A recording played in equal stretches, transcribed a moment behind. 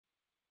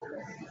Okay.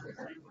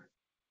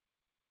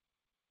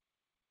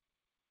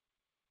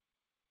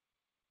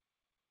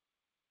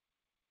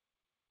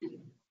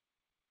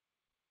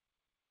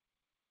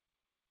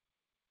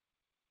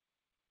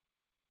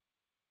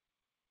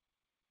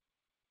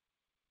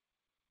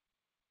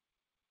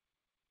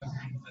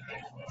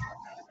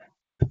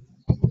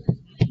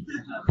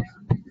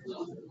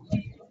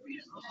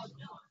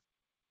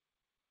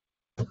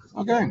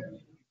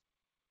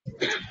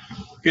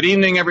 Good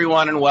evening,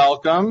 everyone, and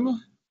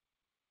welcome.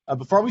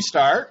 Before we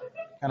start,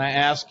 can I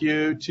ask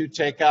you to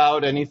take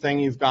out anything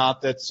you've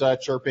got that's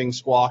chirping,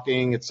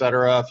 squawking,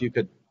 etc.? If you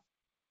could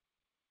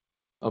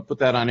put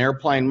that on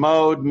airplane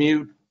mode,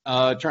 mute,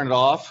 turn it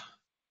off,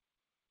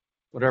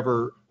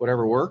 whatever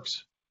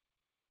works,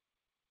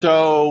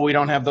 so we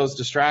don't have those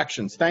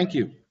distractions. Thank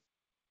you.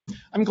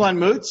 I'm Glenn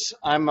Moots.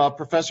 I'm a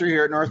professor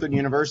here at Northwood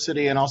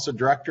University and also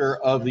director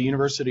of the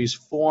university's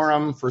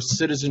Forum for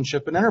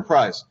Citizenship and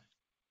Enterprise.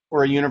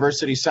 We're a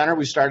university center.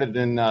 We started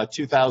in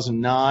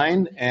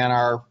 2009, and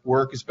our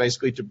work is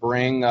basically to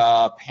bring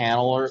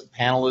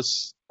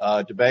panelists,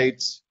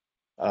 debates,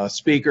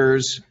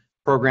 speakers,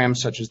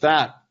 programs such as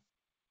that.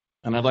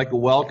 And I'd like to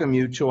welcome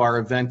you to our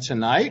event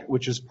tonight,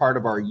 which is part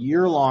of our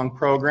year-long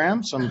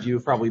program. Some of you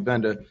have probably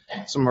been to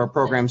some of our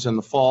programs in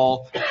the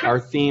fall. Our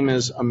theme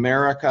is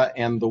America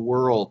and the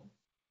World.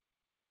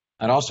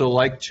 I'd also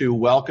like to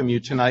welcome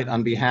you tonight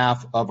on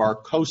behalf of our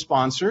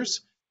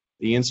co-sponsors,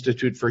 the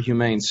Institute for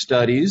Humane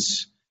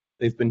Studies.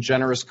 They've been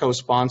generous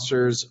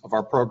co-sponsors of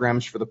our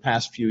programs for the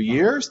past few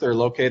years. They're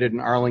located in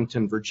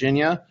Arlington,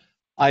 Virginia.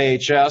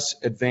 IHS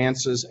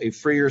advances a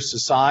freer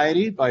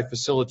society by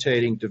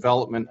facilitating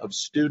development of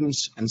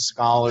students and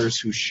scholars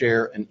who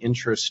share an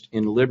interest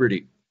in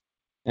liberty.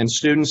 And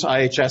students,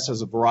 IHS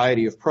has a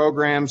variety of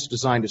programs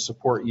designed to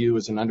support you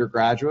as an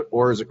undergraduate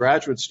or as a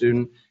graduate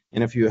student.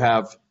 And if you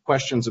have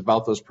questions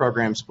about those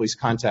programs, please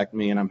contact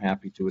me and I'm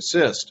happy to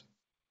assist.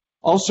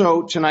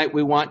 Also, tonight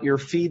we want your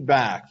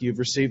feedback. You've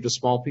received a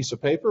small piece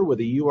of paper with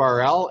a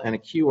URL and a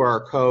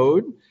QR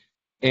code.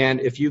 And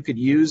if you could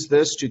use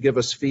this to give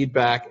us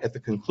feedback at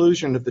the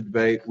conclusion of the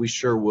debate, we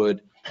sure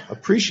would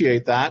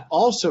appreciate that.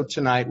 Also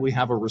tonight we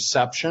have a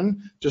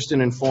reception, just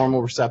an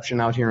informal reception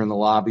out here in the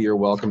lobby. You're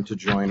welcome to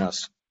join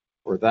us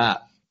for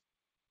that.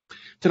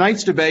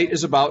 Tonight's debate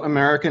is about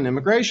American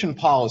immigration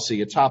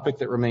policy, a topic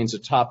that remains a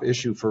top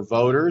issue for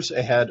voters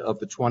ahead of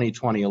the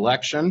 2020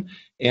 election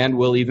and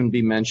will even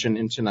be mentioned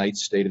in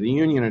tonight's State of the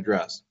Union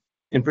address.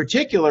 In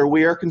particular,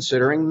 we are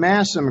considering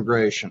mass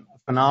immigration, a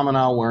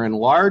phenomenon wherein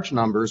large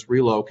numbers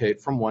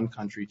relocate from one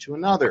country to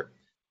another.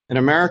 In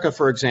America,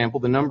 for example,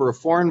 the number of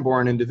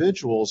foreign-born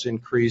individuals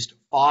increased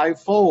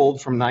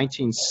fivefold from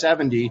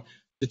 1970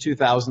 to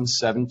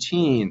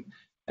 2017.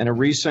 And a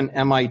recent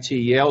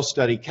MIT-Yale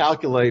study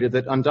calculated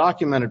that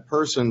undocumented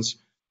persons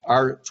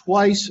are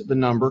twice the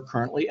number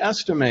currently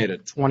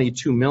estimated,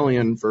 22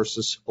 million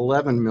versus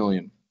 11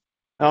 million.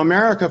 Now,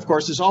 America, of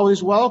course, has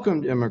always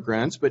welcomed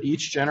immigrants, but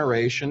each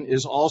generation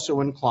is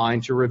also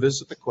inclined to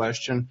revisit the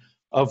question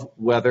of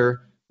whether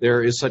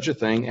there is such a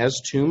thing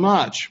as too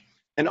much.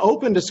 And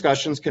open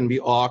discussions can be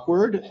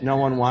awkward. No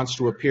one wants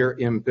to appear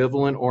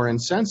ambivalent or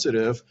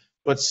insensitive,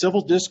 but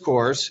civil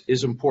discourse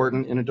is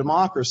important in a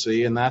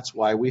democracy, and that's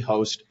why we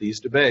host these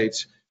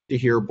debates, to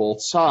hear both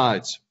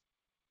sides.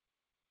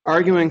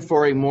 Arguing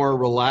for a more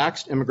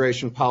relaxed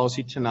immigration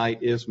policy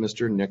tonight is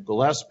Mr. Nick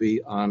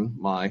Gillespie on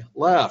my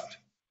left.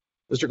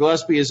 Mr.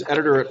 Gillespie is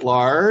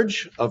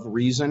editor-at-large of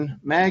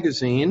Reason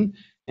magazine,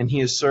 and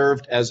he has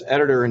served as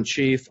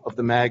editor-in-chief of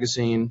the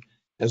magazine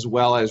as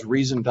well as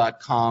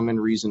Reason.com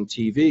and Reason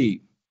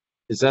TV.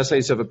 His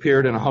essays have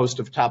appeared in a host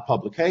of top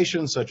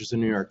publications such as the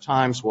New York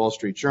Times, Wall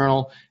Street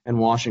Journal, and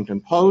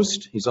Washington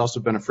Post. He's also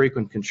been a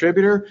frequent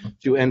contributor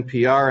to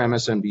NPR,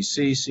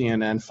 MSNBC,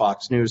 CNN,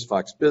 Fox News,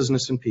 Fox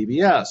Business, and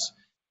PBS.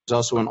 He's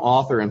also an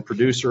author and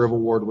producer of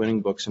award-winning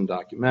books and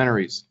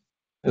documentaries.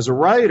 As a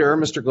writer,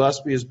 Mr.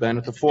 Gillespie has been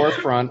at the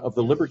forefront of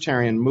the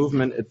libertarian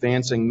movement,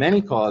 advancing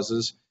many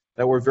causes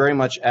that were very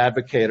much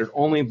advocated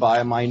only by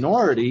a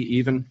minority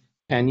even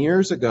 10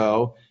 years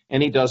ago,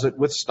 and he does it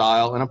with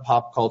style and a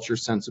pop culture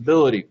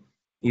sensibility.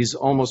 He's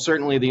almost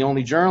certainly the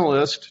only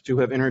journalist to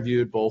have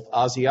interviewed both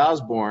Ozzy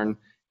Osbourne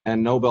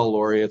and Nobel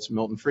laureates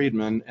Milton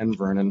Friedman and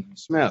Vernon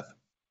Smith.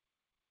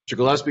 Mr.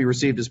 Gillespie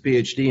received his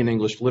Ph.D. in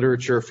English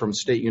literature from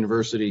State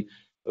University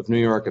of New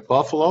York at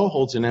Buffalo,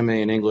 holds an MA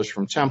in English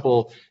from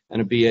Temple,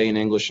 and a BA in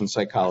English and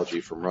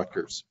Psychology from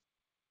Rutgers.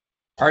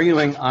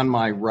 Arguing on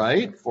my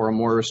right for a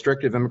more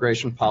restrictive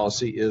immigration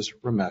policy is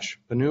Ramesh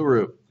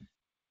Ponnuru.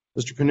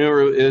 Mr.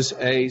 Ponnuru is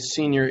a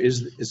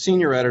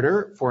senior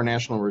editor for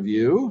National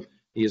Review.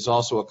 He is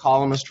also a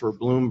columnist for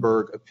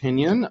Bloomberg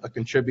Opinion, a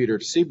contributor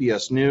to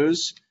CBS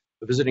News,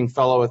 a visiting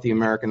fellow at the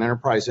American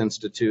Enterprise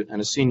Institute, and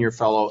a senior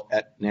fellow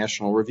at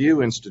National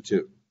Review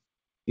Institute.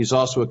 He's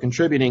also a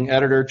contributing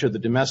editor to the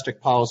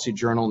domestic policy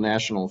journal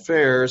National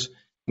Affairs,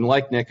 and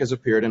like Nick, has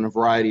appeared in a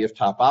variety of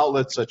top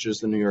outlets such as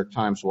the New York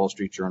Times, Wall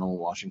Street Journal, and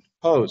Washington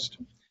Post.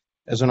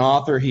 As an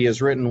author, he has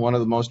written one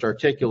of the most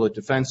articulate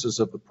defenses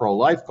of the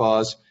pro-life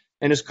cause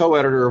and is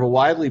co-editor of a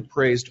widely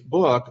praised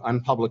book on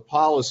public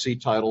policy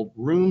titled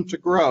Room to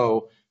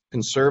Grow: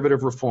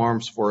 Conservative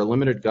Reforms for a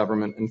Limited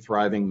Government and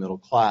Thriving Middle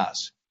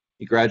Class.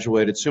 He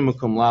graduated summa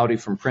cum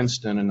laude from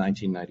Princeton in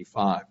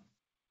 1995.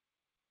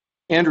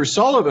 Andrew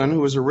Sullivan, who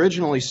was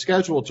originally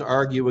scheduled to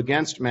argue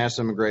against mass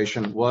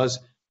immigration, was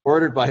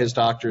ordered by his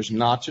doctors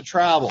not to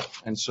travel,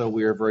 and so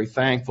we are very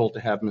thankful to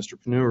have Mr.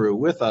 Ponnuru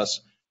with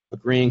us,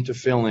 agreeing to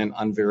fill in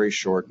on very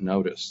short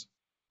notice.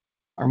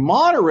 Our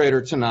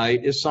moderator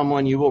tonight is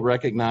someone you will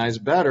recognize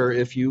better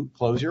if you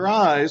close your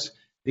eyes,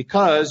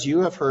 because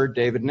you have heard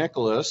David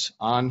Nicholas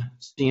on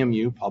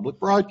CMU Public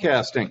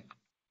Broadcasting.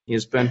 He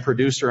has been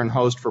producer and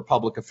host for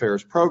public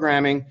affairs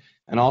programming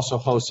and also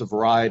hosts a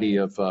variety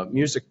of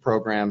music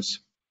programs.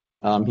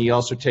 He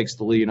also takes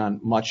the lead on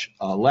much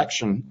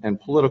election and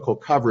political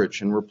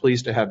coverage, and we're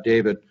pleased to have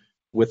David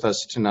with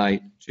us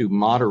tonight to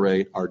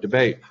moderate our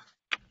debate.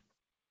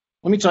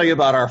 Let me tell you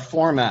about our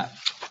format.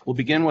 We'll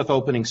begin with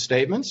opening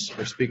statements.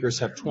 Our speakers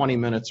have 20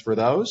 minutes for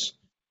those.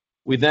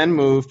 We then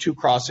move to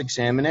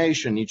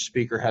cross-examination. Each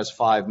speaker has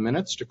 5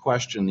 minutes to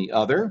question the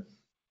other.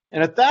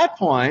 And at that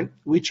point,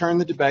 we turn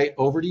the debate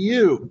over to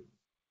you.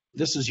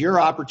 This is your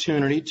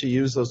opportunity to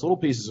use those little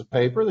pieces of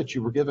paper that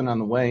you were given on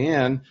the way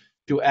in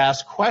to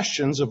ask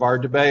questions of our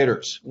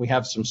debaters. We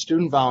have some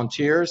student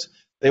volunteers.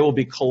 They will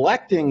be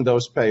collecting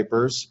those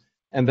papers,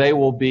 and they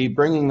will be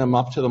bringing them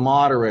up to the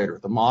moderator.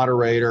 The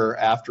moderator,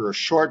 after a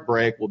short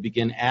break, will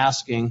begin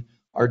asking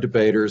our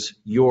debaters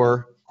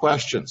your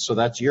questions. So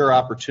that's your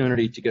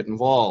opportunity to get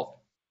involved.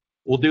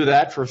 We'll do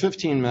that for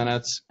 15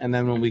 minutes, and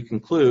then when we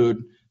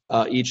conclude,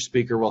 each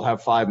speaker will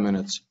have 5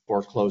 minutes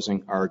for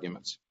closing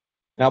arguments.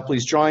 Now,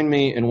 please join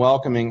me in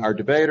welcoming our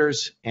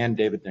debaters and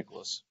David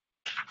Nicholas.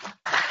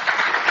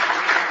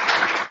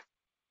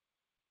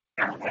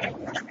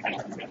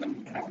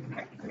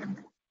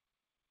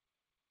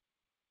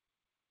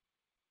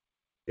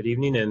 Good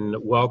evening and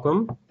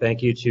welcome.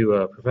 Thank you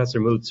to Professor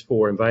Moots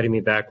for inviting me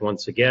back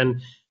once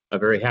again. I'm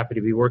very happy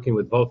to be working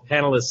with both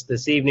panelists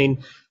this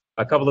evening.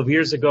 A couple of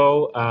years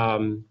ago,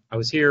 I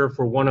was here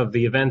for one of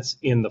the events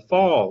in the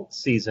fall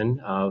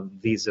season,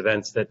 these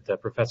events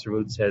that Professor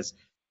Moots has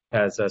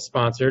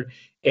sponsored,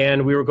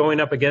 and we were going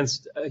up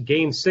against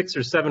Game 6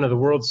 or 7 of the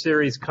World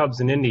Series, Cubs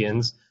and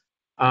Indians.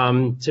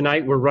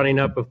 Tonight we're running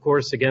up, of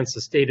course, against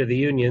the State of the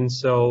Union,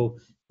 so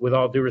with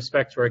all due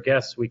respect to our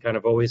guests, we kind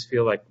of always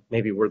feel like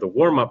maybe we're the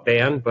warm-up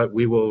band, but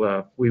we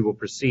will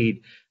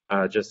proceed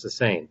just the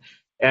same.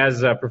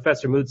 As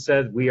Professor Moots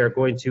said, we are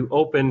going to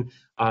open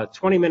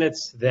 20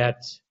 minutes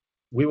that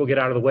we will get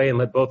out of the way and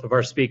let both of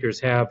our speakers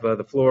have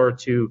the floor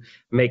to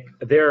make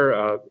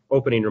their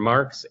opening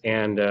remarks.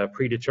 And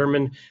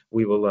predetermined,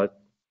 we will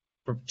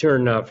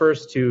turn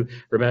first to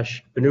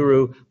Ramesh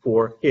Ponnuru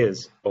for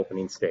his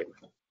opening statement.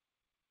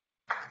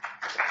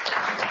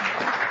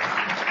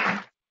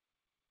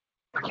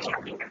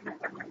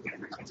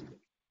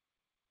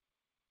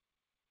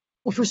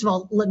 Well, first of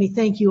all, let me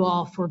thank you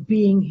all for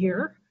being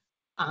here.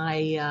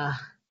 I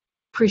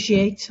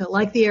appreciate,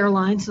 like the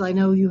airlines, I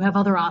know you have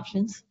other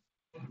options.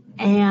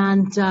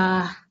 And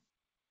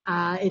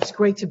it's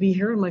great to be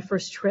here on my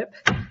first trip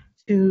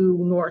to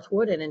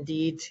Northwood and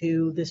indeed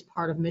to this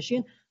part of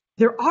Michigan.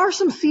 There are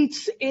some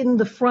seats in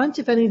the front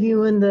if any of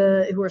you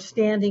who are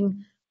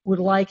standing would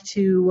like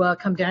to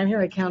come down here.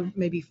 I count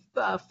maybe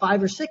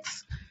 5 or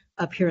 6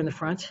 up here in the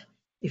front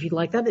if you'd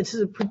like that. This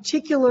is a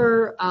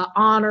particular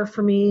honor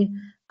for me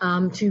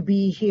to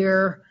be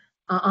here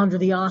under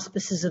the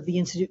auspices of the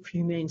Institute for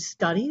Humane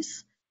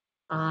Studies.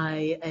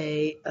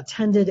 I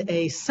attended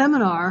a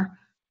seminar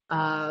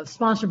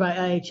sponsored by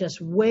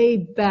IHS way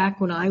back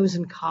when I was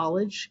in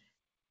college,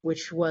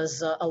 which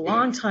was a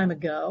long time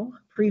ago,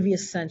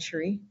 previous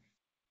century.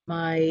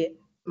 My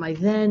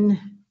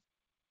then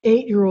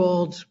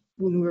 8-year-old,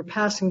 when we were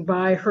passing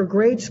by her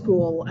grade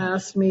school,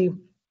 asked me,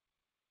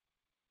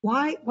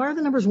 why are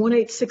the numbers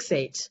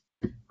 1868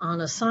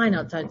 on a sign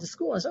outside the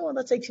school? I said, well,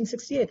 that's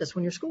 1868. That's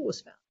when your school was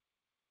founded.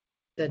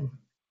 I said,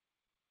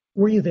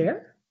 were you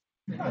there?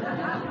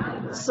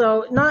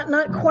 So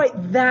not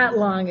quite that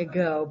long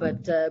ago,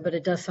 but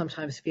it does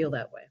sometimes feel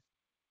that way.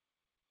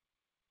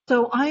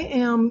 So I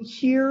am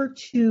here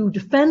to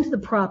defend the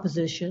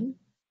proposition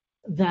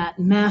that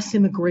mass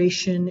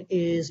immigration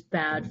is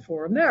bad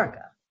for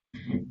America.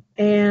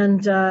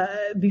 And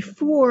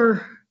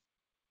before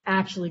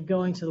actually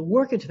going to the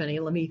work of defending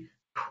it, let me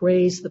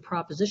praise the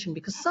proposition,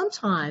 because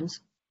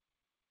sometimes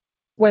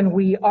when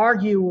we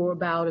argue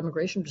about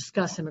immigration,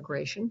 discuss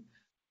immigration,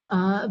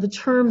 the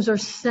terms are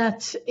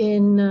set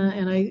in,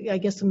 and I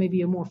guess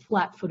maybe a more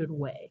flat-footed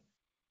way,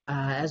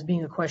 as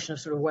being a question of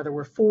sort of whether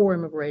we're for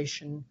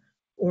immigration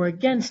or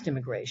against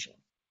immigration.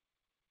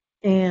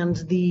 And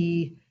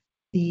the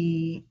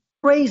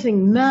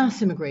phrasing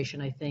mass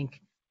immigration, I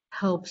think,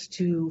 helps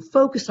to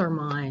focus our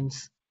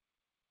minds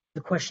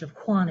the question of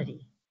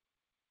quantity,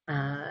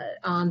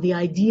 on the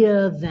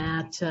idea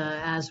that,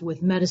 as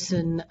with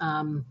medicine,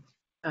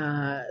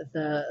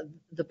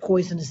 the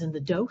poison is in the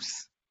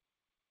dose,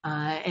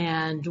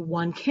 and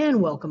one can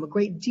welcome a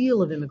great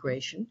deal of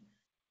immigration,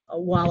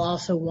 while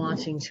also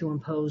wanting to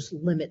impose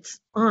limits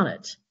on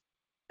it.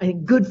 I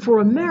think good for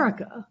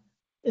America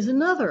is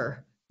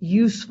another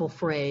useful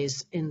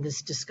phrase in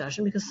this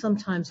discussion, because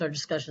sometimes our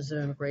discussions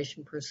of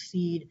immigration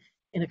proceed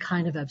in a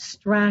kind of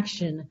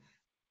abstraction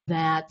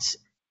that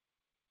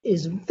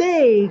is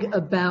vague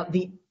about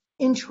the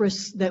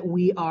interests that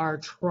we are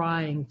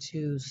trying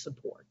to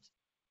support.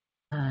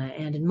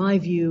 And in my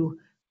view,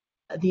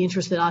 the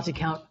interests that ought to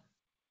count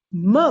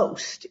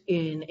most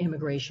in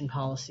immigration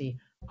policy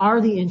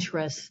are the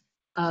interests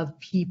of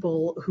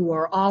people who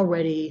are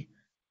already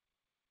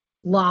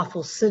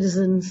lawful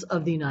citizens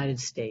of the United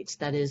States.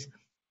 That is,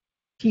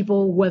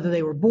 people, whether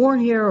they were born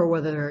here or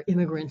whether they're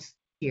immigrants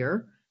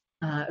here,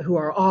 who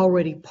are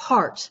already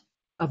part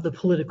of the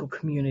political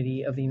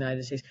community of the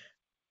United States.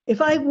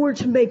 If I were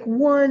to make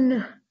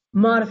one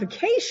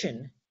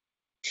modification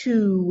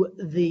to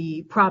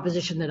the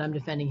proposition that I'm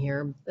defending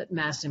here, that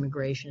mass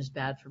immigration is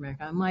bad for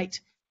America, I might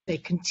say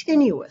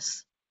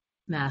continuous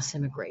mass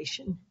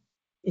immigration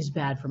is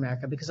bad for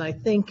America, because I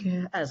think,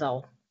 as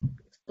I'll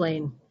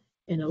explain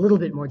in a little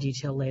bit more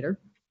detail later,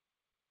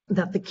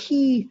 that the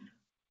key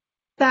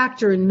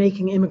factor in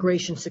making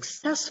immigration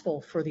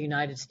successful for the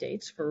United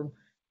States, for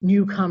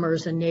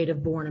newcomers and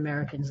native-born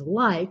Americans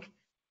alike,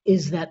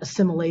 is that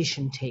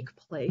assimilation take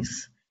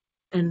place,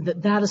 and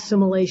that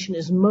assimilation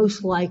is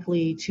most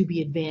likely to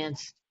be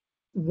advanced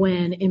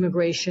when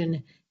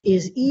immigration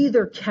is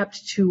either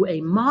kept to a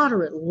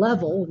moderate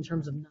level in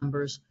terms of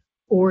numbers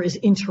or is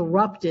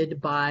interrupted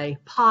by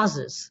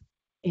pauses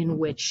in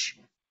which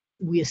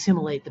we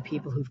assimilate the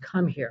people who've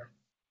come here.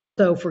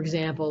 So, for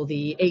example,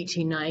 the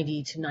 1890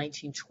 to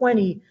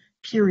 1920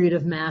 period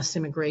of mass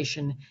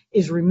immigration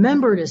is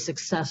remembered as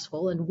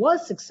successful, and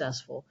was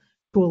successful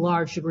to a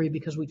large degree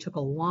because we took a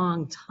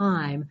long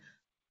time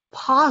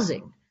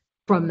pausing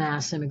from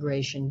mass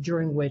immigration,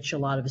 during which a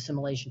lot of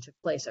assimilation took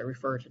place. I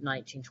refer to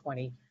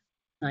 1920,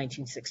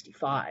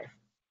 1965.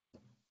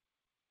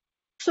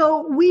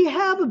 So we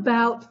have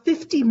about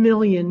 50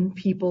 million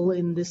people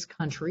in this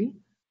country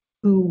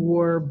who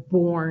were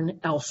born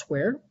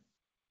elsewhere.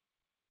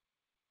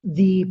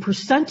 The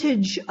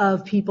percentage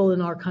of people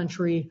in our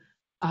country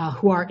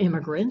who are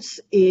immigrants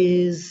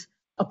is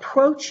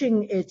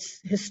approaching its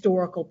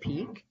historical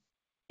peak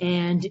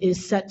and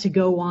is set to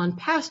go on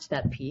past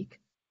that peak.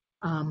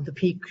 The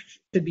peak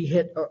should be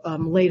hit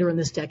later in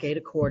this decade,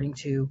 according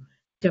to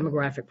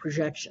demographic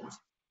projections.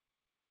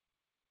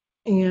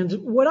 And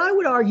what I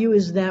would argue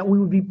is that we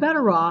would be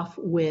better off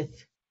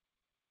with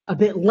a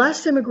bit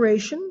less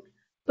immigration,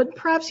 but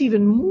perhaps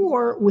even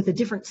more with a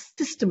different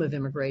system of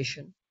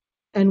immigration,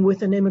 and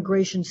with an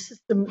immigration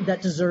system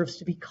that deserves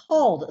to be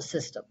called a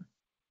system.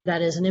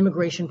 That is, an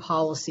immigration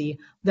policy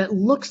that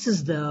looks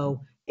as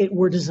though it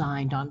were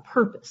designed on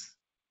purpose,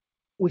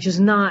 which is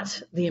not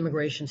the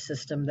immigration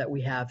system that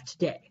we have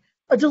today.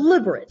 A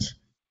deliberate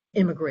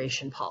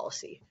immigration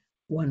policy,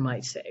 one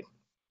might say.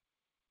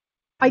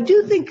 I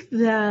do think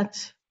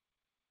that,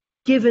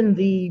 given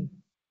the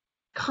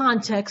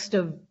context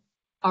of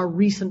our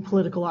recent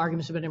political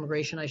arguments about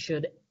immigration, I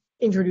should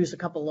introduce a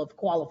couple of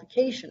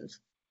qualifications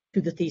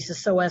to the thesis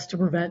so as to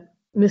prevent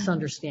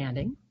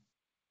misunderstanding,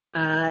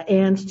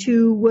 and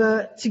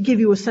to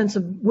give you a sense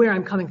of where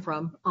I'm coming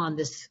from on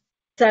this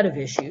set of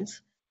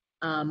issues.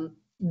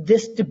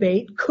 This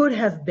debate could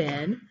have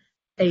been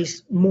a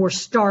more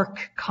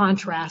stark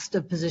contrast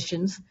of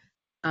positions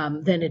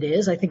than it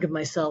is. I think of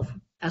myself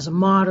as a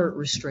moderate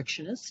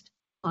restrictionist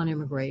on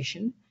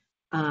immigration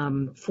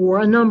for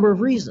a number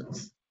of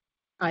reasons.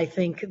 I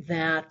think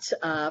that,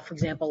 for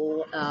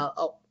example,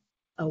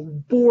 a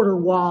border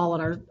wall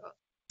on our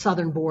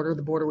southern border,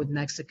 the border with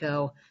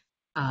Mexico,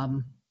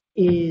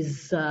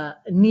 is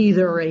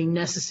neither a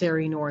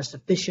necessary nor a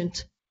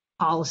sufficient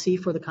policy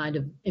for the kind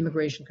of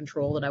immigration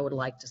control that I would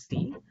like to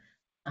see.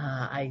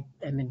 I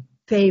am in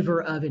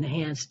favor of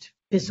enhanced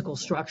physical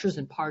structures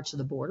in parts of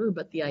the border,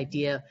 but the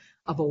idea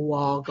of a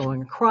wall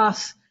going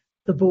across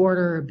the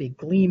border, a big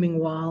gleaming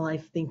wall, I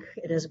think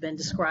it has been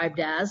described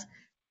as,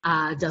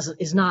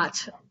 is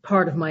not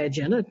part of my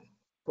agenda. Of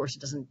course,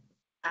 it doesn't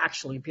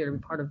actually appear to be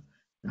part of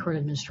the current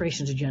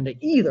administration's agenda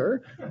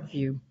either, if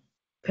you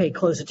pay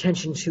close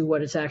attention to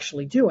what it's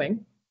actually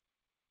doing.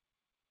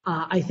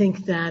 I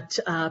think that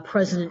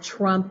President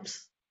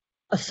Trump's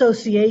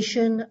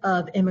association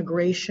of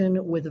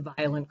immigration with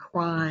violent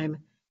crime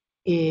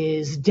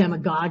is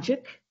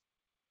demagogic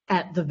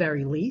at the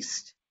very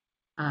least,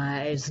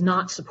 is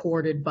not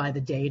supported by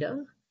the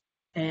data,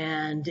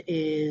 and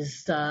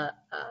is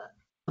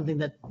something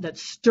that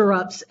stirs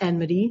up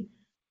enmity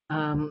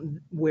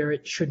where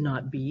it should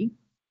not be.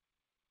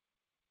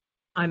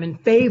 I'm in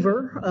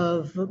favor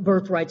of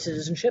birthright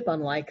citizenship,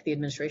 unlike the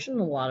administration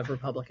and a lot of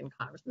Republican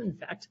congressmen. In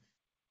fact,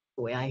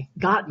 the way I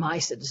got my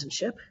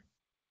citizenship,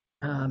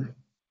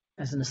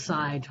 as an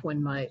aside,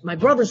 when my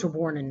brothers were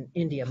born in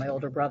India, my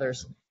older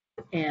brothers,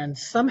 and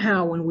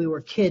somehow when we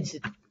were kids,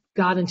 it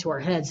got into our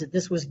heads that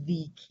this was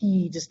the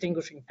key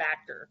distinguishing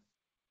factor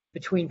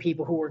between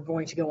people who were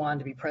going to go on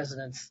to be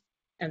presidents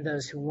and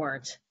those who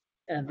weren't.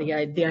 And the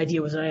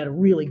idea was that I had a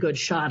really good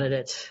shot at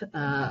it,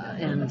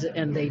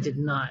 and they did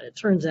not. It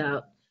turns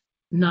out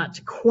not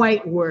to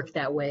quite work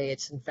that way.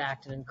 It's in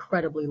fact an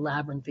incredibly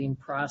labyrinthine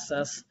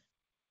process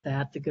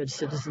that the good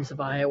citizens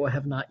of Iowa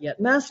have not yet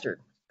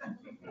mastered.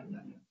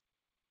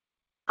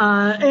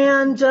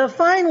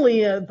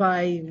 Finally,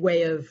 by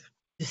way of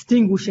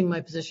distinguishing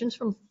my positions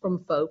from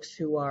folks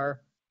who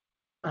are,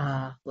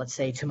 let's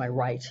say, to my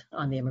right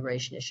on the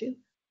immigration issue,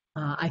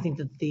 I think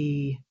that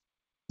the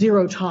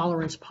zero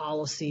tolerance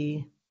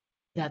policy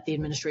that the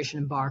administration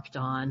embarked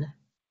on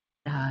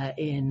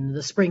in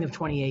the spring of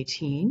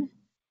 2018,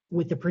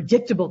 with the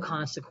predictable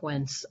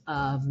consequence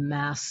of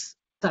mass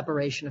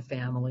separation of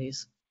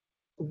families,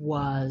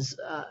 was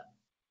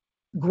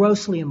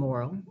grossly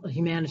immoral, a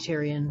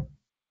humanitarian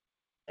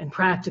and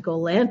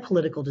practical and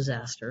political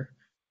disaster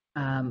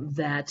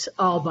that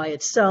all by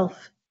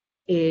itself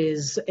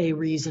is a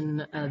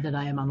reason that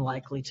I am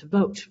unlikely to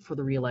vote for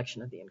the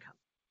re-election of the incumbent.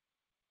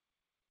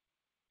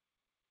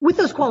 With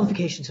those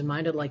qualifications in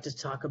mind, I'd like to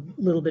talk a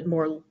little bit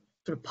more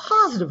sort of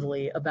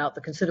positively about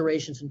the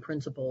considerations and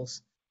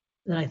principles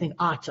that I think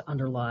ought to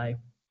underlie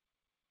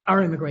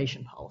our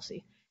immigration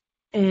policy.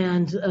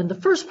 And the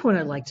first point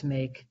I'd like to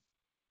make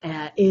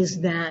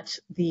is that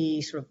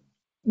the sort of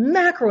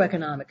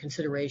macroeconomic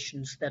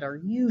considerations that are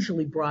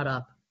usually brought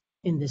up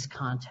in this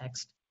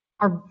context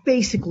are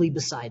basically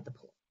beside the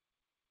point.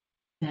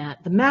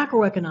 That the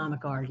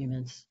macroeconomic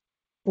arguments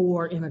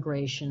for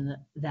immigration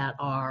that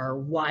are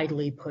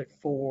widely put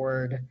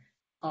forward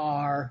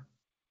are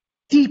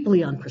deeply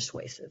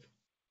unpersuasive.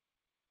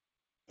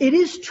 It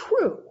is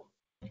true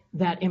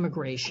that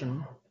increased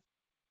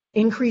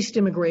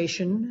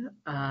immigration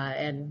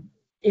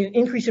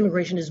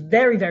is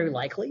very, very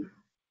likely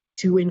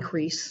to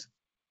increase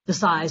the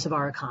size of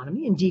our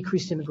economy, and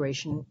decreased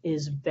immigration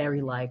is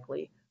very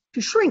likely to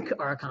shrink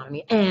our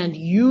economy. And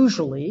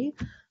usually,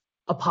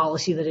 a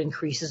policy that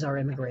increases the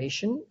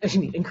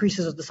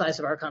size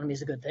of our economy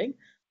is a good thing,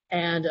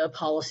 and a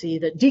policy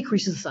that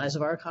decreases the size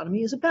of our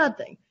economy is a bad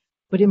thing.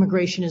 But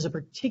immigration is a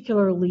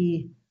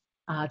particularly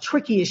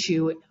tricky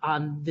issue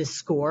on this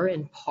score,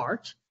 in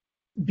part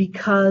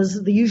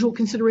because the usual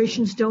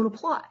considerations don't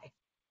apply.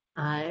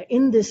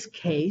 In this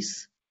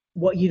case,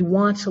 what you'd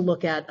want to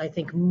look at, I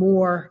think,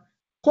 more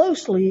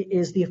closely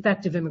is the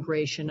effect of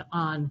immigration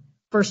on,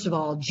 first of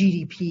all,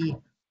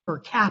 GDP per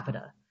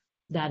capita.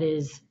 That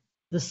is,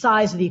 the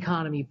size of the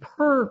economy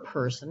per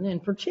person,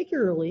 and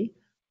particularly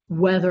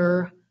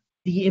whether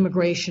the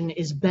immigration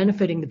is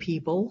benefiting the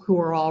people who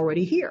are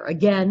already here.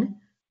 Again,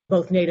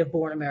 both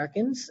native-born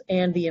Americans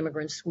and the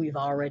immigrants we've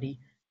already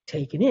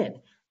taken in.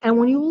 And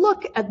when you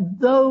look at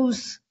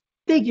those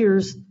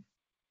figures,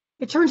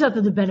 it turns out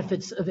that the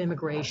benefits of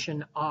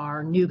immigration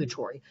are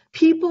nugatory.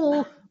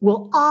 People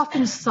will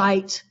often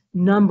cite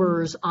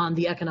numbers on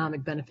the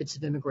economic benefits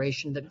of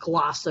immigration that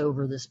gloss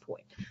over this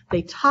point.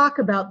 They talk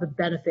about the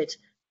benefit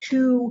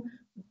to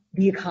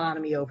the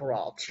economy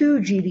overall,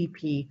 to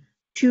GDP,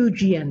 to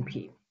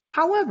GNP.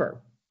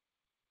 However,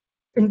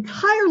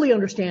 entirely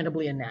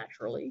understandably and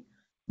naturally,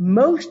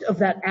 most of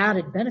that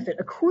added benefit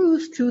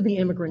accrues to the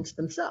immigrants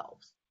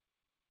themselves.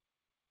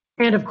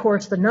 And of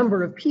course, the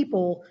number of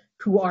people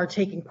who are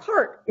taking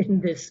part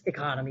in this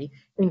economy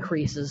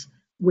increases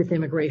with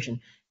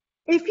immigration.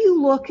 If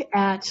you look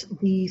at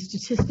the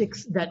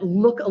statistics that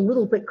look a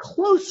little bit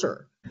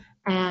closer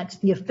at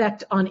the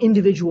effect on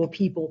individual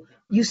people,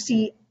 you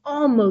see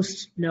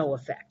almost no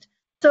effect.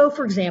 So,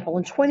 for example,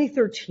 in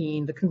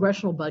 2013, the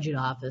Congressional Budget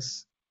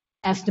Office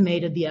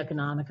estimated the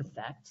economic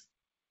effects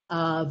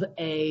of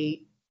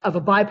a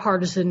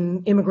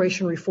bipartisan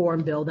immigration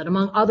reform bill that,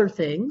 among other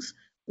things,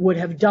 would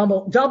have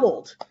doubled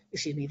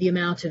the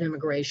amount of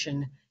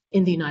immigration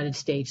in the United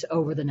States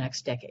over the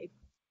next decade.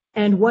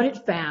 And what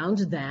it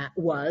found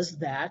was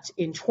that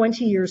in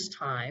 20 years'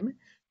 time,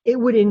 it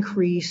would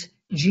increase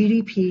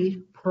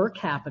GDP per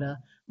capita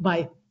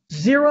by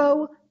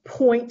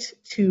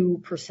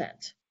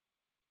 0.2%.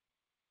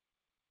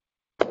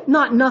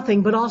 Not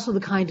nothing, but also the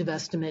kind of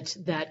estimate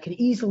that could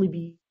easily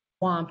be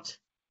swamped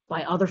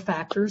by other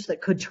factors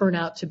that could turn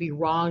out to be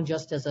wrong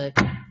just as a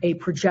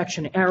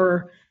projection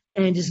error,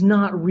 and is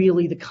not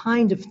really the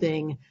kind of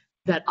thing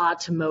that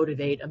ought to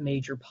motivate a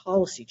major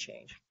policy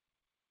change.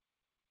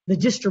 The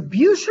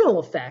distributional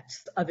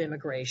effects of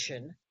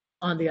immigration,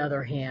 on the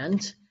other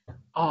hand,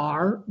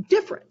 are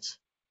different.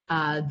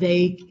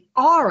 They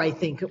are, I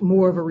think,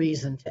 more of a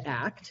reason to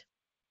act.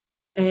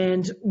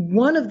 And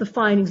one of the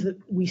findings that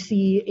we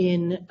see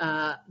in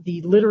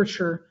the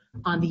literature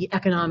on the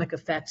economic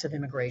effects of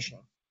immigration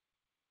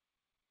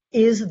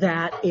is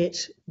that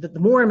the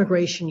more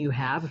immigration you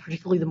have,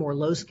 particularly the more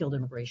low-skilled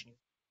immigration,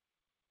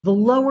 the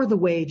lower the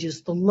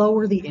wages, the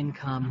lower the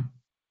income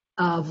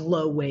of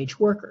low-wage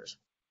workers.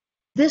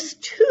 This,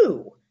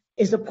 too,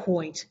 is a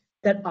point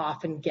that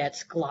often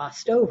gets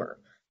glossed over.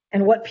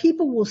 And what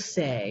people will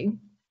say,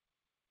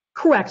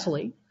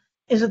 correctly,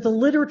 is that the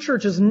literature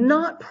does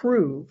not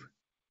prove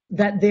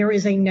that there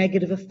is a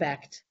negative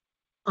effect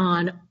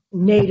on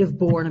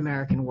native-born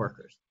American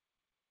workers.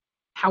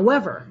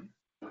 However,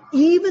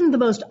 even the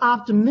most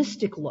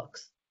optimistic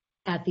looks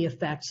at the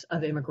effects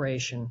of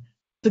immigration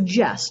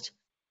suggest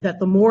that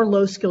the more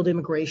low-skilled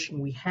immigration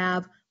we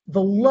have,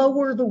 the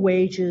lower the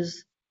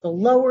wages, the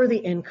lower the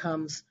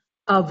incomes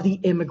of the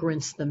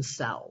immigrants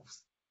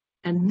themselves.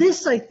 And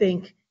this, I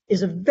think,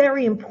 is a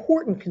very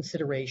important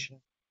consideration,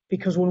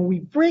 because when we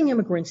bring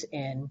immigrants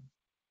in,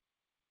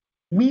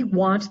 we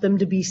want them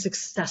to be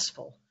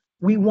successful.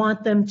 We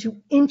want them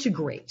to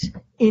integrate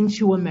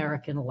into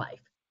American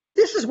life.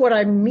 This is what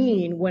I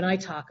mean when I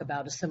talk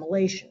about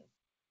assimilation,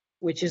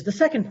 which is the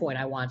second point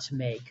I want to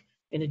make,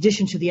 in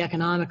addition to the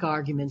economic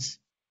arguments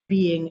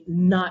being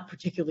not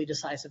particularly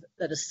decisive,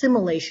 that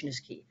assimilation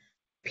is key.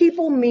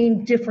 People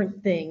mean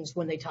different things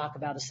when they talk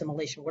about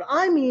assimilation. What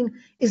I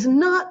mean is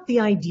not the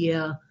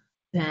idea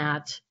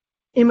that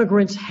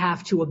immigrants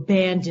have to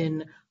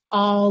abandon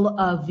all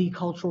of the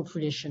cultural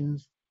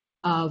traditions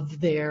of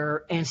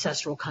their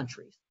ancestral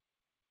countries.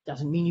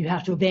 Doesn't mean you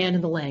have to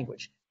abandon the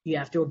language. You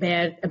have to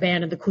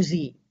abandon the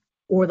cuisine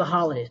or the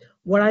holidays.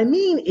 What I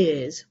mean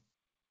is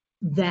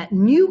that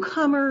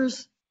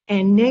newcomers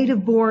and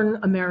native-born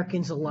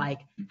Americans alike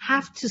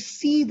have to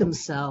see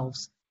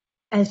themselves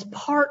as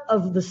part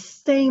of the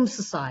same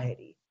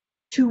society,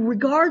 to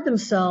regard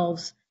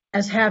themselves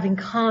as having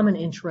common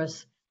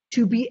interests,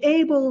 to be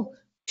able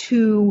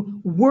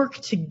to work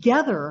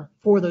together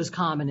for those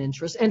common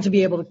interests, and to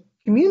be able to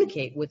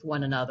communicate with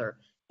one another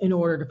in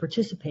order to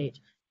participate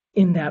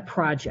in that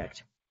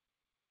project.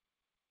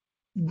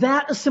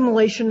 That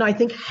assimilation, I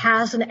think,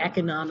 has an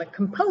economic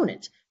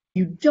component.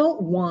 You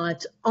don't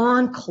want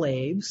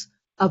enclaves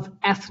of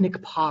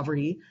ethnic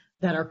poverty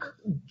that are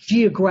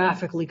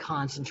geographically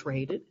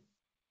concentrated.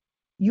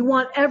 You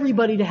want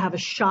everybody to have a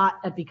shot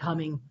at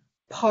becoming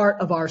part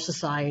of our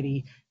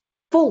society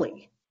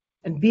fully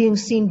and being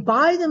seen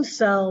by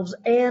themselves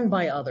and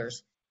by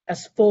others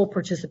as full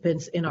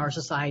participants in our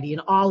society in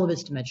all of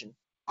its dimensions,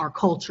 our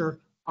culture,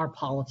 our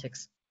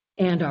politics,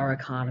 and our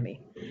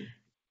economy.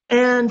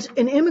 And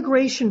an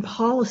immigration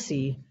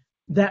policy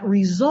that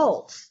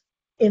results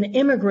in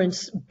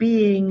immigrants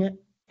being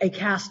a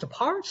caste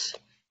apart,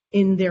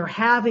 in their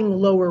having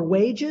lower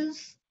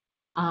wages,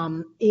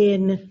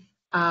 in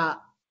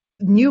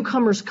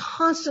newcomers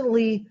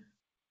constantly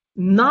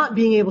not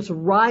being able to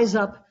rise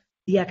up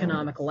the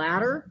economic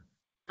ladder,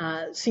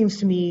 seems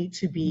to me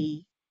to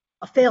be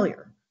a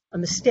failure, a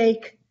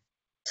mistake,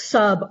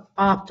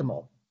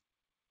 suboptimal.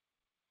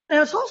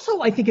 Now, it's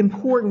also, I think,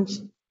 important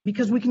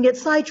because we can get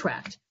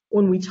sidetracked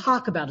when we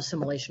talk about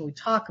assimilation. We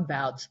talk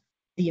about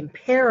the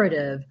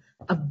imperative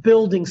of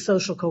building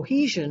social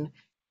cohesion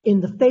in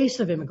the face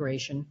of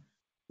immigration.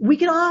 We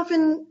can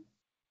often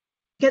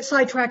get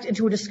sidetracked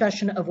into a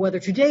discussion of whether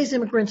today's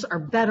immigrants are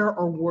better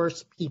or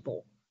worse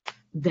people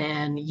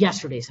than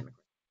yesterday's immigrants.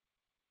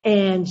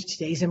 And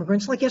today's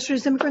immigrants, like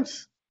yesterday's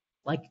immigrants,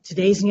 like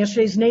today's and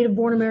yesterday's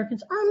native-born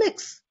Americans, are a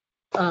mix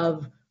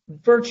of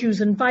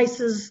virtues and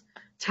vices,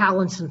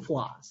 talents and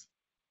flaws.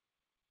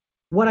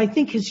 What I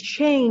think has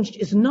changed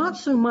is not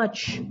so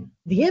much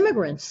the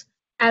immigrants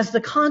as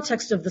the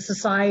context of the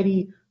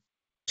society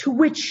to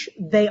which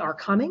they are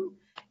coming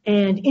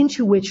and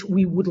into which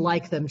we would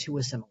like them to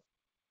assimilate.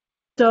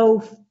 So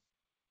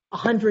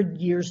 100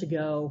 years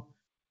ago,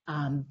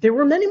 there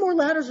were many more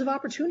ladders of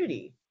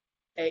opportunity.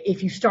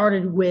 If you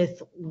started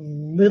with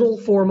little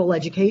formal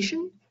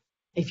education,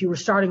 if you were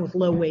starting with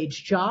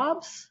low-wage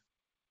jobs,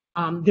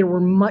 there were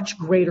much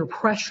greater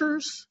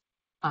pressures,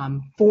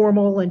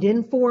 formal and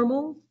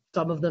informal,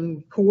 some of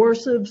them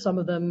coercive, some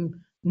of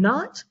them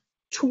not,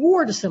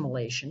 toward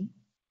assimilation.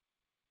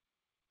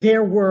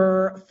 There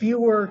were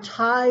fewer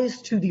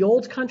ties to the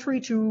old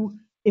country to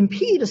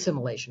impede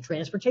assimilation.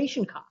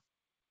 Transportation costs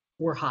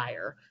were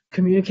higher.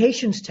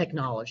 Communications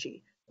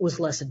technology was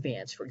less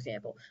advanced, for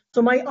example.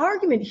 So my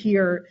argument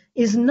here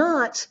is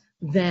not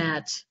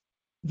that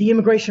the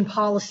immigration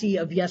policy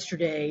of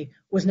yesterday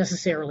was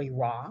necessarily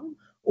wrong,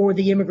 or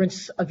the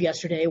immigrants of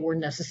yesterday were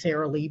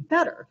necessarily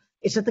better.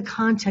 It's that the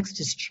context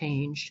has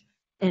changed,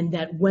 and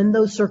that when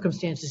those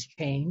circumstances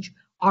change,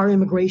 our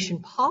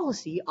immigration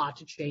policy ought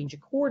to change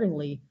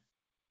accordingly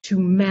to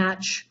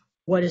match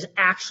what is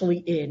actually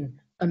in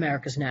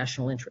America's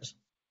national interest.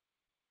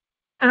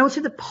 And I would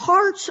say that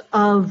part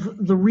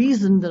of the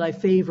reason that I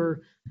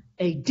favor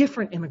a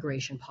different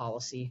immigration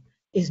policy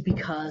is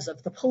because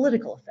of the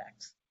political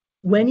effects.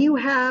 When you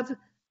have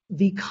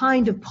the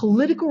kind of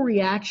political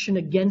reaction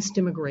against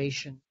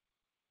immigration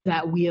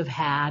that we have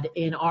had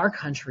in our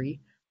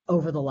country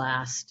over the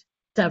last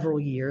several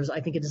years, I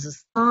think it is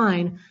a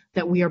sign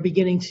that we are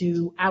beginning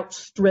to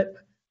outstrip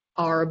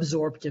our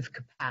absorptive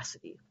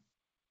capacity.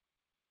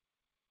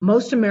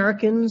 Most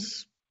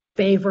Americans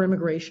favor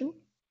immigration.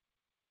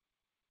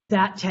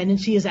 That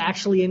tendency has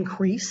actually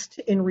increased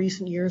in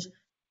recent years,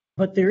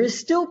 but there is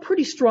still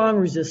pretty strong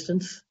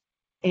resistance.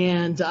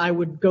 And I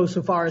would go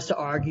so far as to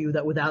argue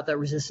that without that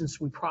resistance,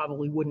 we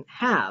probably wouldn't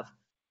have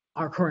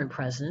our current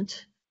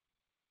president,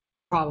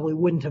 probably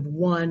wouldn't have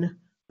won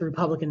the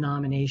Republican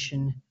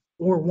nomination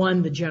or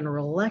won the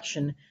general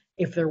election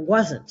if there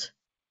wasn't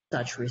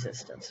such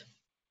resistance.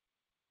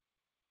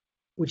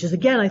 Which is,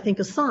 again, I think,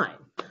 a sign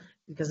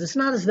because it's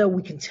not as though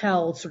we can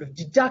tell sort of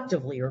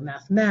deductively or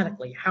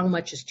mathematically how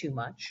much is too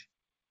much,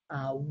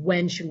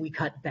 when should we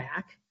cut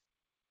back.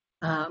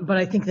 But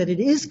I think that it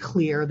is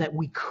clear that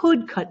we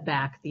could cut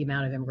back the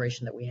amount of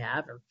immigration that we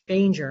have or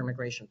change our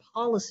immigration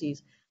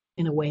policies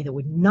in a way that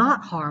would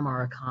not harm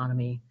our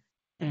economy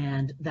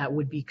and that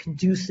would be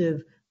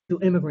conducive to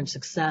immigrant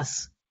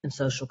success and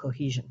social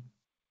cohesion.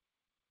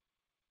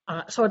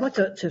 So I'd like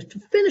to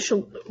finish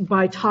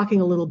by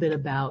talking a little bit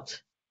about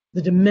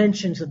the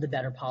dimensions of the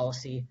better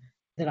policy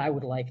that I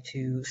would like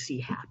to see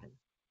happen.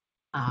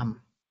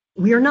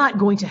 We are not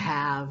going to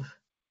have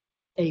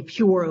a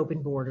pure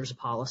open borders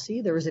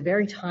policy. There is a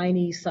very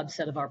tiny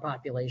subset of our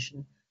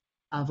population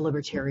of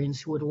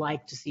libertarians who would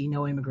like to see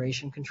no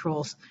immigration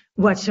controls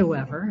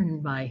whatsoever.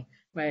 And my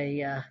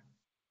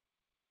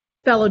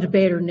fellow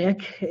debater,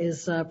 Nick,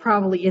 is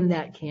probably in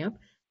that camp.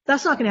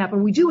 That's not going to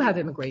happen. We do have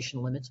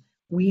immigration limits.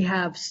 We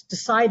have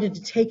decided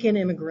to take in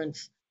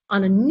immigrants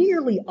on a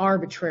nearly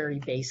arbitrary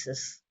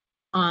basis,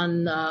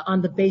 on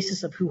the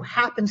basis of who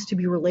happens to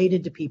be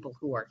related to people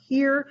who are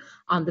here,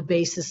 on the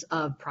basis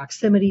of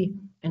proximity,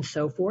 and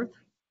so forth.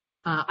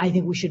 I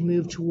think we should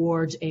move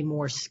towards a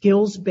more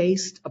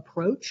skills-based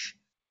approach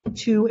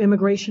to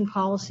immigration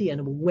policy and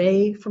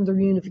away from the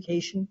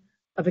reunification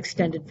of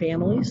extended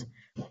families.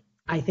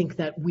 I think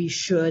that we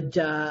should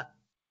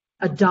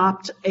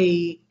adopt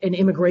an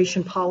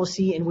immigration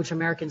policy in which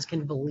Americans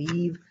can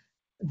believe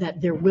that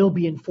there will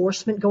be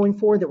enforcement going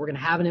forward, that we're going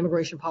to have an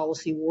immigration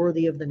policy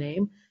worthy of the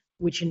name,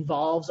 which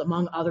involves,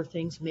 among other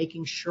things,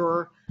 making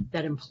sure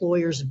that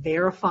employers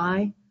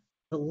verify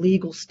the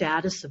legal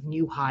status of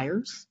new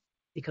hires,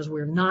 because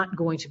we're not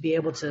going to be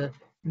able to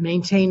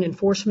maintain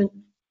enforcement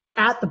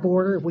at the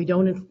border if we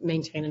don't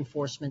maintain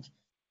enforcement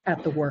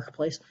at the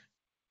workplace.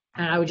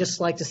 And I would just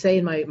like to say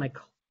in my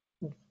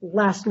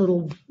last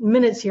little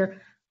minutes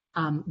here,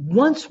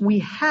 once we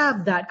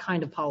have that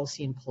kind of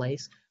policy in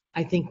place,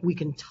 I think we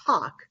can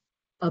talk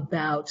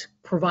about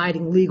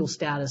providing legal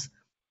status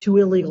to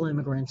illegal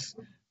immigrants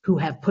who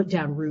have put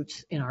down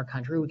roots in our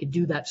country. We could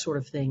do that sort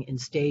of thing in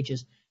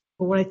stages.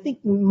 But what I think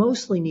we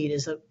mostly need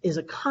is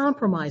a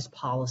compromise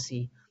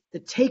policy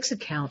that takes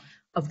account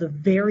of the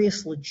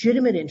various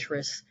legitimate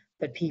interests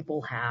that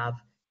people have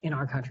in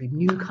our country,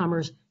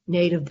 newcomers,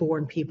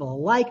 native-born people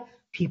alike,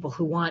 people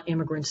who want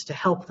immigrants to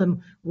help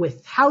them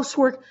with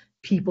housework,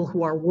 people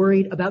who are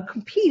worried about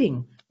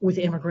competing with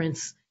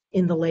immigrants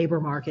in the labor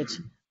market.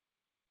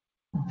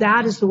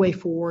 That is the way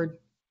forward,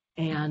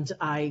 and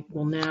I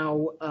will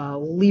now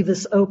leave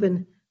this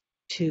open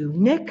to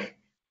Nick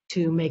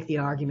to make the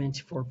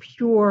argument for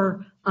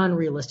pure,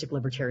 unrealistic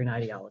libertarian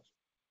ideology.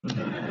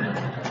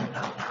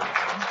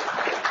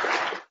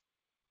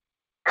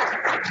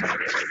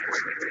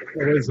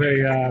 It was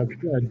a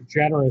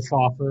generous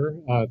offer.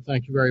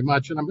 Thank you very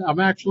much. And I'm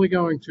actually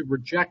going to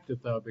reject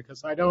it, though,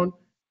 because I don't,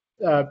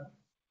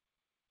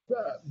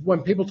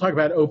 when people talk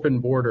about open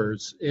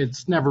borders,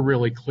 it's never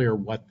really clear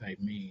what they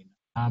mean.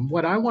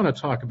 What I want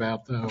to talk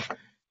about, though,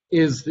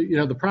 is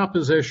the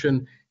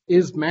proposition,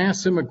 is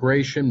mass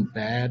immigration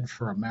bad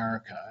for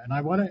America? And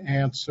I want to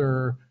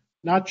answer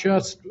not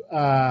just,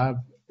 Herman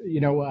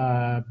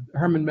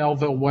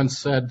Melville once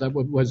said that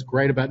what was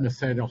great about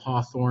Nathaniel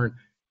Hawthorne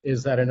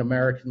is that in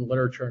American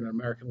literature and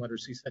American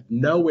letters, he said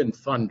no in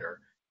thunder.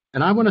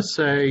 And I want to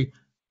say,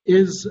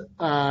 is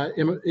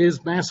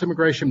mass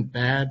immigration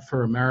bad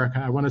for America?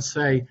 I want to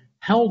say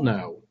hell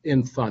no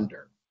in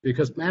thunder,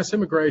 because mass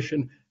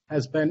immigration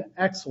has been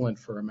excellent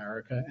for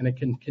America and it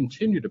can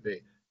continue to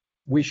be.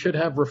 We should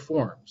have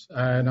reforms.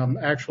 And I'm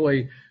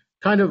actually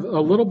kind of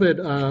a little bit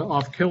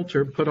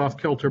put off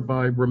kilter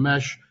by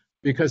Ramesh,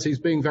 because he's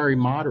being very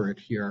moderate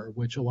here,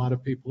 which a lot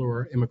of people who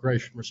are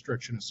immigration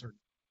restrictionists are.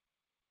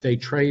 They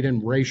trade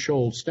in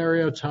racial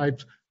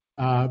stereotypes,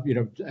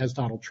 as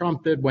Donald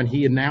Trump did. When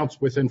he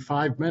announced, within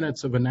 5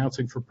 minutes of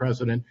announcing for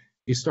president,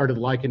 he started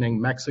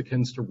likening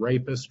Mexicans to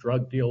rapists,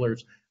 drug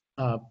dealers,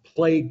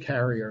 plague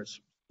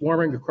carriers,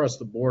 swarming across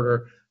the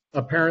border,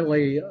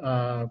 apparently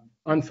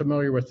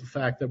unfamiliar with the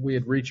fact that we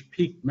had reached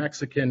peak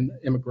Mexican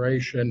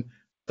immigration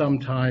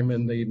sometime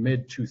in the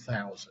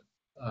mid-2000s,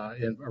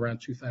 in around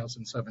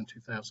 2007,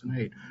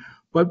 2008.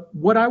 But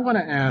what I want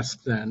to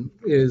ask then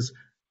is,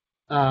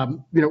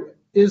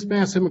 is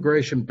mass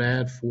immigration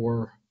bad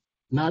for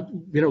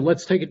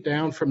let's take it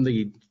down from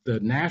the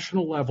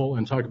national level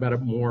and talk about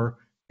it more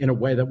in a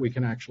way that we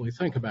can actually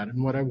think about it.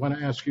 And what I want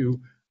to ask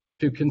you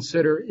to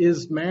consider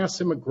is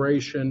mass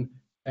immigration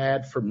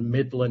bad for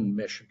Midland,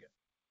 Michigan?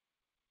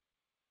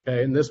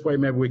 Okay, and this way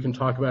maybe we can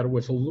talk about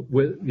it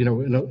in a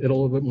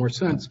little bit more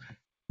sense.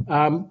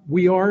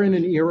 We are in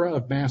an era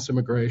of mass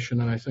immigration,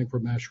 and I think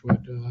Ramesh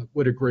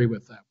would agree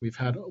with that. We've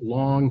had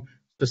long,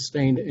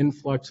 sustained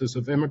influxes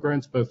of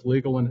immigrants, both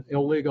legal and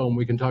illegal, and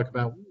we can talk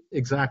about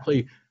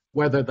exactly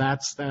whether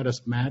that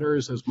status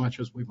matters as much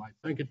as we might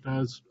think it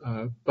does.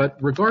 But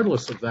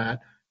regardless of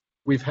that,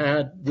 we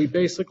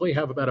basically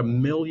have about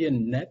 1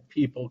 million net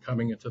people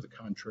coming into the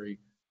country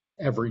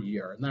every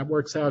year, and that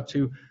works out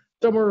to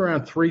somewhere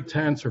around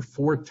 0.3% or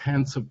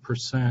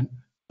 0.4%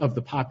 of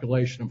the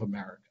population of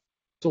America.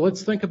 So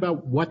let's think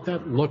about what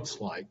that looks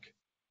like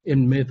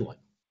in Midland.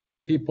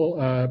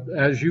 People,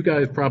 as you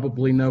guys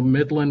probably know,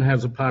 Midland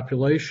has a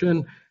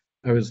population,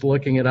 I was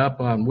looking it up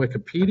on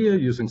Wikipedia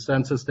using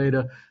census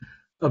data,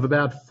 of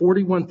about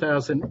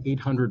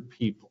 41,800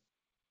 people.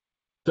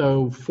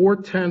 So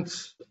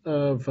 4/10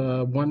 of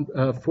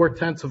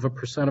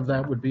 4/10% of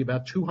that would be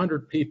about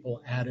 200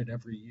 people added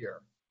every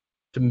year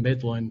to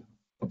Midland,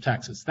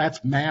 Texas.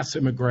 That's mass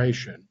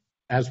immigration,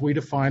 as we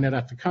define it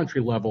at the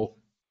country level,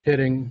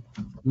 hitting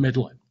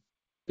Midland.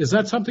 Is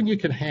that something you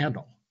can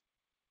handle?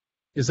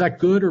 Is that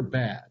good or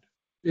bad?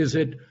 Is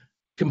it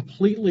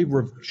completely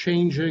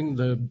changing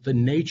the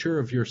nature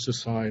of your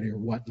society or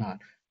whatnot?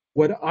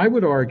 What I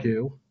would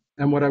argue,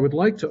 and what I would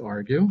like to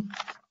argue,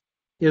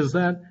 is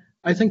that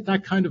I think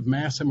that kind of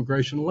mass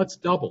immigration, let's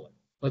double it.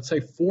 Let's say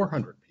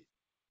 400 people,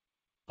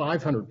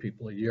 500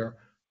 people a year,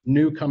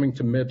 new coming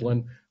to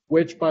Midland,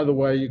 which, by the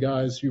way, you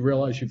guys, you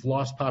realize you've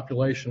lost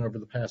population over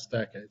the past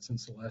decade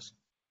since the last,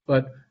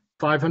 but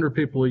 500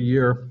 people a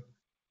year,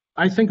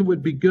 I think it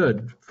would be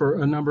good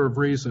for a number of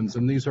reasons,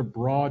 and these are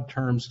broad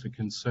terms to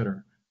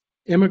consider.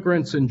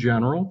 Immigrants in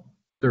general,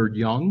 they're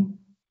young.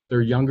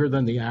 They're younger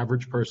than the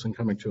average person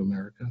coming to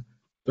America.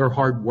 They're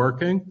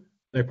hardworking.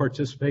 They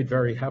participate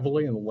very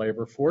heavily in the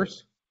labor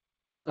force.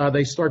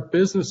 They start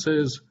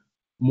businesses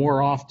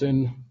more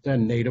often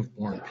than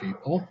native-born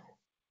people.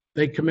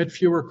 They commit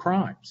fewer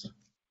crimes.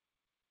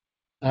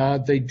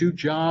 They do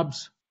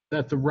jobs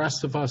that the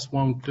rest of us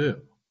won't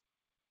do.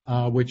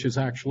 Which is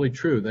actually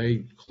true.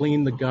 They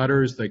clean the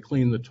gutters, they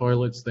clean the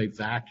toilets, they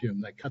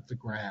vacuum, they cut the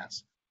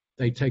grass,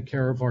 they take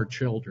care of our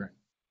children.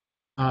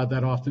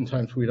 That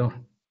oftentimes we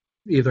don't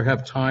either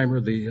have time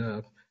or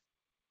the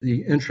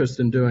interest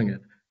in doing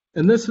it.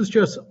 And this is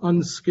just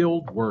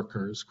unskilled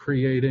workers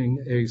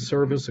creating a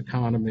service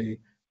economy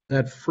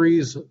that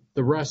frees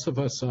the rest of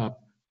us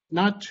up,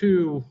 not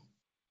to,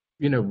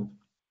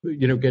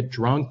 get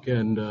drunk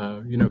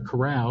and,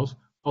 carouse,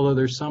 although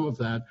there's some of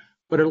that,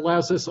 but it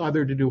allows us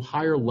either to do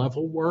higher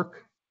level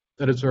work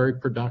that is very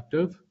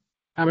productive.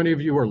 How many of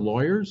you are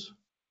lawyers?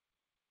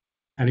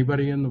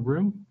 Anybody in the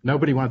room?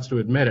 Nobody wants to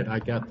admit it, I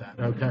get that,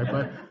 okay?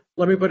 But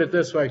let me put it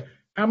this way.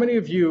 How many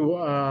of you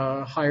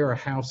hire a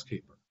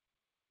housekeeper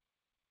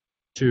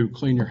to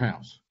clean your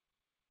house?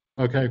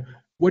 Okay,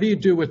 what do you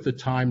do with the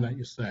time that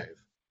you save?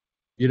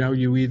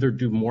 You either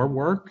do more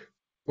work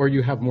or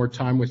you have more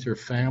time with your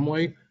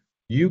family.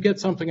 You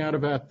get something out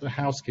of that, the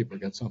housekeeper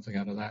gets something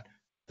out of that.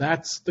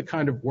 That's the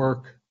kind of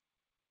work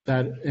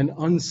that an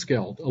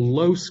unskilled, a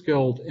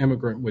low-skilled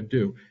immigrant would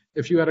do.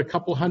 If you had a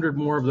couple hundred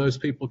more of those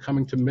people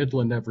coming to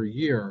Midland every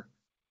year,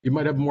 you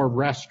might have more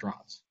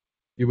restaurants.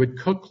 You would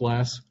cook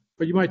less,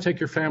 but you might take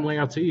your family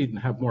out to eat and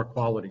have more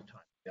quality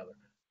time together.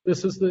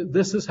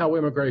 This is how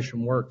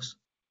immigration works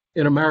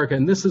in America,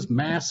 and this is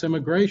mass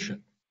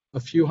immigration, a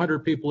few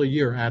hundred people a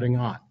year adding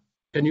on.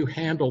 Can you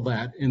handle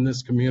that in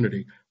this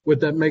community? Would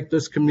that make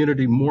this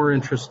community more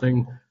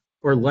interesting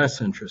or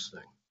less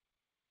interesting?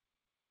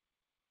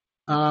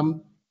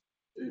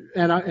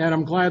 And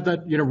I'm glad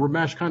that,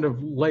 Ramesh kind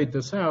of laid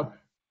this out.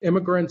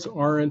 Immigrants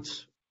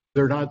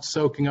they're not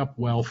soaking up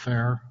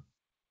welfare.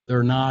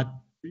 They're not,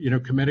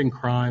 committing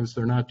crimes.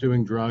 They're not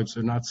doing drugs.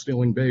 They're not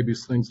stealing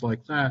babies, things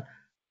like that.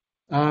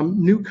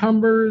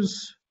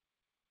 Newcomers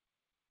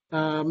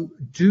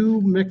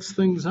do mix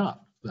things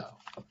up, though.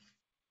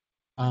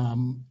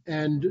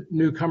 And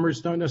newcomers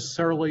don't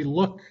necessarily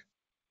look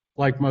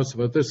like most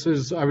of it.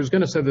 I was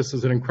going to say this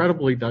is an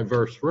incredibly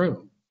diverse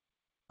room.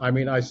 I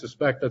mean, I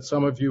suspect that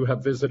some of you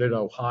have visited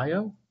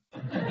Ohio.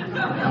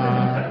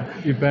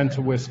 You've been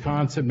to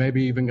Wisconsin,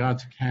 maybe even gone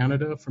to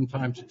Canada from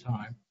time to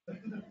time.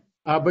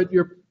 But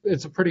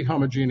it's a pretty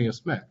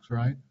homogeneous mix,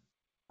 right?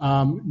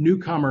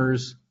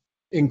 Newcomers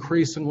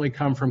increasingly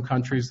come from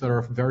countries that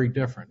are very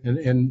different.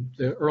 In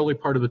the early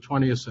part of the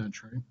 20th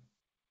century,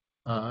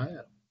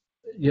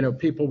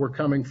 people were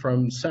coming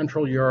from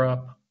Central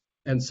Europe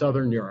and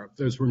Southern Europe.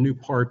 Those were new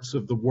parts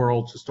of the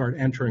world to start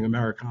entering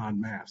America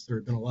en masse. There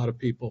had been a lot of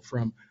people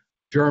from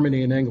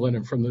Germany and England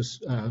and from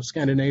the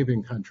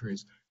Scandinavian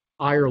countries,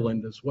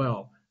 Ireland as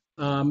well.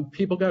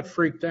 People got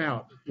freaked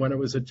out when it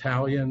was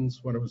Italians,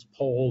 when it was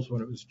Poles,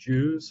 when it was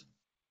Jews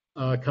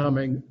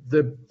coming.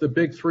 The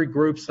big three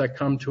groups that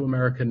come to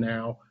America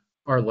now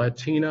are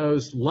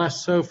Latinos,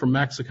 less so from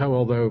Mexico,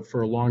 although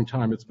for a long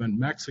time it's been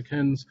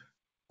Mexicans,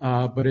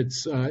 but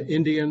it's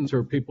Indians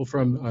or people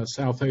from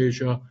South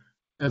Asia,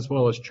 as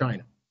well as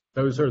China.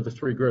 Those are the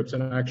three groups,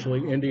 and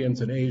actually Indians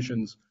and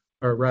Asians,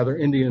 or rather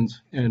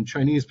Indians and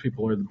Chinese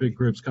people are the big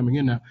groups coming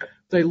in now.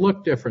 They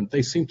look different.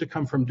 They seem to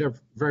come from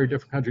very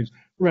different countries.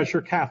 Ramesh,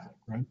 you're Catholic,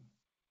 right?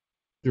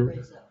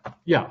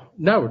 Yeah,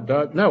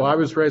 no, I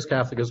was raised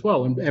Catholic as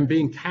well, and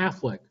being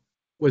Catholic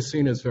was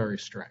seen as very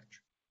strange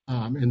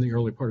in the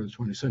early part of the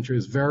 20th century. It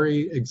was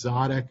very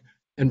exotic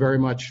and very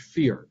much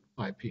feared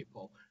by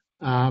people.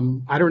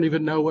 I don't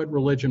even know what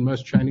religion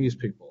most Chinese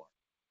people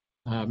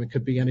are. It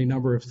could be any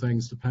number of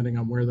things depending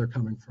on where they're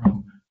coming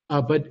from.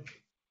 But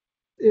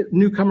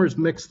newcomers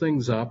mix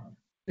things up,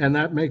 and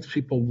that makes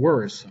people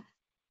worrisome.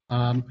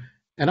 And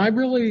I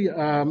really,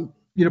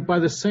 by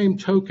the same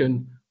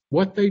token,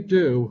 what they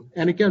do,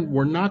 and again,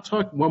 when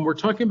we're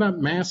talking about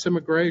mass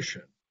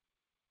immigration,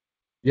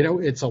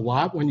 it's a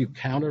lot when you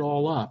count it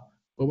all up,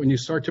 but when you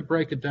start to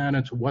break it down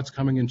into what's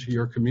coming into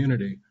your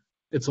community,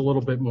 it's a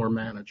little bit more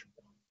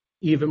manageable,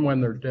 even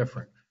when they're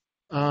different.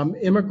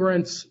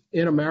 Immigrants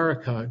in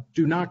America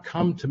do not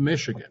come to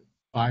Michigan,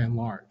 by and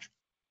large.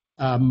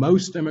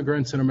 Most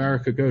immigrants in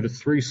America go to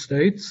 3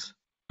 states,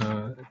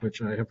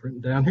 which I have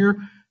written down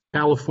here: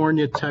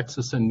 California,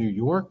 Texas, and New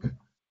York.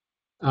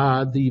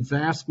 The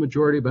vast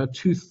majority, about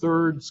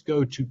 2/3,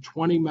 go to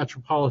 20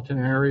 metropolitan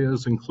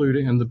areas,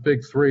 including, and the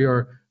big 3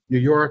 are New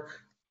York,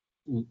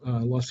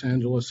 Los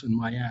Angeles, and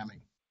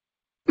Miami.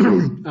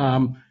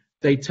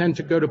 They tend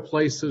to go to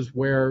places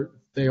where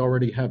they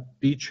already have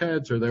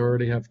beachheads or they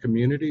already have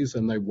communities,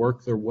 and they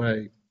work their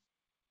way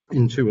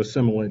into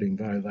assimilating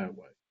that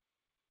way.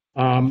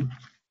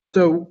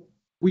 So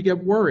we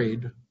get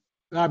worried.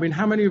 I mean,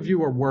 how many of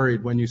you are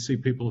worried when you see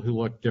people who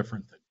look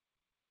different than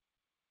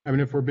you? I mean,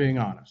 if we're being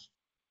honest.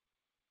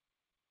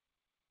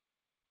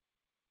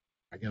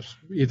 I guess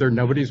either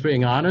nobody's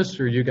being honest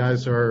or you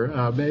guys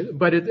are,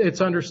 but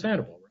it's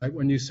understandable, right?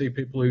 When you see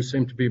people who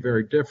seem to be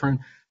very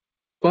different.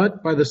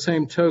 But by the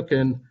same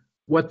token,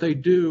 what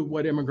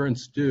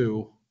immigrants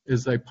do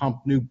is they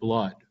pump new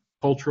blood,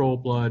 cultural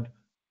blood,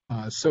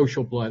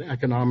 social blood,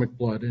 economic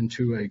blood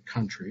into a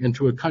country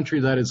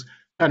that is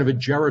kind of a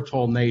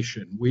geritol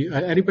nation.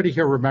 Anybody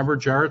here remember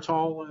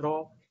geritol at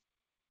all?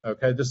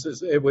 Okay,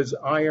 it was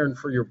iron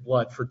for your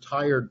blood, for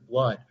tired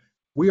blood.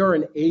 We are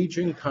an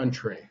aging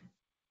country.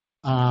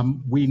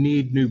 We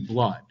need new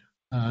blood,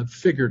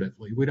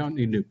 figuratively. We don't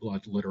need new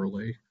blood,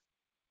 literally.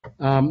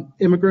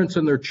 Immigrants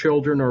and their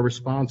children are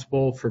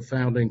responsible for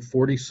founding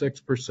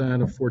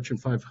 46% of Fortune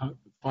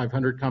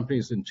 500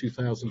 companies in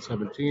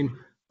 2017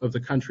 of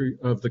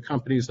the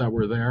companies that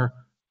were there.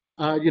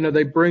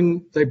 They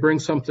bring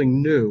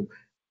something new.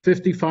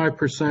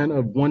 55%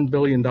 of $1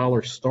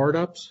 billion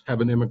startups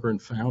have an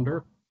immigrant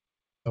founder,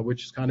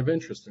 which is kind of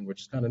interesting,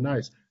 which is kind of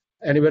nice.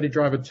 Anybody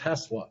drive a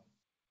Tesla?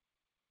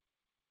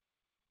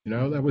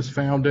 That was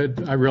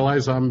founded. I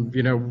realize I'm,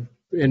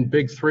 in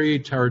big 3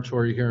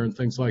 territory here and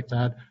things like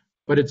that,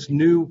 but it's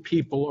new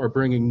people are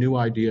bringing new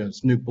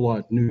ideas, new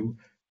blood, new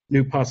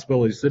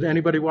possibilities. Did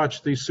anybody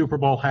watch the Super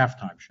Bowl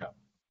halftime show?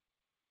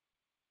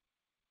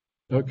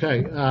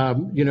 Okay,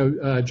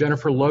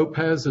 Jennifer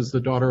Lopez is the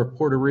daughter of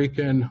Puerto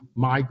Rican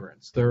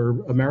migrants. They're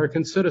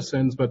American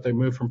citizens, but they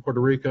moved from Puerto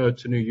Rico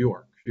to New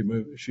York.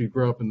 She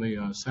grew up in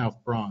the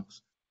South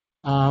Bronx.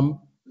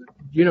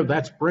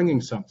 That's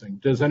bringing something.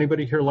 Does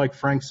anybody here like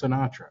Frank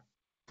Sinatra?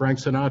 Frank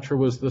Sinatra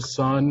was the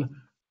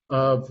son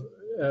of,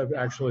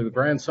 actually the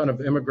grandson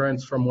of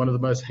immigrants from one of the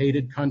most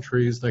hated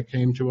countries that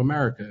came to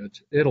America,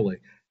 it's Italy,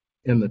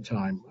 in the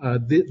time.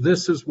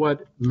 This is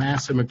what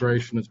mass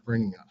immigration is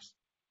bringing us.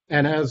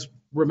 And as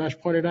Ramesh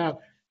pointed out,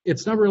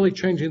 it's not really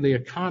changing the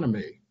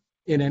economy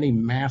in any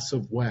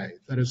massive way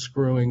that is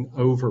screwing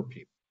over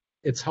people.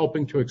 It's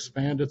helping to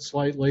expand it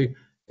slightly.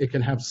 It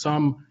can have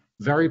some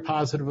very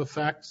positive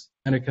effects,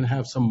 and it can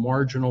have some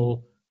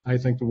marginal, I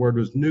think the word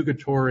was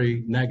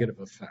nugatory, negative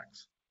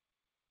effects.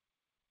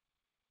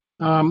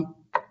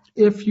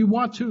 If you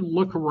want to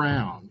look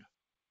around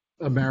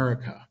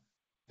America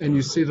and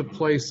you see the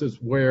places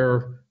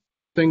where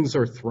things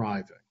are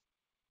thriving,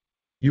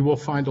 you will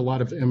find a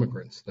lot of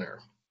immigrants there.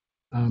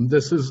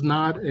 This is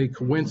not a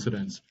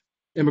coincidence.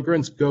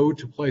 Immigrants go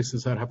to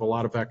places that have a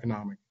lot of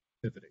economic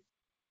activity,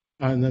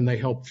 and then they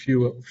help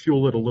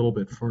fuel it a little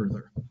bit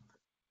further.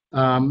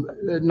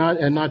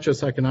 Not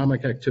just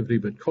economic activity,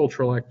 but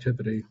cultural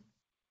activity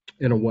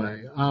in a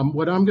way.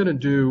 What I'm going to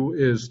do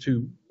is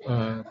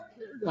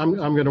I'm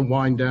going to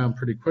wind down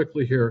pretty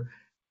quickly here.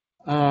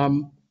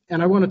 And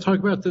I want to talk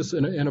about this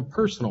in a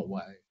personal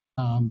way,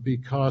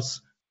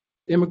 because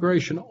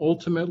immigration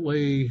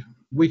ultimately,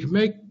 we can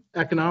make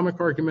economic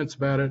arguments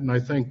about it, and I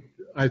think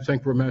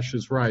Ramesh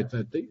is right,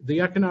 that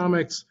the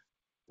economics,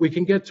 we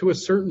can get to a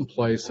certain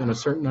place and a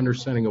certain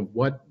understanding of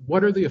what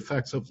are the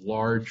effects of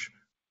large,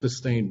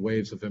 sustained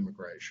waves of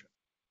immigration.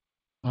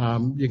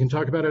 You can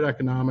talk about it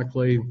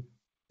economically,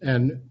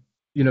 and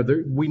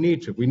we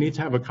need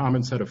to have a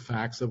common set of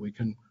facts that we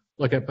can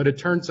look at. But it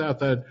turns out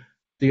that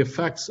the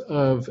effects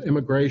of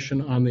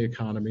immigration on the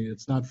economy,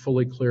 it's not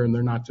fully clear, and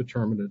they're not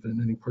determinative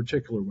in any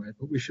particular way.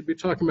 But we should be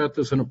talking about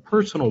this in a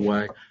personal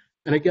way.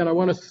 And again, I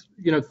want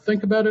to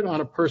think about it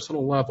on a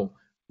personal level.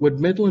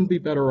 Would Midland be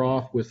better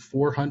off with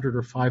 400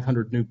 or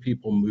 500 new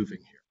people moving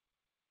here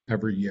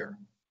every year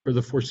for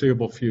the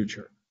foreseeable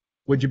future?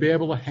 Would you be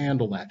able to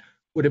handle that?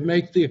 Would it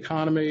make the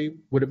economy,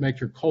 would it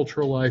make your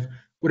cultural life,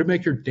 would it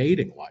make your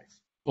dating life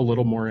a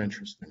little more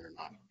interesting or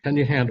not? Can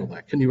you handle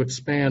that? Can you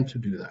expand to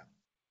do that?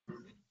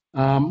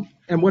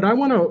 And what I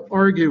want to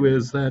argue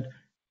is that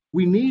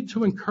we need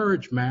to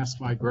encourage mass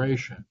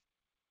migration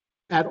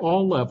at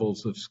all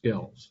levels of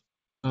skills.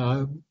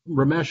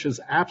 Ramesh is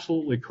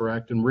absolutely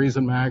correct. In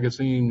Reason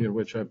Magazine,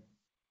 which I've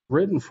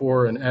written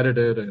for and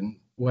edited and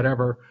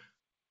whatever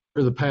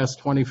for the past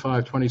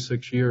 25,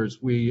 26 years,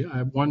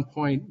 at one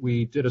point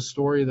we did a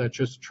story that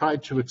just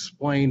tried to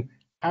explain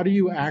How do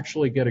you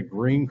actually get a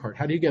green card?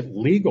 How do you get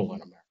legal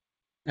in America?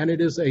 And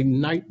it is a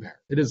nightmare.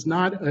 It is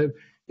not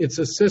it's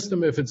a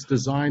system, if it's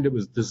designed, it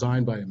was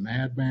designed by a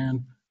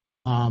madman.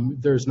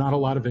 There's not a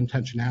lot of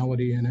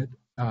intentionality in it,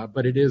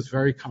 but it is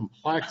very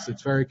complex,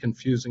 it's very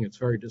confusing, it's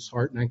very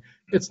disheartening.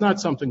 It's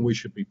not something we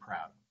should be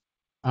proud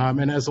of.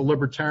 And as a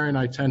libertarian,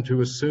 I tend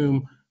to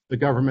assume the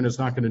government is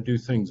not going to do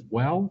things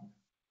well.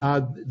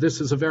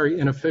 This is a very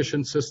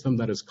inefficient system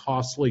that is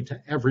costly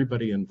to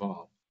everybody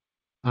involved.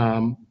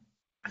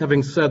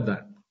 Having said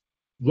that,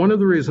 one of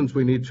the reasons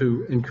we need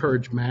to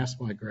encourage mass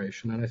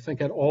migration, and I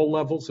think at all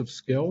levels of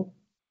skill,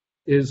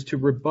 is to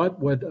rebut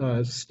what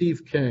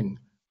Steve King,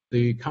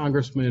 the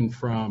congressman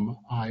from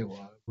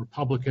Iowa,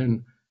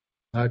 Republican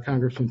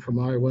congressman from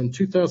Iowa, in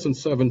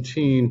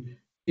 2017,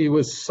 he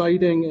was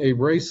citing a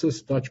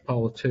racist Dutch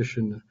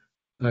politician,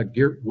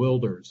 Geert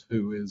Wilders,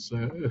 who's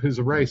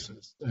a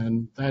racist,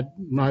 and that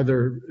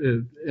neither,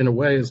 in a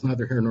way, is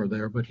neither here nor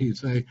there. But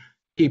he's a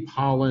keep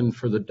Holland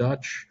for the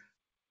Dutch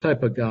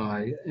type of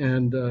guy.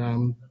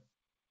 And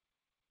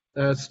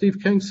Steve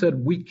King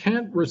said, "We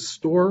can't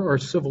restore our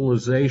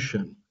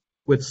civilization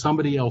with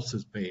somebody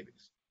else's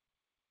babies."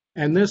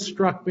 And this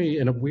struck me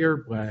in a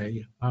weird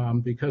way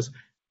because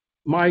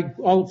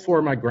all four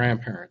of my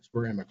grandparents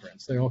were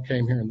immigrants. They all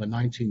came here in the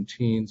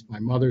 19-teens. My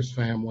mother's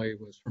family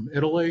was from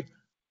Italy,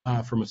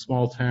 from a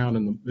small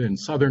town in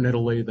southern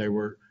Italy. They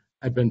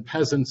had been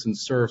peasants and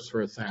serfs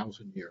for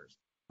 1,000 years.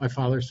 My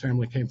father's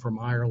family came from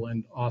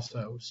Ireland,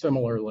 also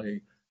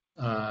similarly.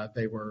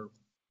 They were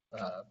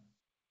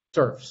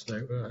serfs.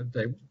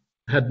 They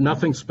had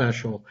nothing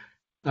special.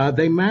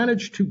 They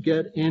managed to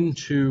get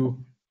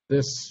into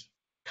this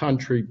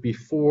country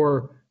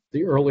before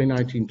the early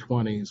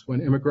 1920s,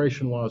 when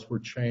immigration laws were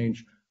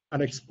changed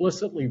on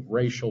explicitly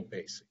racial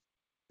basis.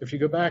 If you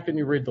go back and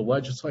you read the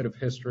legislative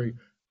history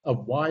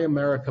of why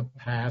America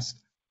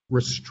passed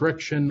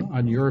restriction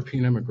on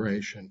European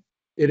immigration,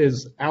 it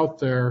is out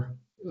there.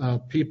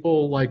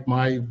 People like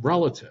my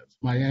relatives,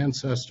 my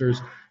ancestors,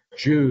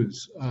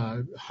 Jews,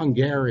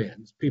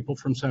 Hungarians, people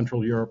from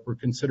Central Europe were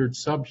considered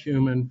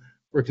subhuman,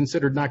 were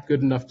considered not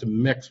good enough to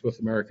mix with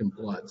American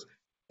bloods.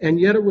 And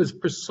yet it was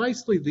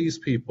precisely these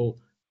people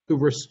who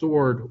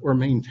restored or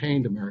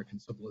maintained American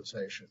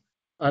civilization.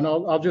 And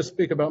I'll just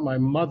speak about my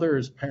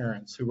mother's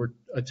parents, who were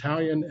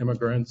Italian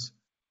immigrants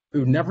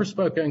who never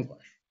spoke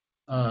English.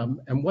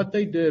 And what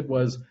they did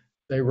was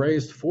they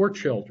raised 4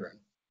 children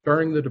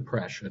during the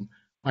Depression.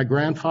 My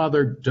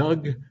grandfather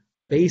dug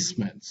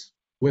basements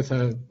with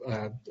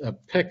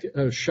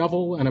a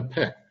shovel and a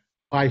pick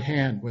by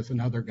hand with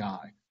another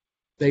guy.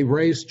 They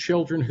raised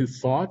children who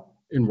fought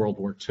in World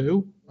War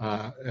II,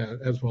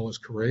 as well as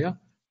Korea.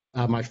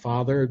 My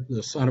father,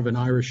 the son of an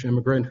Irish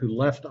immigrant who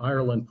left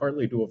Ireland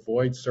partly to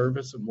avoid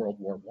service in World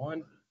War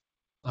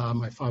I.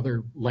 My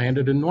father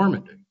landed in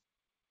Normandy.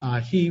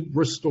 He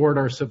restored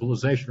our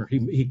civilization, or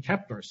he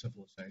kept our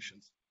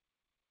civilizations.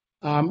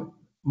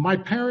 My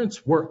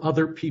parents were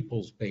other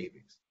people's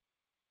babies.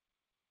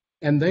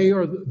 And they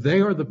are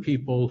the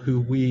people who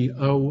we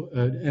owe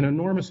an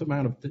enormous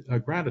amount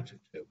of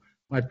gratitude to.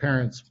 My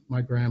parents,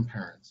 my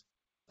grandparents,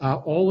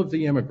 all of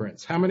the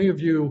immigrants. How many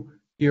of you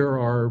here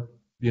are,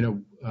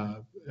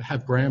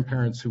 have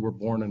grandparents who were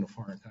born in a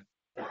foreign country?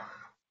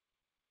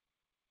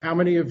 How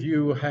many of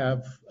you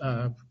have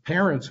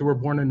parents who were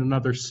born in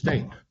another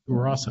state who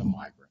are also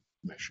migrants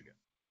from Michigan?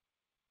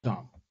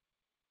 Some.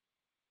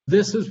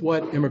 This is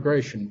what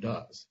immigration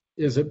does,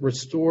 is it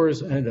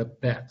restores and it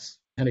abets,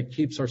 and it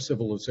keeps our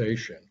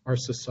civilization, our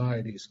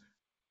societies,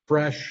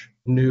 fresh,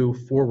 new,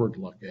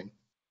 forward-looking.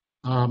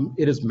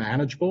 It is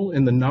manageable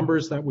in the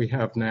numbers that we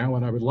have now,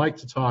 and I would like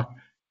to talk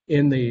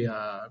in the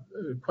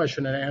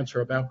question and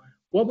answer about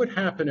what would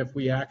happen if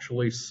we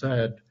actually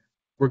said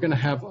we're going to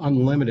have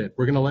unlimited,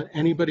 we're going to let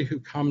anybody who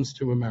comes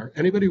to America,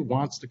 anybody who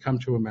wants to come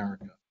to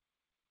America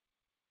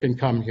can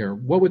come here.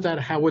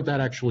 How would that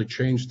actually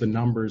change the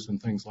numbers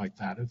and things like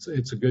that?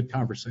 It's a good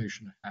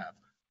conversation to have.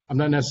 I'm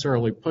not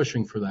necessarily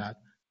pushing for that,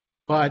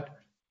 but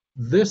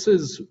this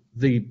is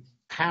the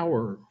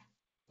power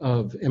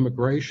of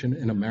immigration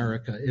in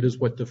America. It is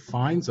what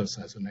defines us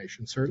as a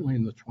nation, certainly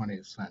in the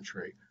 20th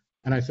century,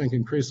 and I think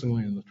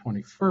increasingly in the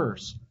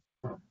 21st.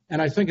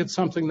 And I think it's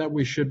something that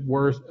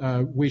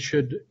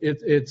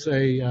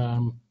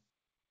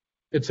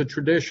it's a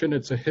tradition,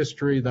 it's a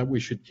history that we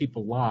should keep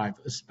alive,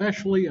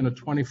 especially in a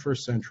 21st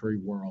century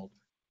world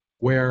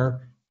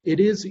where it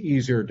is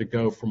easier to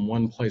go from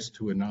one place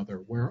to another,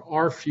 where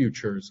our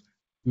futures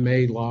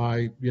may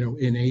lie,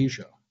 in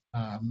Asia.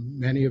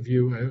 Many of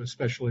you,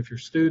 especially if you're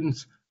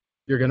students,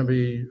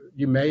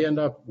 you may end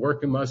up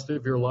working most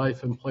of your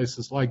life in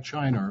places like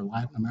China or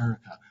Latin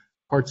America,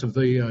 parts of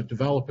the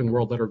developing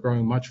world that are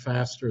growing much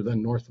faster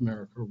than North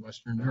America or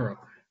Western Europe.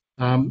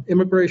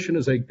 Immigration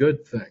is a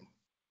good thing.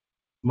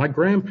 My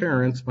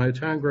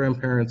Italian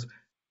grandparents,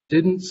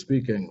 didn't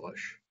speak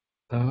English.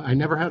 I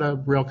never had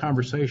a real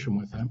conversation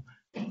with them.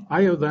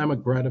 I owe them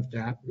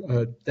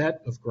a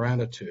debt of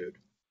gratitude.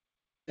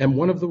 And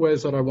one of the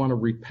ways that I want to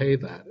repay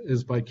that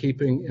is by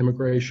keeping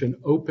immigration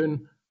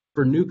open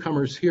for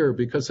newcomers here,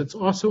 because it's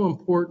also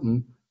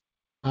important.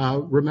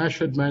 Ramesh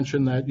had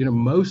mentioned that,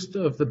 most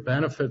of the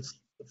benefits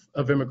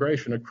of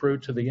immigration accrue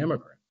to the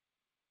immigrant.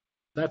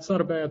 That's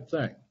not a bad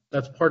thing.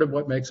 That's part of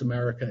what makes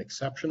America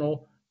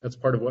exceptional. That's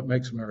part of what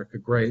makes America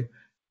great.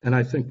 And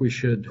I think we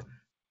should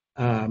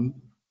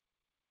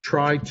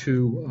try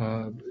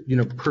to,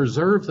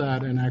 preserve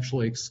that and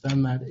actually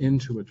extend that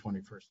into a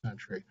 21st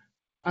century.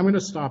 I'm going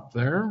to stop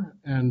there,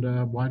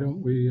 and why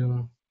don't we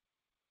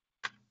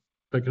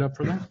pick it up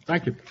from there?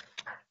 Thank you.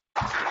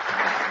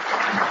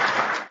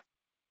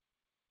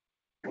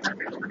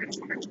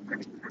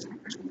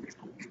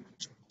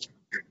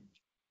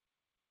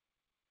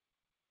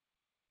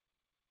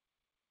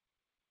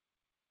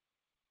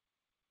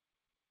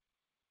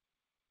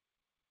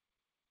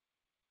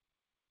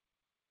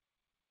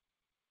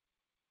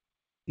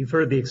 You've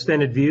heard the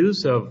extended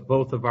views of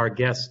both of our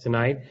guests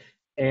tonight,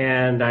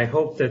 and I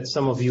hope that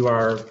some of you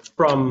are,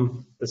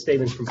 from the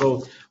statements from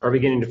both, are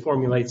beginning to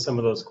formulate some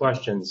of those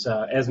questions.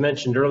 As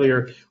mentioned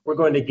earlier, we're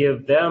going to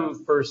give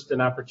them first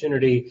an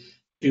opportunity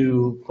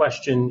to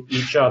question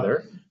each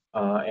other,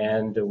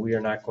 and we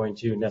are not going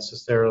to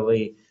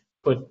necessarily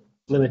put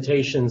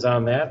limitations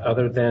on that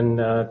other than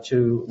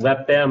to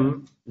let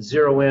them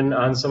zero in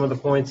on some of the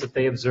points that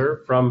they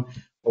observed from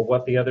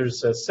what the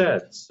others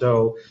said.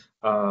 So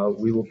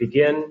we will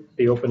begin.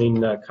 The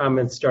opening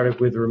comments started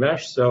with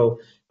Ramesh, so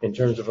in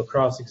terms of a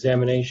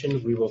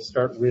cross-examination, we will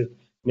start with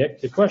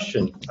Nick to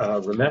question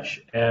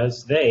Ramesh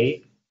as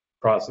they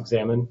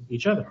cross-examine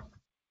each other.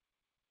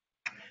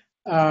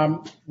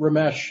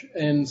 Ramesh,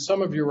 in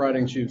some of your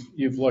writings,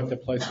 you've looked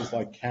at places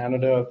like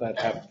Canada that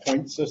have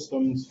point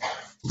systems.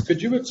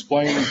 Could you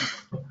explain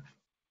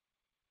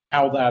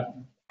how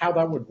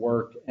that would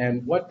work,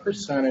 and what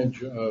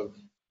percentage of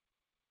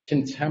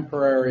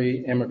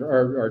contemporary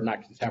or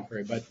not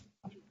contemporary, but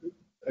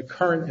a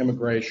current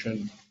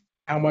immigration,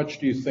 how much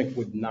do you think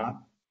would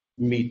not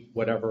meet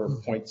whatever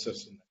point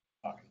system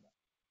they're talking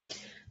about?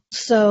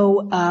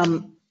 So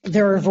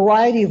there are a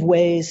variety of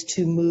ways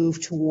to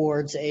move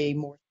towards a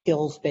more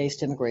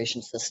skills-based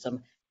immigration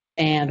system,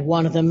 and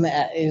one of them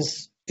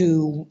is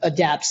to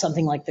adapt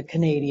something like the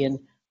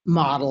Canadian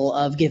model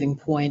of giving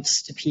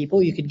points to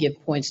people. You could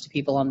give points to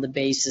people on the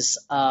basis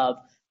of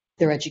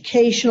their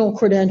educational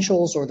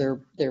credentials or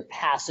their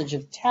passage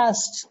of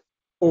tests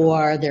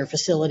or their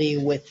facility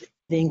with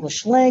the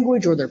English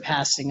language or their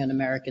passing an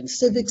American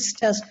civics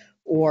test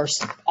or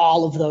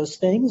all of those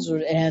things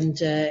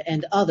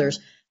and others.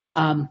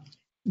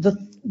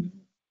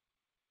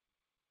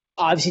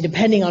 Obviously,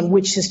 depending on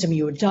which system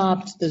you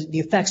adopt, the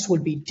effects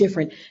would be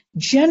different.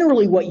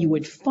 Generally, what you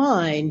would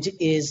find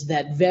is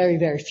that very,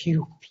 very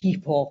few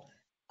people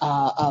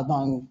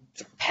among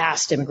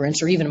past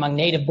immigrants or even among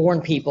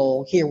native-born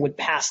people here would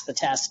pass the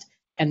test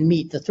and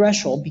meet the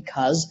threshold,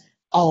 because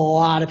a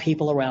lot of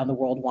people around the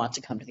world want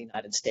to come to the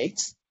United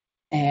States.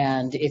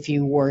 And if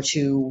you were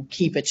to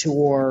keep it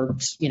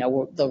towards,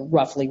 the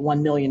roughly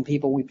 1 million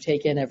people we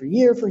take in every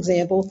year, for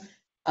example,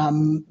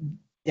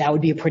 that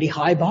would be a pretty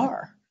high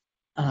bar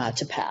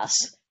to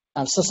pass.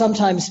 So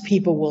sometimes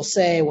people will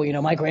say,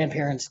 well, my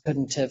grandparents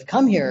couldn't have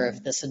come here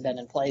if this had been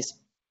in place.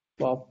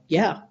 Well,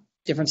 yeah,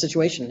 different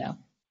situation now.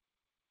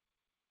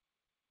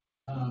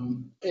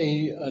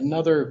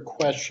 Another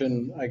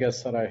question, I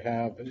guess, that I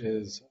have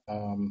is,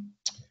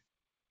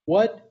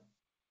 what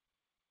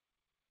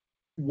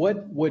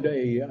would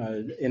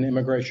an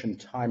immigration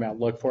timeout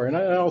look for? And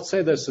I'll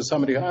say this as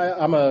somebody,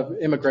 I'm an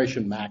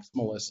immigration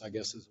maximalist, I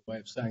guess is the way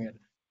of saying it.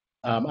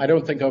 I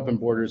don't think open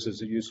borders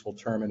is a useful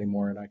term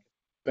anymore, and I can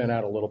spin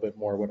out a little bit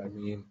more what I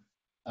mean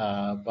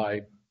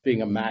by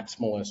being a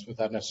maximalist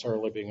without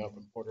necessarily being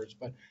open borders.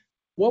 But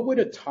what would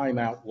a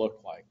timeout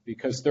look like?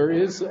 Because there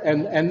is,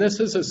 and this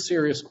is a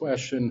serious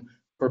question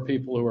for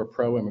people who are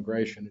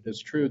pro-immigration. It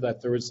is true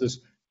that there was this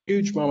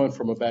huge moment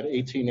from about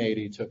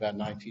 1880 to about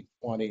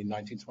 1920,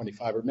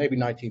 1925, or maybe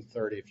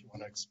 1930, if you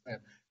want to expand,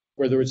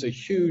 where there was a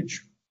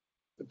huge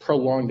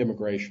prolonged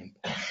immigration.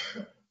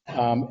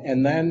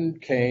 And then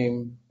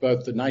came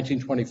both the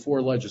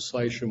 1924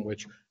 legislation,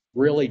 which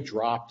really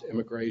dropped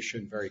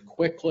immigration very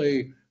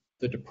quickly,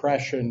 the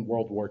Depression,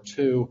 World War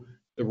II,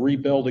 the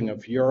rebuilding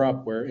of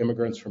Europe, where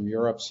immigrants from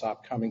Europe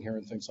stopped coming here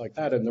and things like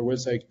that. And there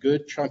was a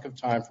good chunk of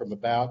time from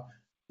about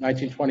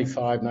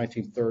 1925,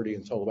 1930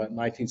 until about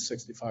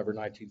 1965 or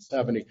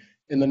 1970.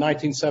 In the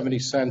 1970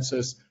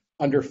 census,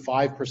 under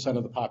 5%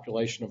 of the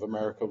population of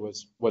America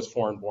was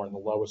foreign-born, the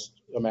lowest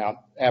amount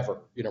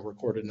ever,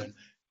 recorded in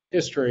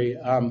history.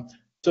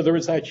 So there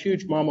was that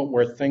huge moment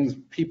where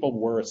people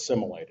were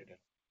assimilated.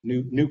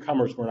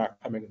 Newcomers were not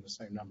coming in the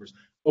same numbers.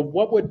 But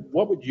what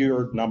would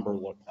your number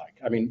look like?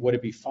 I mean, would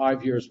it be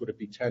 5 years? Would it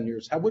be 10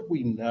 years? How would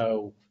we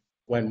know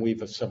when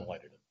we've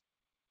assimilated it?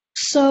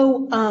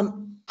 So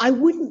I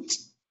wouldn't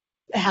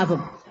have a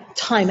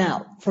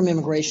timeout from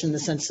immigration in the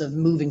sense of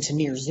moving to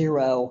near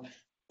zero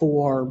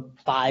for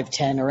 5,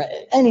 10, or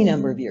any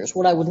number of years.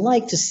 What I would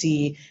like to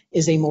see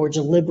is a more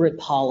deliberate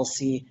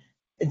policy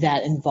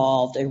that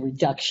involved a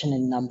reduction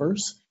in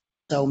numbers.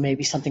 So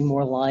maybe something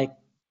more like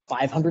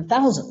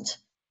 500,000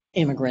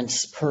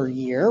 immigrants per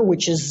year,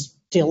 which is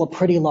still a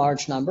pretty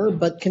large number,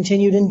 but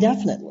continued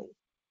indefinitely.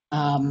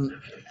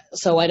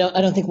 So I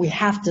don't think we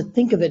have to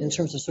think of it in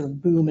terms of sort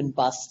of boom and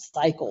bust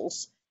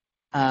cycles.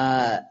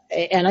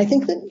 And I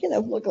think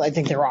that, look, I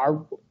think there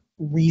are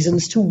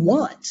reasons to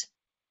want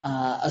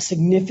a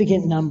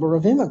significant number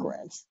of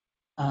immigrants.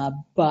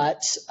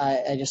 But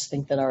I just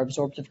think that our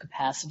absorptive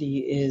capacity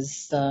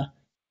is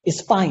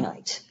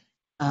finite,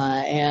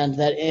 and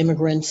that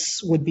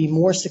immigrants would be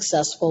more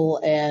successful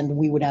and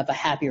we would have a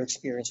happier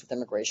experience with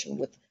immigration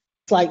with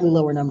slightly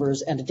lower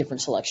numbers and a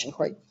different selection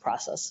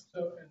process.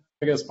 So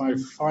I guess my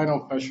final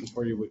question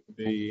for you would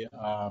be,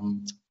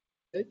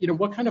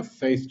 what kind of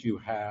faith do you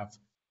have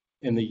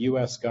in the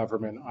U.S.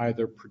 government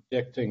either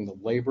predicting the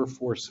labor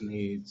force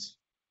needs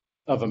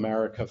of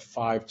America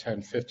 5,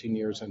 10, 15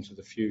 years into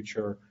the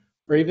future,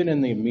 or even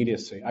in the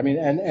immediacy? I mean,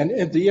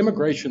 and the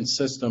immigration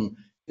system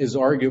is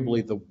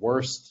arguably the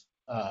worst.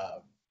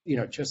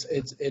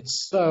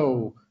 It's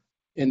so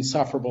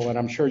insufferable, and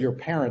I'm sure your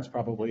parents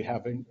probably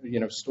have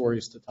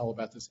stories to tell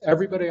about this.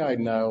 Everybody I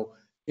know,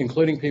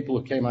 including people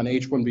who came on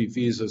H-1B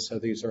visas, so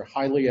these are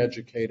highly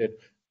educated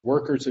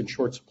workers in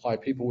short supply,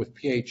 people with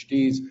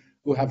Ph.D.s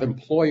who have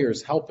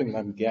employers helping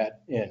them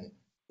get in.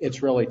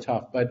 It's really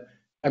tough. But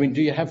I mean,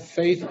 do you have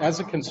faith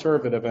as a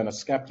conservative and a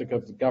skeptic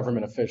of the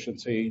government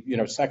efficiency,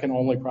 second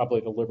only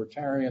probably to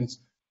libertarians,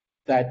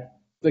 that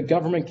the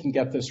government can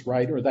get this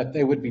right, or that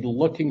they would be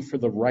looking for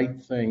the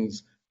right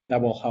things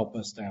that will help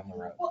us down the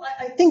road? Well,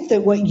 I think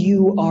that what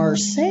you are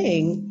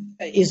saying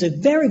is a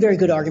very, very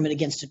good argument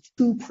against a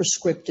too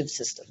prescriptive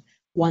system,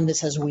 one that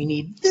says we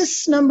need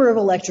this number of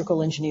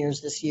electrical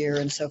engineers this year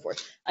and so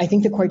forth. I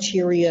think the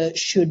criteria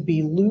should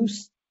be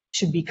loose,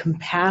 should be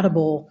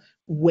compatible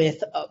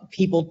with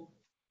people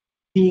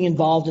being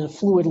involved in a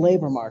fluid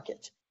labor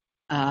market.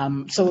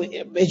 So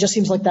it just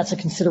seems like that's a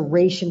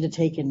consideration to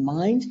take in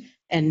mind,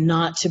 and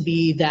not to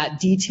be that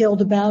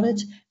detailed about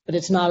it, but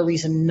it's not a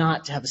reason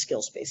not to have a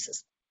skills-based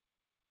system.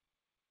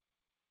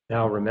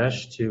 Now,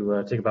 Ramesh,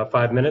 to take about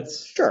 5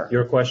 minutes. Sure.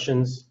 Your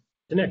questions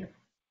to Nick.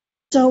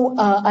 So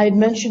I had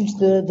mentioned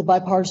the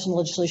bipartisan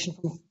legislation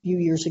from a few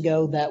years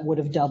ago that would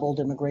have doubled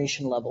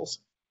immigration levels.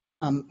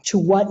 To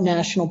what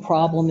national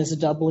problem is a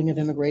doubling of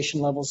immigration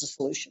levels a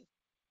solution?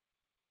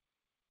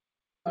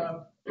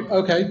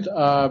 Okay.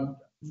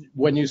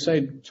 When you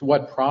say to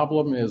what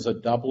problem is a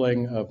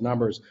doubling of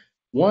numbers,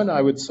 one,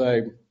 I would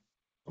say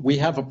we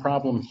have a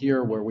problem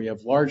here where we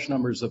have large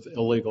numbers of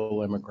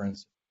illegal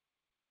immigrants.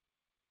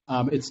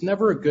 It's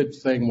never a good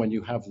thing when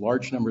you have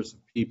large numbers of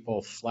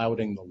people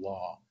flouting the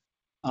law.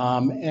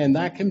 And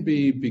that can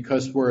be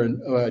because we're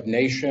a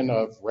nation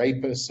of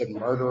rapists and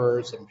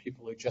murderers and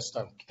people who just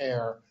don't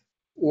care,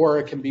 or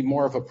it can be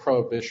more of a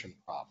prohibition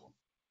problem.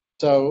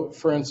 So,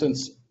 for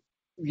instance,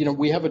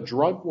 we have a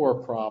drug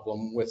war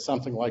problem with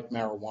something like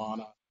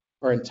marijuana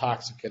or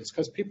intoxicants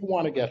because people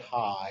want to get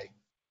high,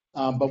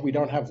 but we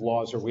don't have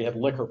laws, or we have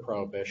liquor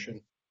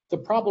prohibition. The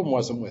problem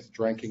wasn't with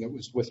drinking, it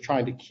was with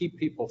trying to keep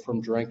people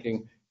from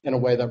drinking in a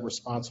way that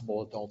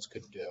responsible adults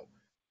could do.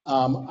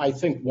 I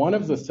think one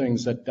of the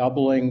things that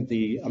doubling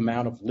the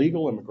amount of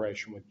legal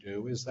immigration would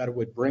do is that it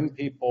would bring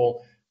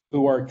people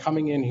who are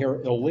coming in here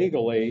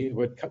illegally.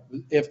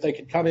 If they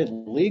could come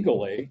in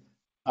legally,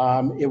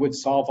 it would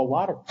solve a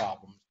lot of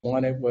problems.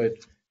 One, it would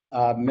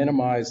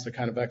minimize the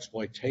kind of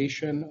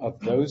exploitation of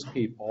those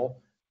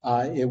people.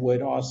 It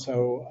would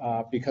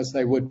also, because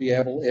they would be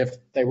able, if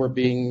they were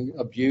being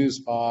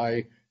abused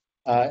by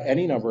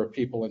any number of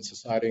people in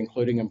society,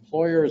 including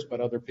employers, but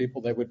other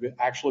people, they would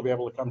actually be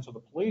able to come to the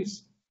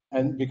police,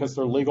 and because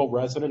they're legal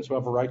residents who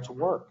have a right to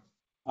work.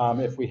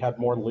 If we had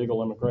more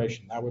legal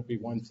immigration, that would be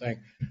one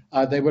thing.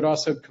 They would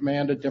also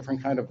command a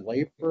different kind of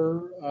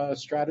labor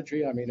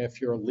strategy. I mean,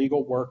 if you're a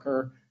legal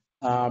worker,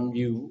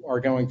 you are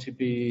going to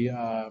be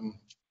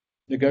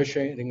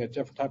negotiating a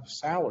different type of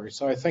salary.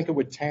 So I think it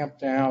would tamp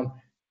down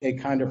a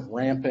kind of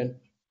rampant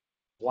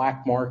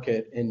black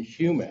market in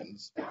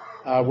humans,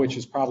 which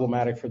is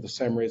problematic for the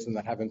same reason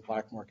that having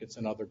black markets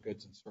in other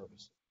goods and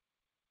services.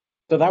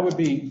 So that would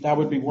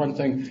be one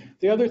thing.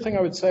 The other thing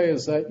I would say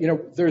is that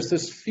there's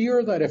this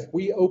fear that if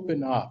we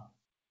open up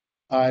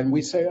and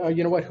we say,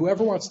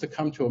 whoever wants to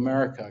come to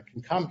America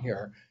can come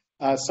here.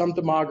 Some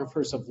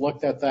demographers have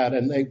looked at that,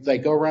 and they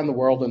go around the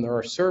world, and there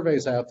are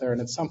surveys out there, and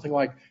it's something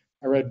like,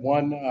 I read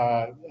one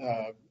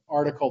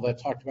article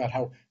that talked about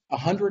how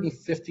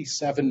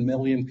 157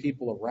 million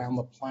people around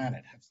the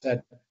planet have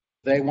said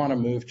they want to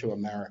move to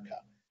America.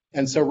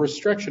 And so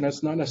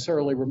restrictionists, not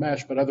necessarily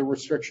Ramesh, but other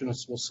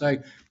restrictionists will say,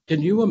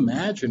 can you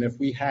imagine if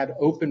we had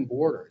open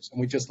borders and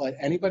we just let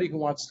anybody who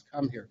wants to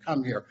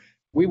come here,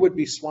 we would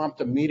be swamped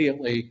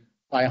immediately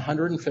by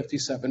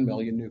 157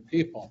 million new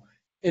people.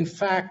 In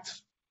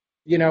fact,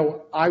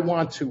 I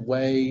want to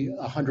weigh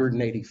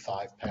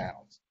 185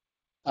 pounds.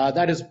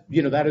 That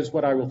is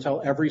what I will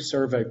tell every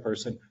survey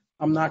person.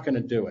 I'm not going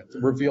to do it. The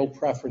revealed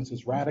preference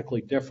is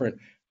radically different.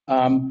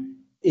 In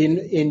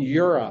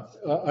Europe,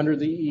 under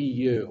the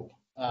EU,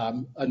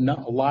 a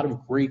lot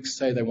of Greeks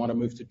say they want to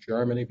move to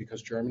Germany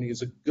because Germany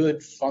is a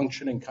good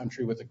functioning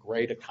country with a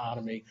great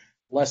economy.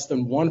 less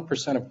than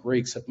 1% of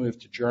Greeks have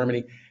moved to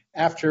Germany.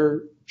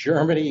 After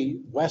Germany,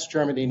 West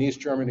Germany and East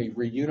Germany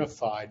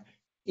reunified,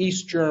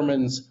 East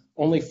Germans,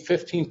 only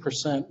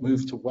 15%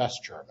 moved to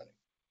West Germany.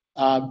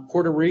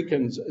 Puerto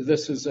Ricans,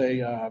 this is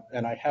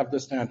and I have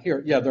this down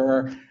here. Yeah,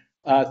 there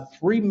are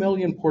 3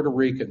 million Puerto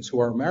Ricans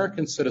who are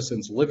American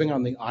citizens living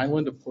on the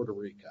island of Puerto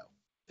Rico.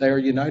 They are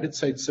United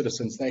States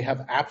citizens. They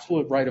have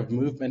absolute right of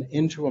movement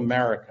into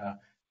America.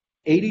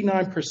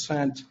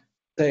 89%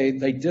 say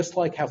they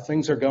dislike how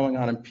things are going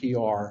on in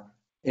PR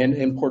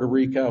in Puerto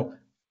Rico.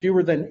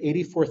 Fewer than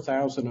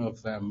 84,000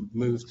 of them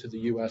move to the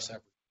U.S.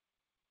 every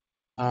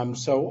year.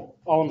 So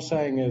all I'm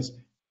saying is,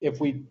 if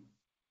we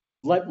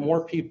let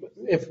more people,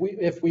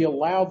 if we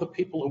allow the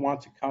people who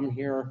want to come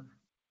here,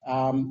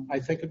 I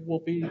think it will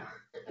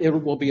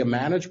be a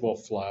manageable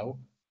flow,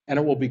 and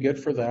it will be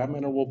good for them,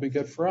 and it will be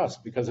good for us,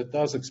 because it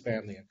does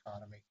expand the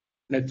economy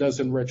and it does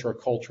enrich our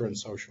culture and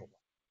social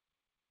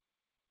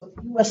life.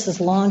 The U.S. has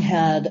long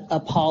had a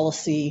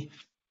policy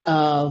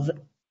of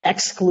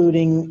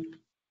excluding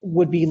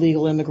would-be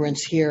legal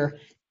immigrants here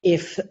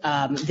if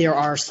there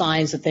are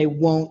signs that they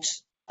won't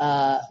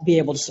be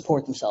able to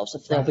support themselves,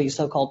 if there'll be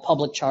so-called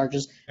public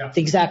charges. Yeah.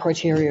 The exact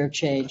criteria are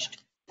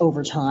changed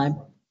over time.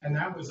 And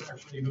that was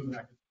actually even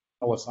back to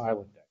Ellis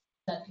Island Day.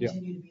 That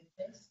continue to be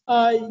the case?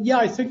 Yeah,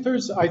 I think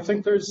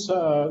there's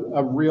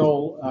a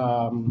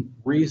real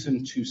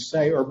reason to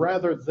say, or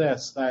rather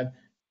this, that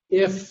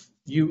if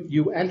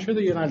you enter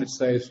the United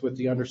States with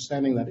the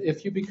understanding that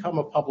if you become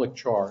a public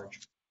charge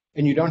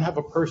and you don't have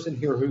a person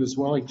here who is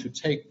willing to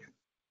take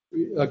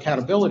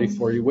accountability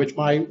for you, which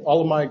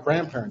all of my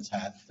grandparents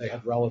had. They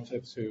had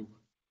relatives who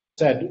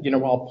said,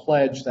 I'll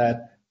pledge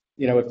that,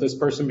 if this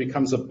person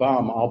becomes a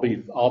bum,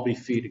 I'll be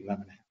feeding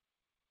them.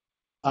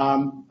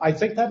 I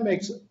think that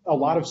makes a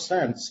lot of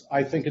sense.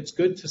 I think it's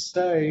good to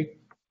say,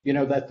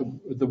 that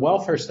the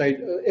welfare state,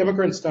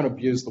 immigrants don't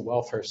abuse the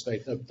welfare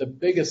state. The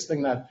biggest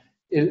thing that,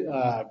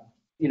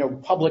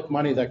 public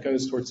money that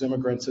goes towards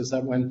immigrants is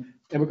that when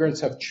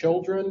immigrants have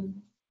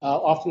children,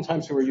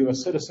 oftentimes who are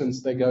U.S.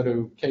 citizens, they go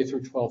to K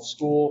through 12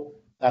 school.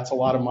 That's a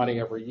lot of money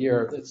every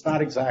year. It's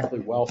not exactly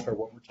welfare,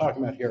 what we're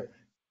talking about here.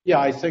 Yeah,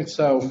 I think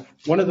so.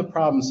 One of the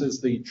problems is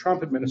the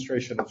Trump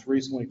administration has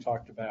recently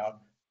talked about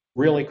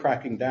really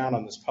cracking down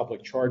on this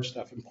public charge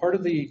stuff. And part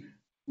of the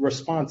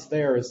response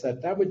there is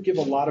that would give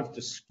a lot of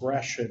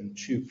discretion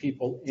to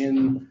people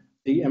in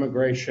the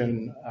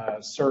immigration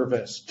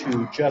service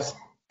to just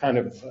kind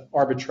of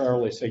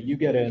arbitrarily say, you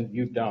get in,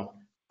 you don't.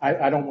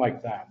 I don't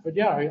like that. But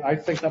yeah, I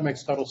think that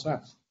makes total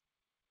sense.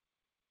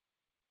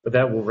 But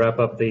that will wrap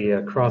up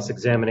the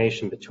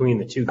cross-examination between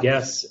the two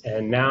guests.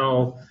 And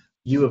now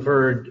you have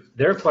heard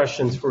their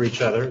questions for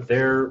each other,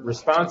 their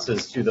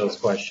responses to those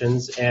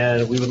questions,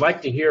 and we would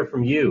like to hear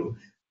from you.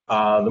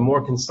 The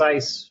more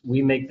concise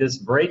we make this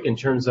break in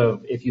terms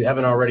of, if you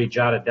haven't already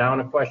jotted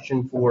down a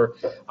question for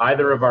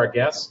either of our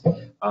guests,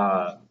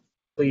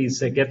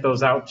 please get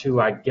those out to,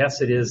 I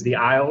guess it is the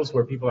aisles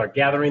where people are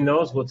gathering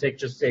those. We'll take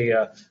just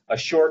a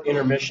short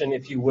intermission,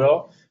 if you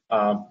will.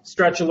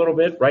 Stretch a little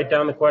bit, write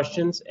down the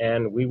questions,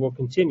 and we will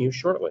continue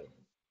shortly.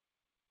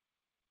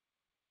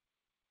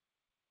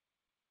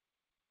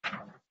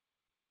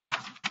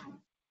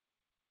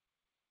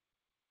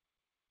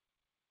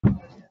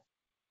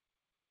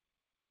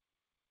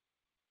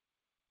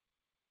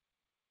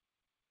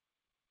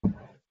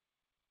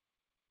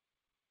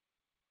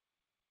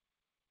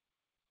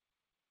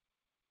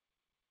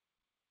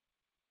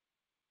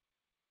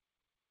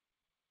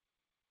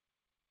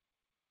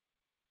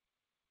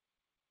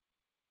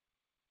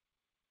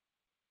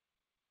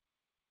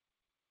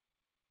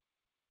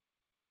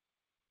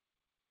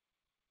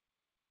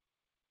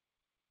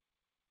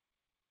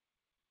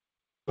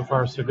 So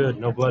far, so good.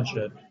 No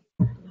bloodshed.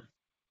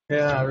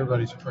 Yeah,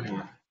 everybody's pretty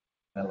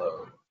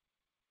mellow.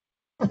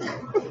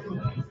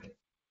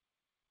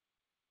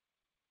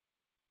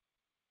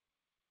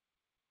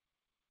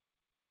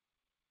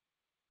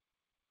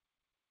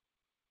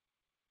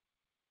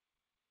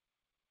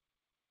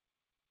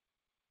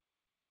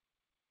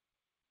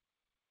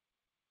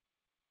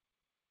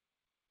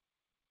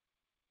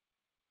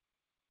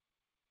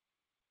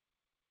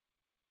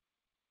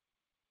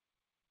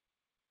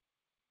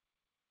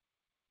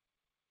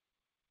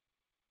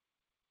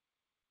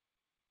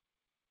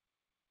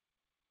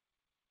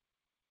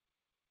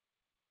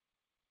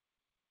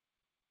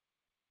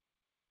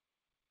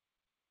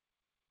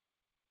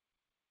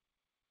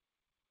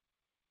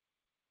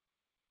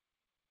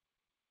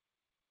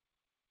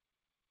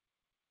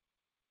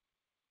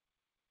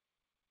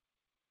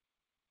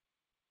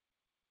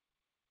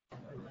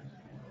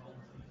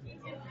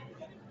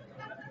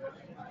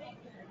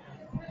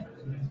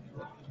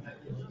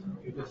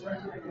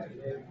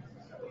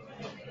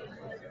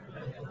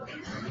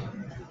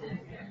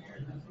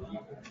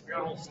 We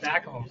got a whole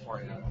stack of them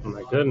for you. Oh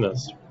my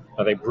goodness.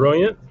 Are they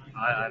brilliant?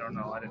 I don't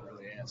know. I didn't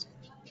really ask.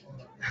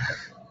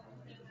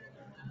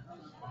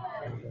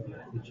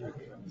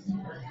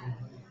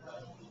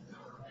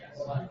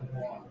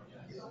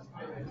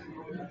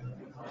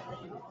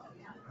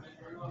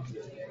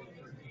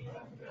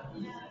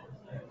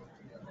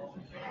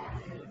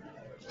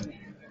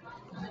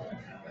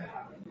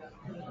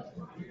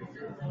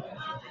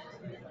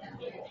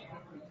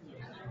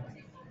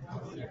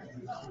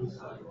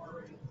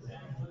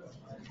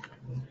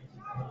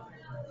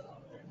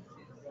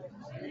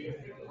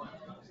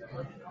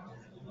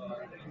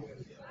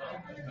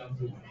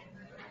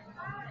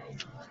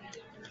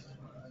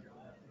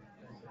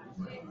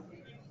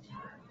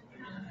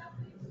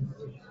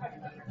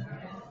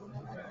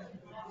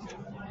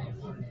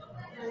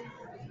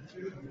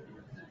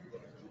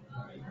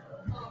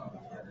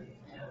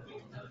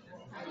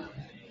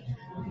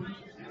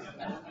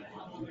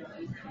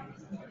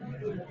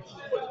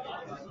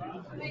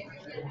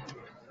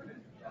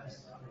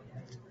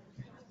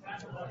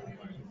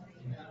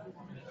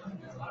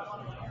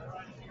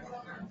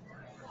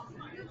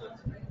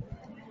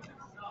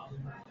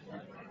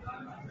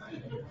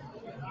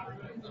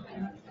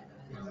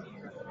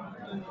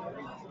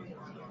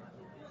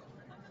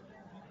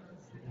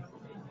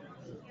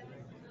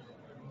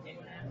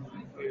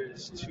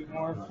 Here's two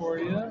more for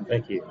you.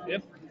 Thank you.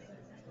 Yep.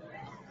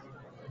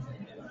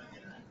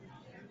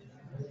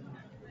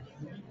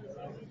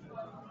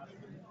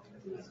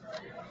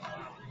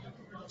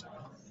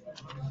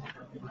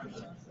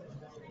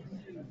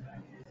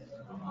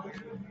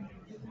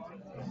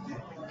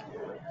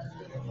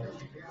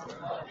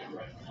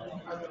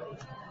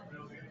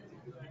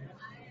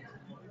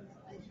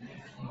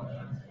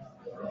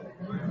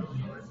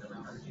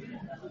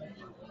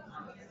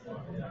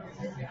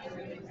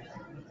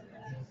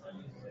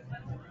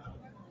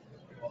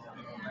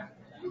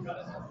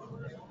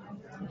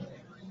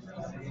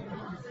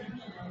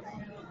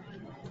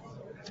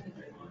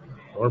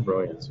 More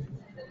brilliance.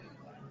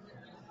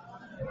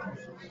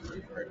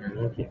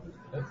 Thank you.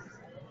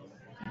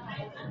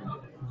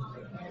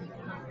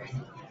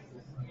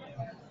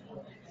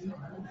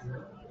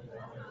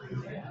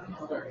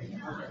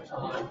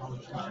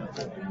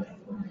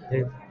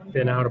 They've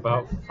been out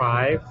about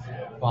 5.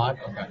 5?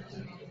 Okay.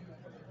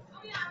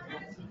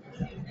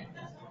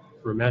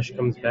 Ramesh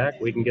comes back.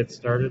 We can get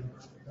started.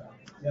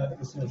 Yeah, I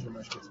think as soon as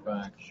Ramesh gets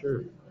back.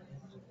 Sure.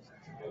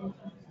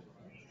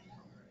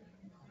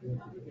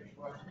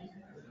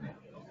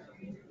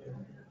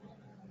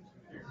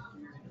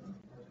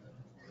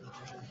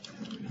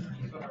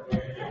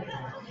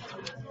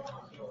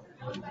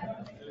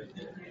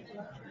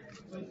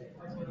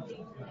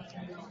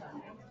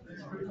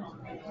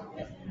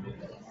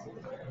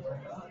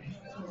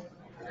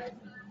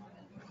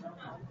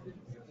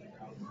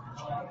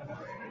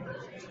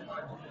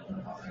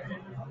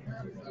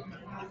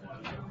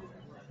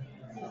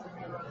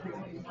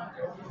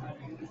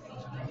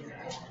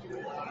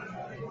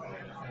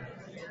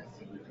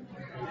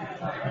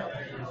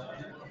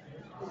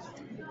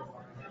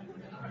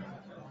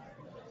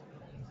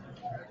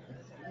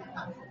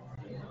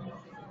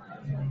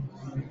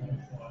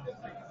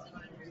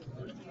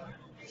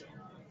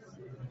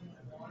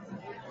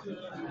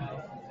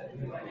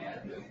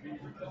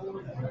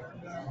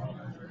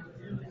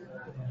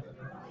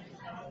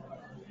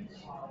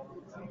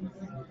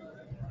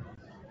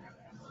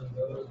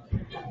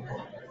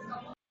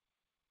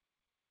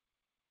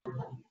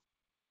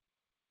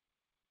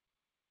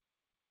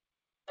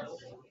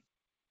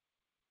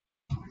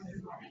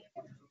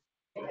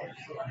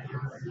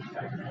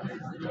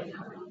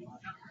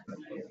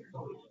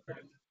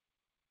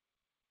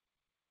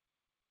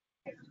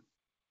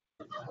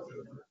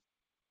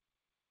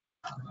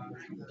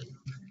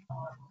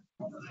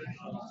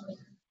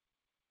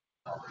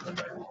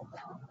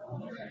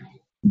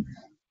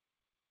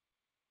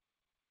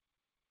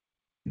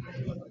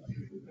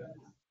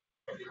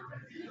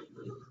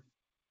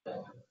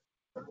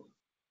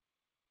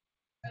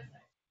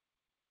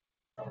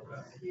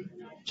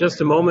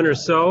 Just a moment or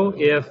so.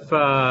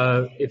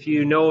 If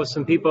you know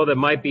some people that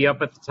might be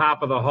up at the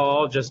top of the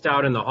hall, just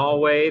out in the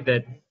hallway,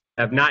 that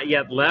have not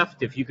yet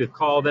left, if you could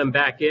call them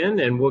back in,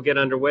 and we'll get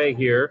underway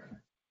here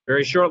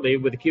very shortly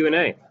with the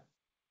Q&A.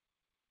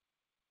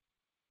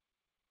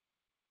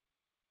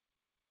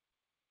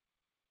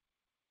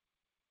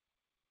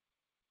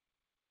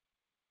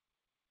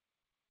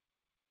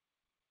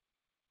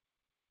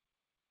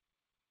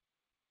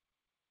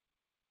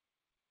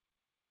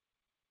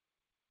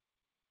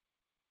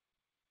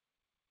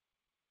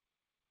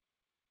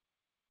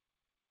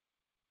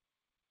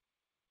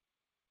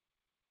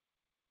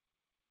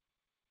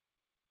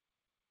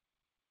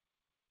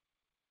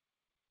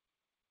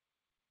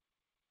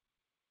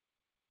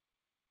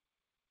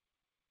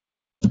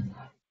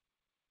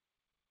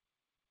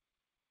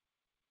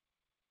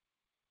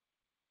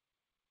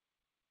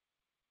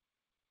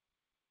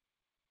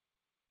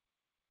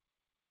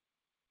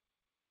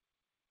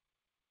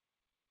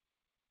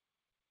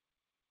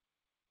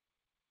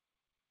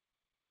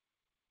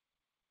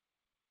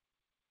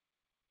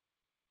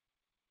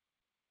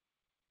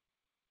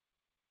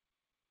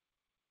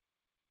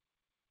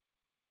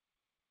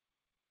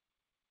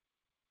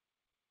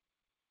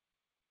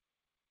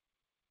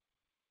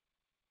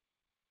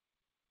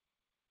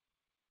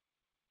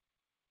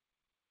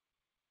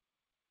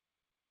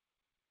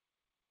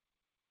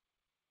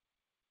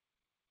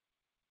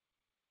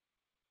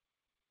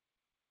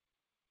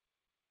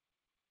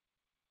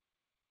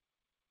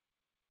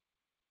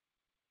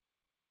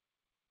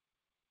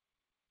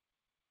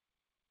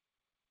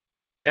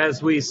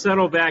 As we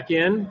settle back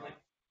in,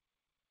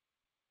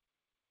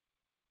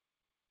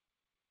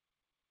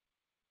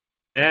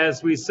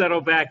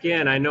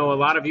 I know a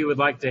lot of you would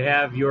like to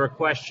have your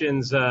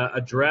questions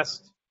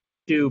addressed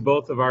to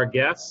both of our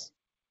guests.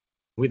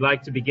 We'd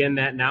like to begin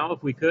that now,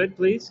 if we could,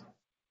 please.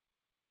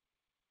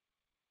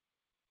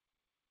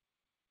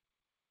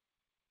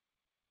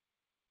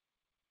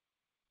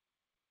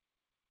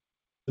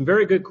 Some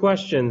very good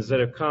questions that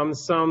have come,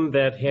 some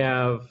that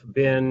have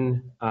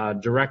been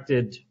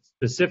directed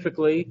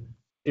specifically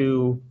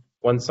to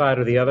one side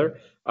or the other,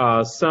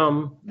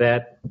 some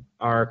that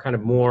are kind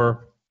of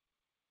more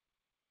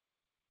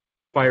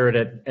fired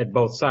at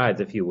both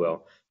sides, if you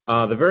will.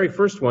 The very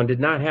first one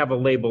did not have a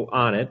label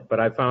on it, but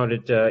I found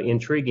it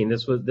intriguing.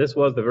 This was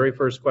the very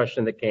first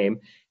question that came.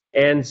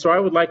 And so I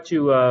would like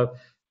to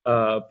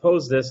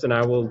pose this, and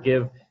I will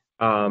give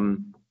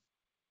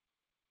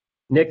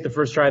Nick the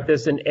first try at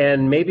this,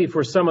 and maybe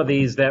for some of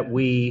these that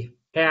we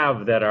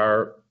have that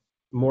are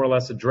more or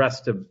less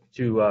addressed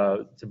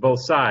to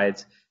both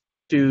sides,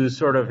 to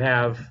sort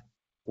of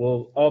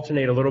we'll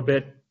alternate a little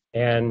bit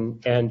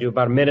and do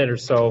about a minute or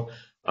so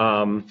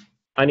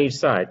on each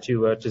side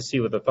to see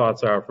what the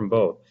thoughts are from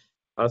both.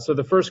 So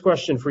the first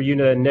question for you,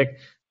 Nick,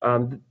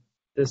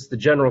 this is the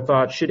general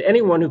thought: should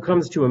anyone who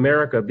comes to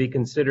America be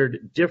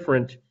considered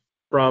different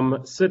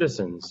from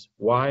citizens?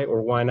 Why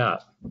or why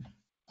not?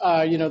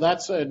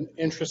 That's an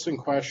interesting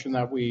question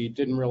that we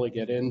didn't really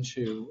get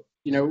into.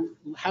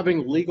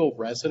 Having legal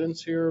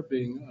residence here,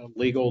 being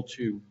legal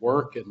to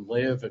work and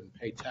live and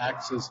pay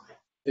taxes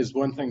is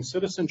one thing.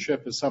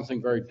 Citizenship is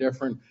something very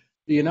different.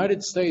 The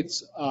United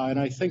States, and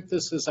I think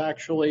this has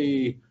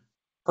actually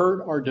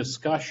hurt our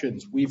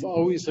discussions, we've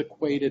always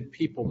equated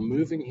people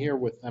moving here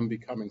with them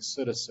becoming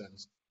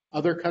citizens.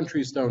 Other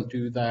countries don't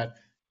do that.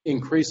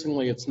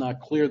 Increasingly, it's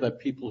not clear that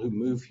people who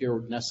move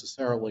here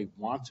necessarily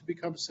want to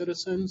become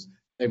citizens.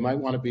 They might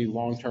want to be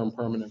long-term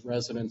permanent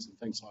residents and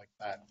things like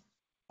that.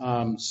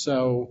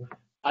 So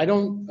I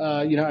don't,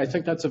 I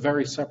think that's a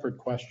very separate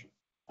question.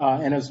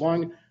 And as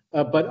long,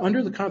 but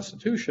under the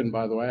Constitution,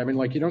 by the way, I mean,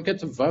 like, you don't get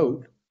to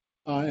vote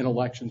in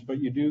elections, but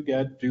you do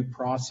get due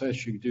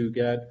process. You do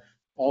get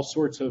all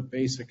sorts of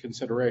basic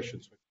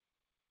considerations.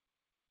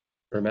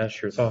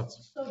 Ramesh, your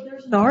thoughts? So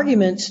there's an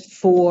argument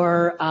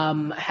for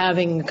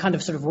having kind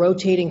of sort of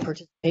rotating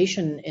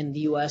participation in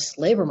the U.S.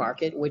 labor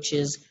market, which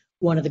is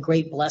one of the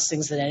great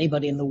blessings that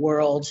anybody in the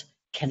world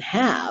can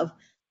have.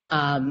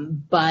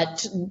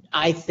 But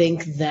I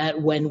think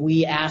that when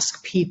we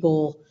ask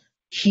people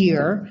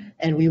here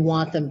and we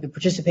want them to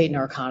participate in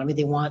our economy,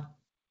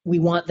 we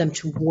want them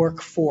to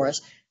work for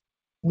us,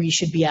 we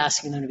should be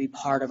asking them to be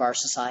part of our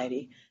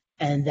society.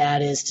 And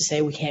that is to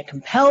say, we can't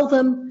compel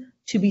them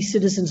to be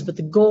citizens, but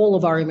the goal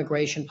of our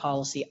immigration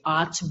policy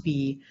ought to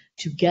be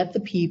to get the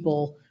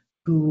people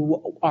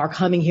who are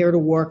coming here to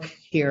work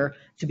here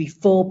to be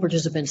full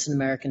participants in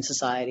American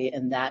society,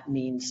 and that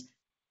means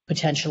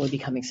potentially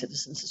becoming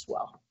citizens as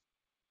well.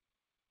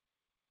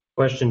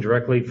 Question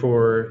directly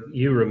for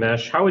you,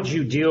 Ramesh. How would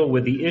you deal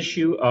with the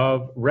issue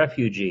of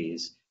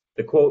refugees?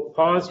 The, quote,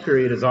 pause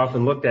period is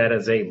often looked at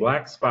as a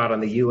black spot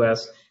on the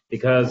U.S.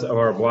 because of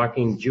our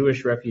blocking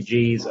Jewish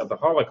refugees of the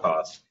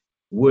Holocaust.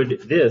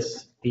 Would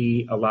this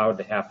be allowed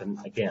to happen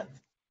again?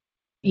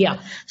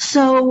 Yeah.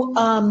 So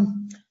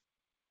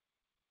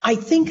I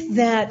think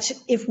that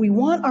if we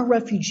want our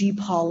refugee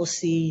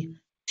policy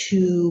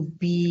to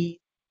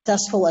be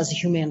successful as a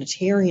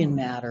humanitarian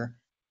matter,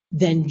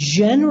 then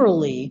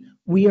generally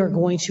we are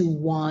going to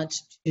want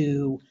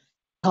to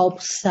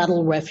help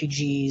settle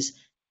refugees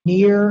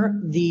near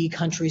the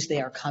countries they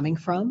are coming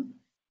from,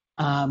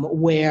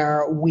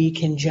 where we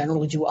can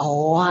generally do a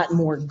lot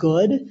more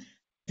good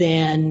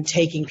than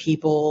taking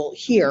people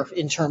here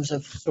in terms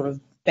of sort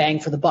of bang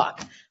for the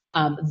buck.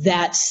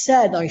 That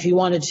said, if you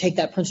wanted to take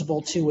that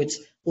principle to its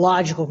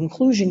logical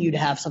conclusion, you'd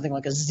have something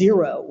like a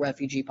zero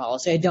refugee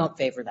policy. I don't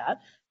favor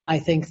that. I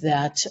think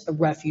that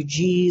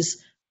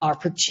refugees are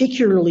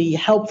particularly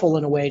helpful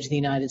in a way to the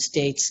United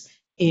States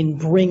in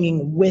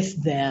bringing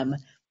with them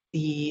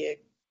the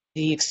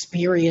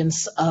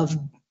experience of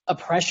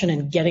oppression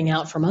and getting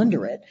out from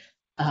under it.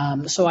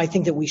 So I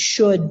think that we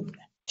should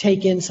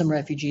take in some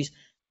refugees,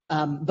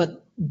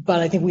 but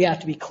I think we have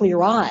to be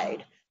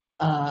clear-eyed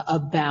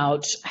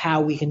about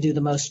how we can do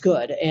the most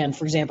good. And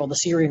for example, the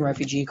Syrian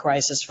refugee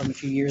crisis from a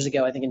few years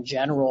ago, I think in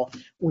general,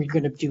 we're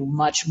going to do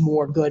much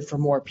more good for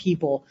more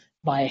people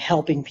by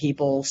helping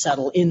people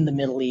settle in the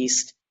Middle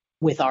East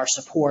with our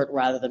support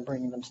rather than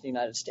bringing them to the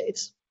United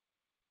States.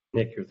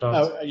 Nick, your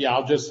thoughts? Yeah,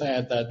 I'll just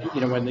add that,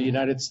 when the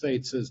United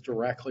States is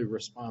directly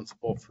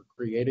responsible for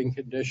creating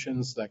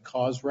conditions that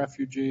cause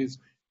refugees,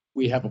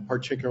 we have a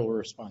particular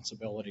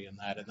responsibility in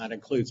that, and that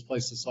includes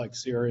places like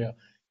Syria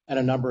and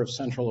a number of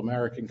Central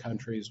American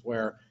countries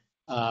where,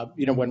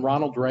 when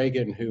Ronald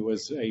Reagan, who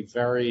was a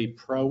very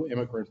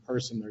pro-immigrant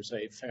person, there's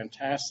a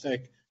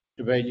fantastic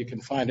debate, you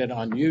can find it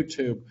on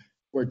YouTube,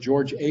 where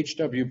George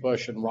H.W.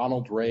 Bush and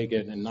Ronald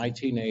Reagan in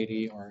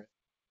 1980 are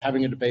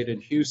having a debate in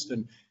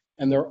Houston,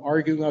 and they're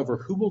arguing over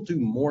who will do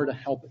more to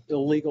help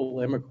illegal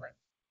immigrants.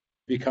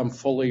 become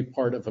fully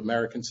part of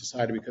American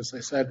society, because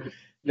they said,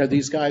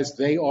 these guys,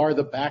 they are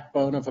the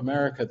backbone of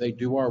America. They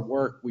do our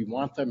work. We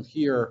want them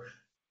here.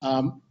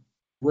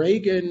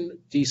 Reagan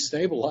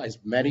destabilized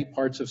many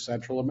parts of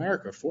Central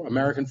America.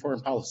 American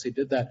foreign policy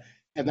did that.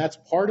 And that's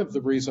part of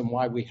the reason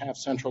why we have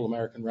Central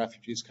American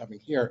refugees coming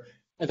here.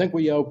 I think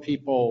we owe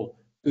people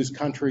whose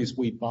countries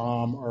we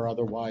bomb or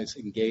otherwise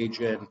engage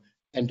in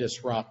and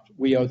disrupt,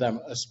 we owe them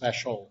a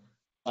special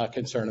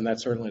concern, and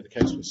that's certainly the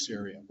case with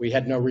Syria. We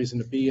had no reason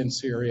to be in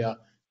Syria,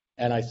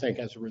 and I think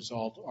as a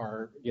result,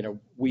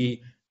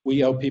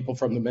 we owe people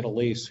from the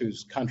Middle East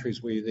whose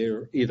countries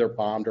we either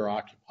bombed or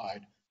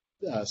occupied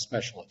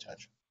special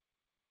attention.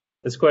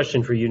 This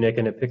question for you, Nick,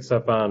 and it picks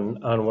up on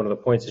one of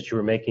the points that you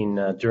were making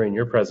during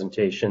your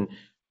presentation.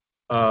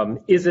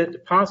 Is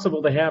it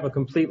possible to have a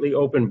completely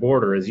open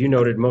border? As you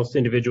noted, most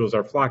individuals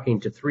are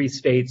flocking to 3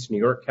 states, New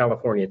York,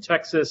 California,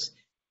 Texas.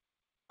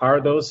 Are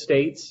those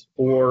states,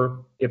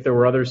 or if there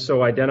were others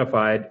so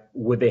identified,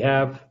 would they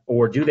have,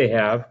 or do they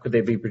have, could they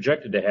be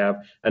projected to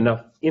have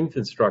enough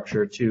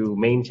infrastructure to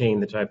maintain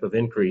the type of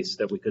increase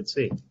that we could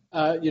see?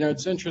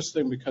 It's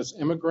interesting because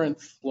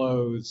immigrant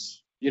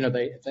flows,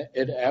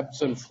 it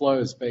ebbs and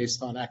flows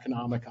based on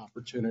economic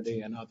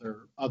opportunity and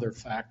other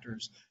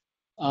factors.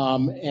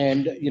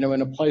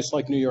 In a place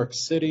like New York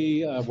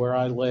City, where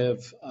I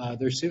live,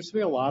 there seems to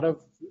be a lot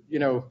of,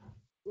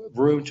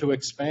 room to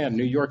expand.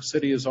 New York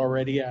City is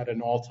already at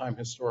an all-time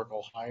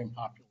historical high in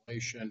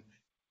population,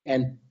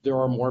 and there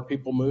are more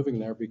people moving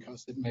there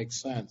because it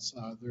makes sense.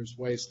 There's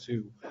ways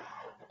to,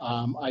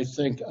 I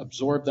think,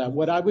 absorb that.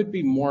 What I would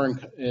be more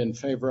in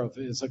favor of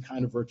is a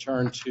kind of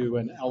return to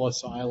an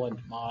Ellis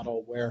Island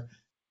model where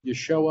you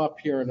show up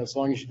here, and as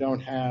long as you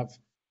don't have,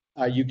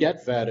 you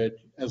get vetted,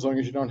 as long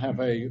as you don't have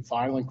a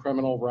violent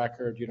criminal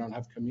record, you don't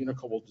have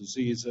communicable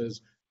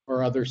diseases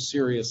or other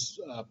serious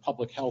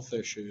public health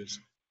issues,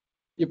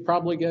 you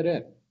probably get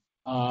in.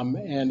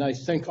 And I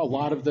think a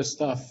lot of this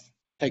stuff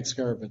takes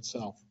care of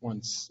itself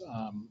once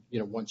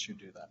you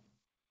do that.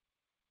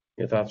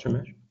 Your thoughts,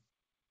 Ramesh?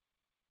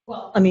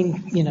 Well,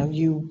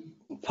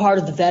 part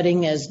of the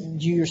vetting, as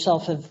you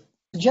yourself have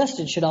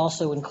suggested, should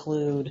also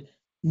include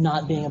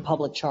not being a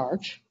public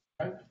charge.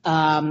 Right.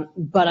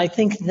 But I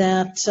think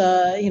that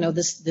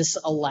this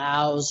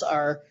allows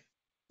our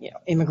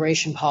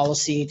immigration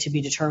policy to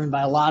be determined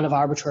by a lot of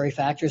arbitrary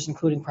factors,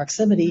 including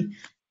proximity.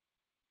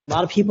 A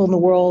lot of people in the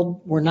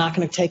world, we're not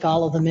going to take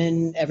all of them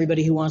in.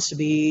 Everybody who wants to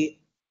be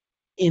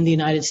in the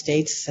United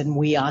States, and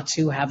we ought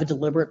to have a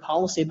deliberate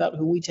policy about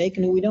who we take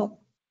and who we don't.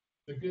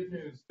 The good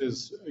news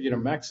is,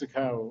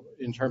 Mexico,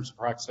 in terms of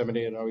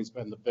proximity, had always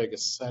been the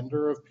biggest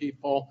sender of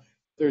people.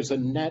 There's a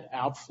net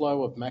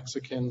outflow of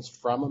Mexicans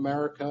from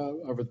America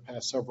over the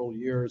past several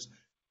years.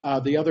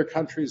 The other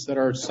countries that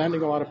are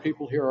sending a lot of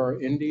people here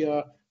are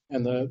India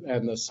and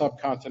the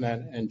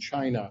subcontinent and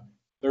China.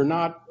 They're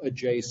not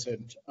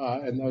adjacent,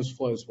 and those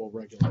flows will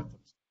regulate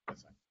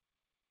themselves.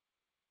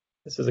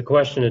 This is a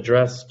question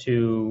addressed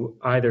to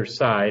either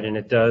side, and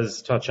it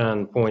does touch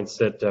on points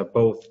that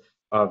both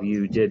of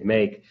you did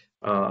make.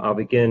 I'll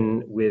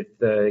begin with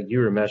you,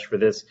 Ramesh, for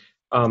this.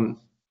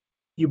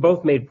 You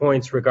both made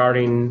points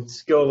regarding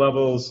skill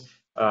levels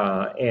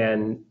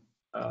and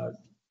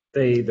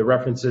the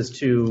references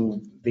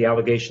to the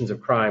allegations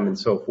of crime and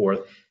so forth.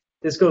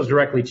 This goes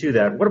directly to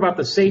that. What about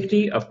the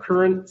safety of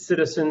current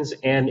citizens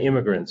and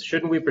immigrants?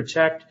 Shouldn't we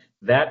protect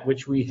that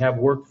which we have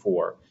worked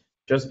for?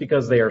 Just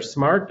because they are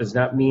smart does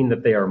not mean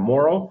that they are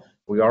moral.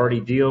 We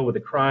already deal with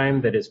a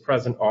crime that is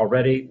present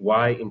already.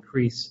 Why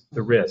increase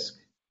the risk?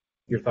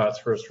 Your thoughts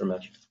first,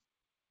 Ramesh.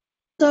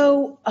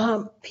 So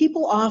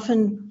people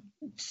often,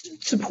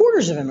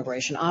 supporters of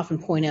immigration often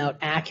point out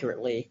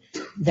accurately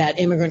that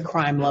immigrant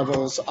crime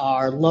levels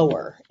are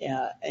lower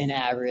in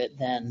aggregate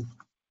than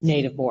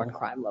native-born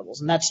crime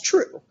levels, and that's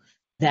true.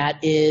 That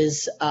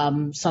is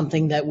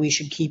something that we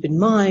should keep in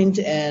mind,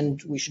 and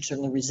we should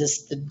certainly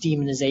resist the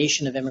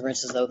demonization of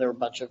immigrants as though they're a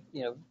bunch of,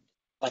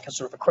 like a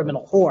sort of a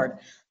criminal horde.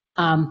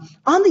 On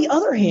the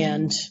other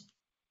hand,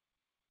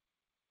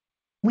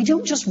 we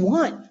don't just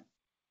want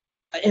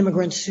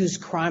immigrants whose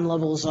crime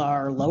levels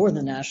are lower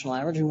than national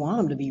average. We want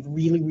them to be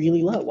really,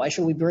 really low. Why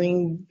should we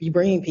be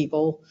bringing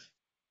people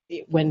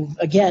when,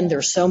 again,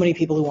 there's so many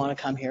people who want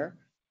to come here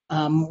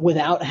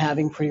without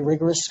having pretty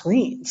rigorous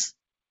screens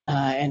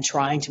and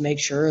trying to make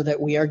sure that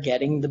we are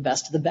getting the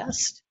best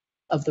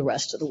of the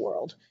rest of the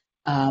world.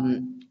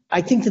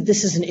 I think that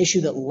this is an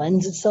issue that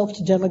lends itself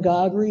to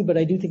demagoguery, but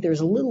I do think there's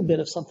a little bit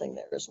of something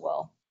there as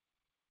well.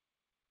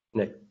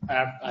 Nick?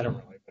 I don't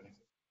really have anything.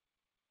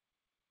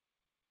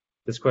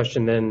 This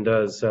question then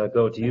does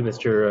go to you,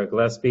 Mr.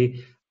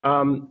 Gillespie.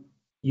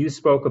 You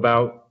spoke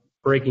about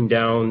breaking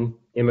down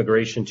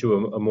immigration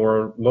to a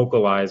more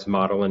localized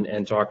model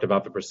and talked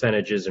about the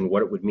percentages and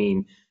what it would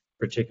mean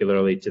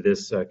particularly to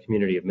this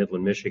community of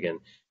Midland, Michigan.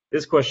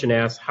 This question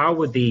asks, how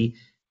would the,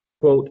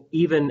 quote,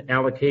 even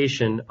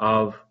allocation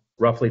of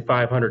roughly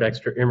 500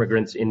 extra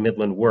immigrants in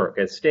Midland work?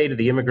 As stated,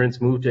 the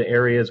immigrants move to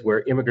areas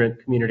where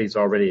immigrant communities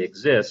already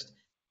exist.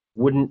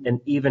 Wouldn't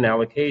an even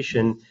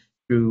allocation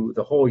through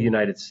the whole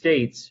United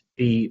States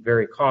be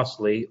very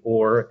costly,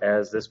 or,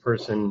 as this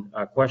person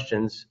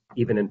questions,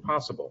 even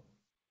impossible?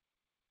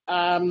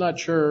 I'm not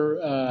sure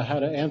how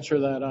to answer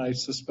that. I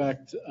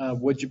suspect,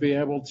 would you be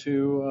able to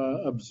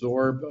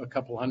absorb a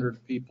couple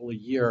hundred people a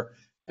year?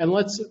 And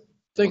let's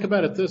think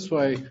about it this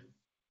way.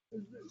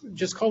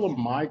 Just call them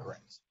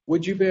migrants.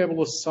 Would you be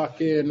able to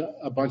suck in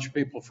a bunch of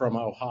people from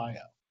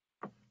Ohio?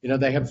 You know,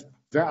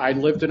 I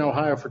lived in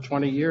Ohio for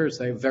 20 years.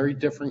 They have very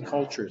different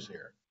cultures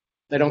here.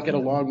 They don't get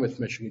along with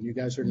Michigan. You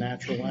guys are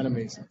natural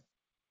enemies.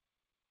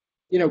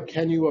 You know,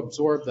 can you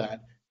absorb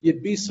that?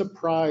 You'd be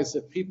surprised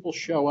if people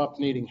show up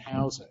needing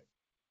housing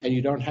and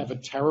you don't have a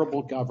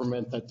terrible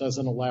government that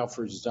doesn't allow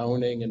for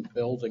zoning and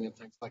building and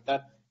things like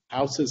that.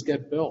 Houses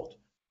get built.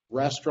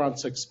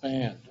 Restaurants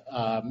expand.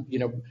 You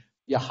know,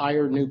 you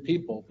hire new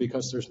people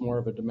because there's more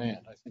of a demand.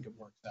 I think it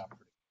works out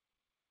pretty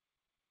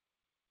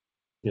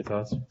Your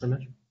thoughts,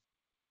 Ramesh?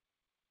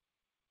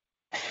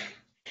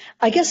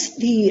 I guess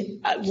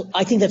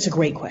I think that's a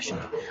great question.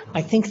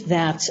 I think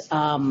that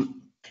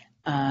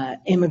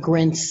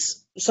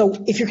immigrants, so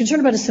if you're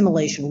concerned about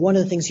assimilation, one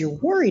of the things you're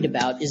worried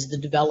about is the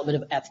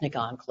development of ethnic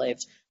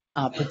enclaves,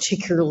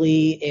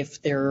 particularly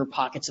if there are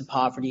pockets of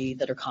poverty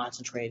that are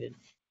concentrated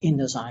in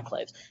those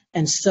enclaves.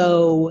 And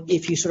so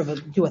if you sort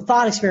of do a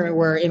thought experiment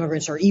where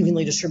immigrants are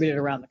evenly distributed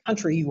around the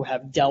country, you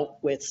have dealt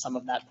with some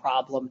of that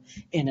problem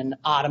in an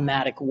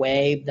automatic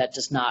way that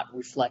does not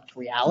reflect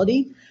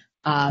reality.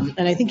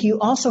 And I think you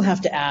also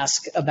have to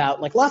ask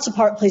about, like, lots of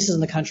places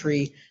in the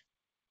country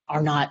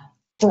are not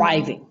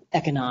thriving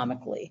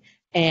economically.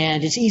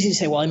 And it's easy to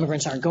say, well,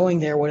 immigrants aren't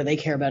going there. What do they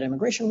care about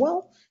immigration?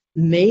 Well,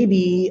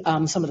 maybe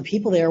some of the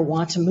people there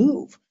want to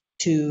move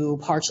to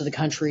parts of the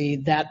country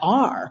that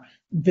are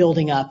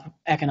building up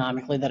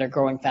economically, that are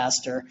growing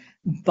faster.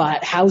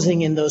 But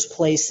housing in those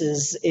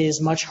places is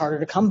much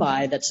harder to come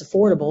by that's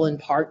affordable, in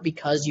part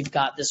because you've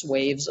got this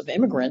waves of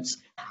immigrants,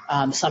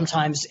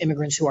 sometimes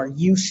immigrants who are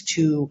used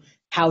to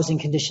housing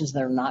conditions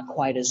that are not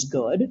quite as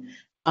good.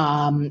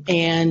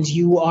 And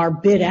you are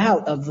bid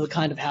out of the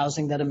kind of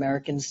housing that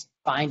Americans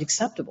find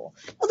acceptable.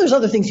 Well, there's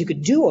other things you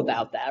could do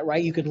about that,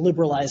 right? You could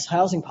liberalize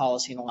housing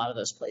policy in a lot of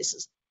those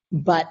places.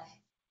 But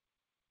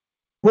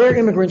where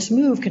immigrants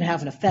move can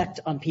have an effect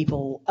on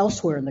people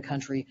elsewhere in the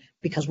country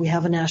because we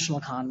have a national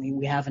economy,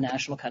 we have a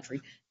national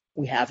country,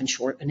 we have, in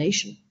short, a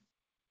nation.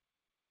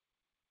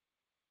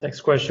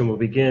 Next question will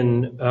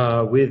begin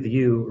with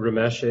you,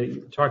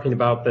 Ramesh, talking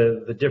about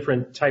the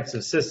different types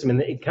of system,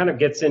 and it kind of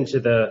gets into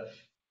the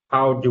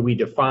how do we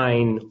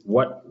define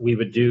what we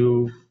would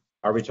do.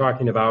 Are we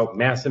talking about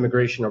mass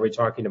immigration? Are we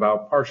talking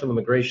about partial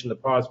immigration, the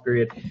pause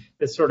period?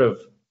 This sort of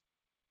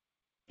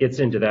gets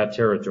into that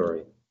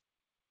territory.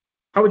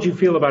 How would you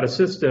feel about a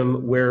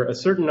system where a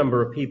certain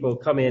number of people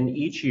come in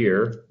each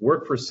year,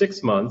 work for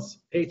 6 months,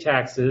 pay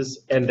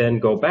taxes, and then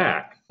go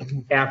back?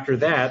 After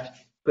that,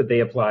 could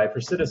they apply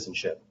for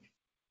citizenship?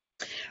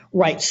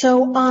 Right.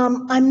 So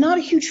I'm not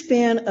a huge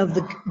fan of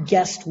the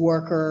guest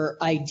worker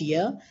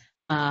idea.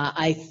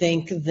 I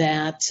think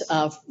that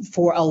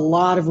for a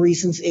lot of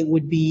reasons, it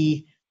would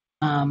be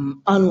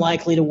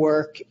unlikely to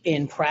work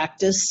in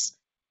practice.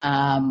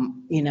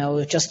 You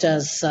know, just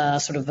as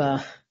sort of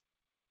a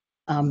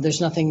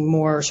there's nothing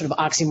more sort of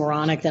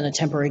oxymoronic than a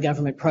temporary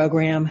government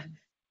program.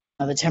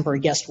 The temporary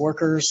guest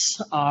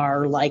workers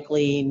are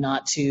likely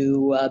not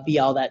to be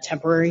all that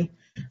temporary,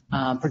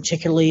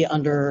 particularly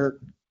under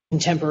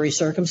contemporary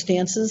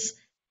circumstances.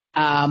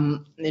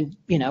 And,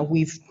 you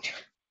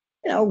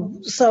know,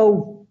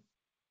 so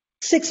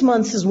 6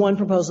 months is one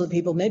proposal that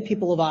people made.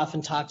 People have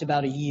often talked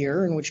about a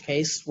year, in which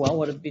case, well,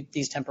 what if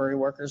these temporary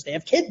workers, they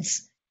have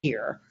kids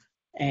here,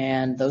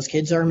 and those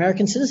kids are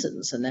American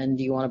citizens. And then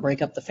do you want to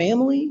break up the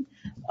family,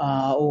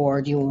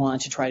 or do you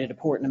want to try to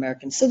deport an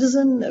American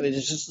citizen? I mean,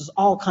 there's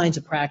all kinds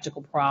of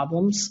practical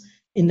problems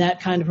in that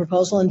kind of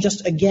proposal. And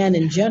just, again,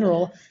 in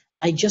general,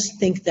 I just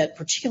think that,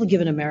 particularly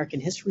given American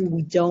history,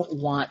 we don't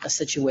want a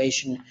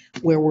situation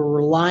where we're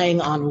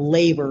relying on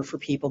labor for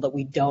people that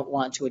we don't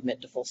want to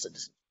admit to full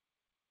citizenship.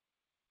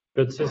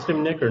 Good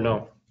system, Nick, or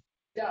no?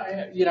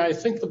 Yeah, you know, I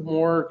think the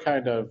more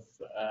kind of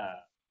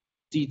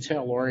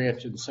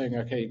detail-oriented, saying,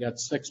 okay, you got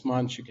 6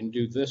 months, you can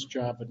do this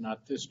job but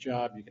not this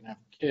job, you can have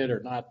a kid or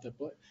not.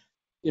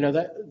 You know,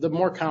 that the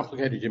more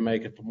complicated you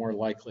make it, the more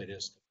likely it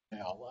is to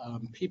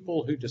fail.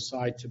 People who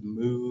decide to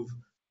move,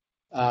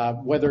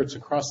 whether it's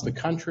across the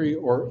country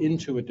or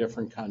into a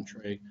different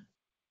country,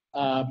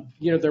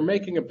 you know, they're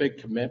making a big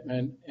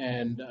commitment,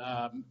 and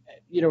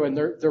you know, and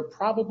they're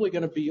probably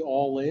going to be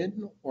all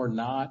in or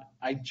not.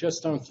 I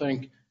just don't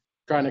think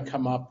trying to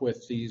come up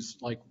with these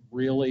like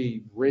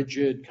really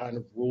rigid kind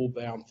of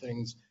rule-bound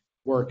things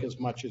work as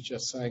much as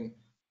just saying,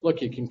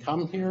 look, you can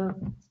come here,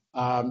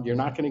 you're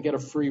not going to get a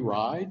free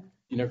ride,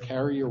 you know,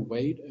 carry your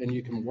weight, and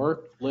you can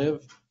work,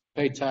 live,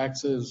 pay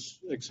taxes,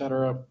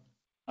 etc.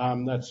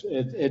 That's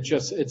it.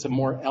 It's a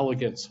more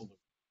elegant solution.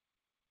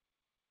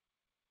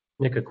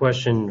 Nick, a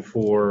question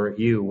for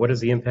you. What is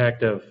the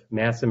impact of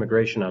mass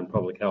immigration on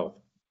public health?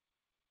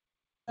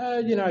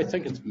 You know, I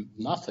think it's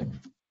nothing.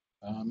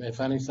 If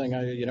anything,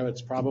 you know,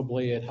 it's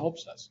probably, it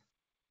helps us.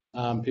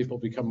 people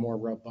become more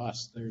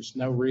robust. There's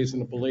no reason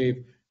to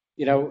believe,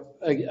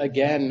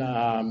 again,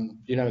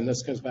 and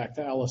this goes back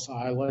to Ellis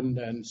Island,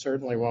 and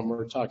certainly when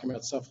we're talking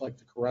about stuff like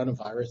the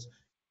coronavirus,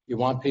 you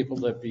want people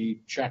to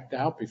be checked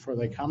out before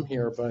they come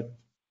here, but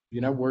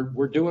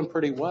we're doing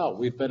pretty well.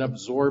 We've been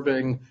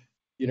absorbing,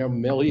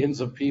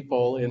 millions of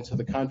people into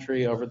the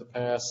country over the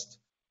past,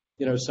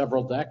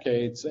 several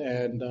decades,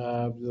 and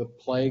the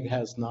plague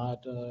has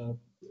not,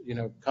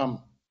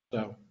 come.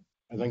 So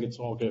I think it's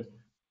all good.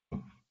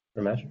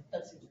 Ramesh?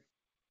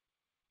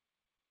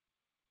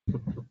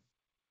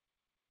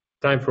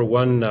 Time for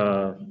one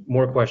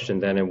more question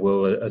then, and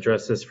we'll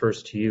address this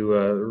first to you,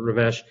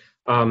 Ramesh.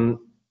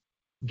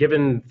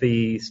 Given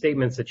the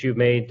statements that you've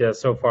made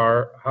so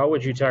far, how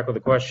would you tackle the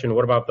question,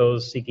 what about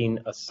those seeking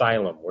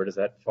asylum? Where does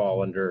that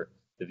fall under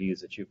the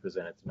views that you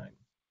presented tonight?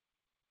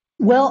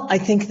 Well, I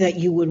think that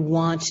you would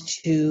want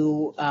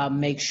to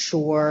make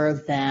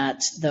sure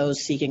that those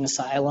seeking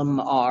asylum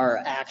are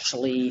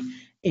actually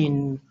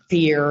in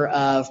fear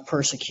of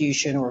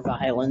persecution or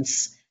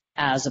violence,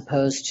 as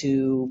opposed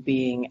to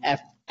being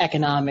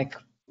economic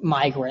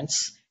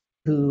migrants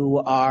who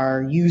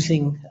are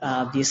using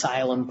the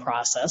asylum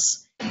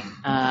process.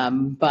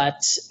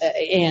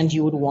 And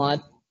you would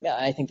want,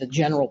 I think, the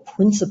general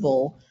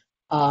principle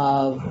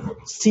of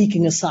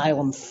seeking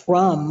asylum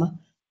from,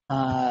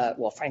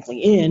 frankly,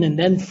 in and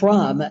then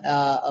from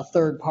a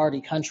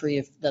third-party country,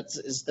 if that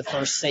is the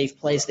first safe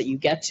place that you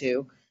get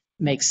to,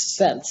 makes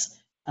sense.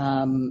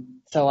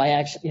 So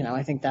I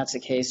think that's a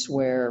case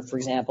where, for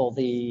example,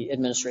 the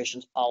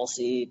administration's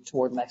policy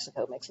toward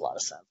Mexico makes a lot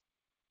of sense.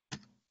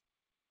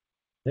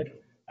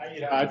 Nick?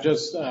 I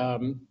just,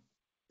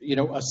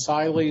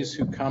 asylees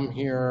who come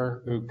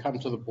here, who come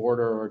to the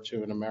border or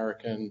to an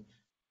American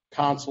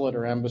consulate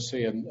or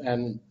embassy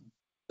and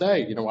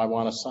say, I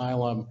want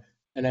asylum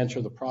and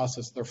enter the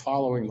process, they're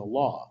following the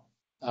law.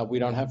 We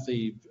don't have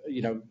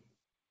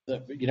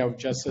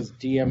just as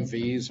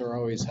DMVs are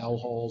always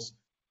hellholes,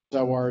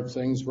 so are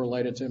things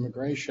related to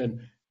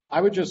immigration. I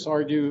would just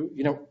argue,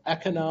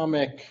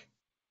 economic,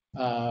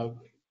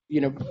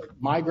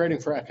 migrating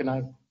for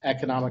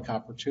economic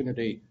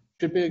opportunity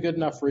should be a good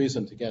enough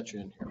reason to get you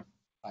in here,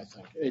 I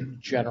think,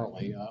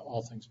 generally,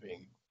 all things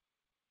being.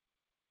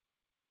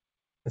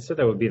 I said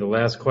that would be the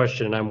last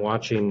question, and I'm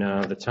watching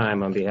the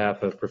time on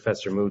behalf of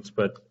Professor Moots,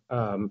 but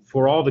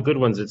for all the good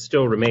ones that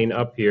still remain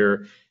up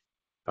here,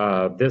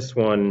 this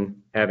one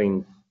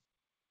having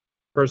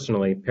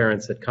personally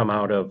parents that come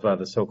out of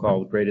the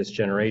so-called greatest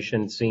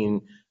generation,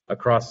 seeing a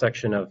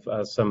cross-section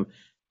of some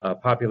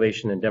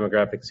population and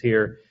demographics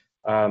here.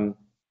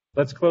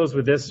 Let's close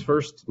with this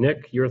first.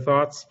 Nick, your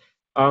thoughts?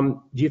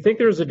 Do you think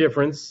there's a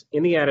difference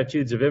in the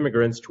attitudes of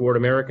immigrants toward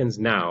Americans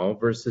now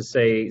versus,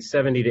 say,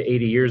 70 to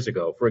 80 years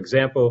ago? For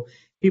example,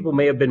 people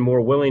may have been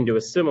more willing to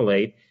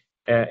assimilate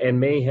and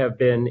may have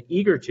been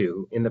eager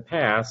to in the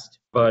past,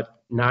 but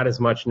not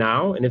as much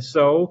now. And if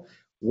so,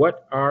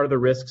 what are the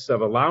risks of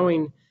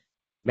allowing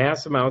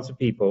mass amounts of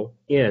people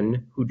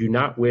in who do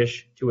not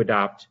wish to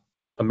adopt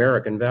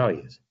American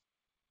values?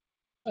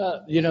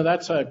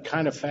 That's a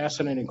kind of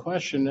fascinating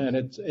question, and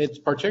it's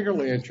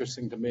particularly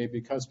interesting to me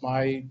because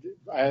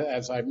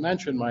as I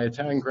mentioned, my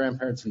Italian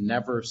grandparents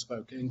never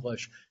spoke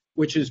English,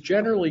 which is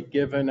generally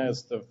given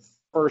as the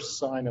first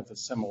sign of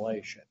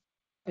assimilation.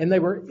 And they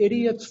were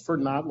idiots for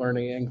not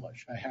learning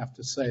English, I have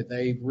to say.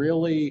 They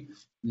really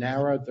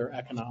narrowed their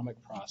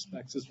economic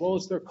prospects as well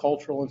as their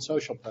cultural and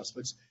social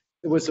prospects.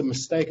 It was a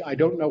mistake. I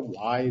don't know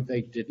why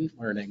they didn't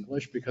learn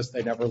English, because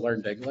they never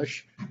learned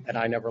English, and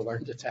I never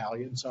learned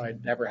Italian, so I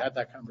never had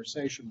that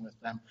conversation with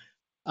them.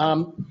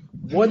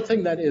 One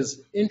thing that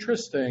is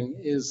interesting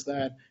is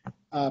that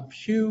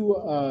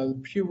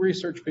Pew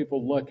Research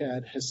people look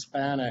at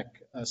Hispanic,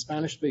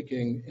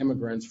 Spanish-speaking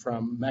immigrants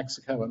from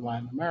Mexico and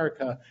Latin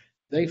America.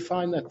 They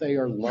find that they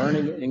are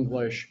learning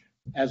English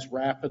as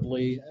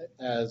rapidly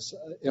as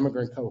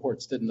immigrant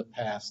cohorts did in the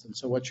past. And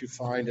so what you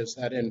find is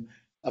that in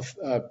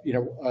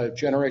a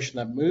generation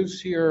that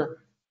moves here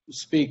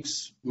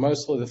speaks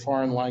mostly the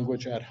foreign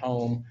language at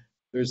home.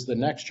 There's the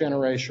next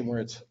generation where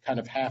it's kind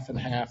of half and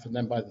half, and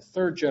then by the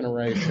third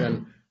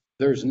generation,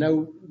 there's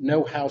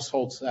no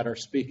households that are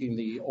speaking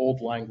the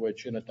old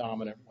language in a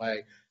dominant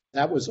way.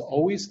 That was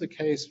always the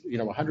case,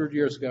 100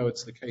 years ago,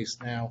 it's the case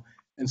now.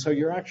 And so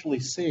you're actually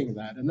seeing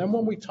that. And then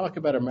when we talk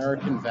about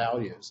American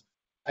values,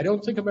 I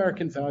don't think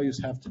American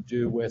values have to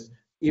do with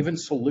even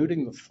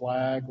saluting the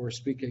flag or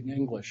speaking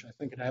English. I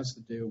think it has to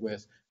do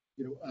with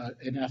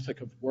an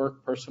ethic of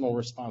work, personal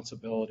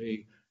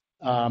responsibility,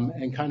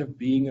 and kind of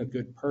being a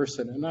good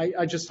person. And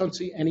I just don't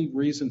see any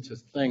reason to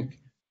think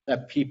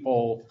that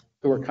people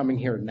who are coming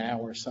here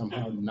now are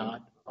somehow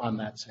not on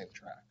that same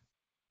track.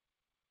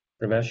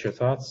 Ramesh, your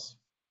thoughts?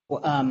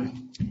 Well,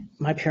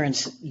 my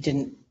parents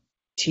didn't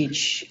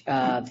teach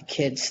the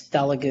kids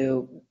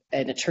Telugu,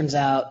 and it turns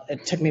out,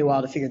 it took me a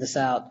while to figure this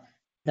out,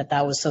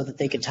 that was so that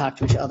they could talk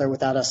to each other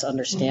without us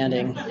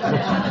understanding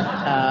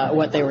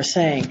what they were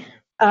saying.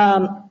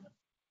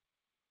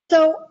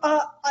 So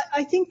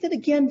I think that,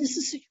 again, this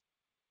is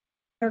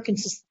American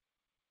society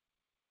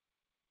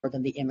more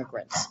than the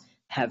immigrants.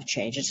 have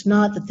changed. It's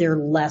not that they're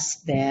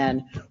less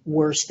than,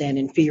 worse than,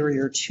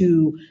 inferior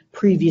to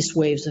previous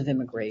waves of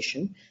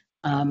immigration.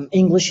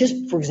 English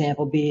is, for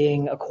example,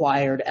 being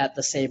acquired at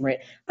the same rate.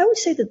 I would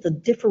say that the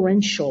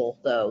differential,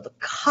 though, the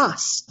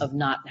costs of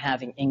not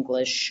having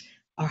English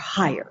are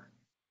higher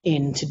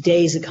in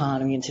today's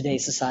economy, in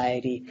today's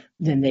society,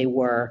 than they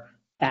were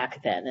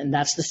back then. And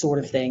that's the sort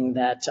of thing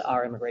that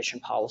our immigration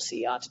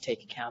policy ought to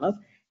take account of.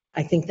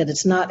 I think that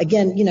it's not,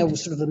 again,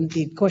 sort of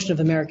the question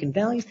of American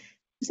values.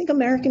 I think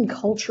American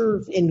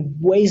culture, in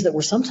ways that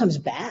were sometimes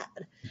bad,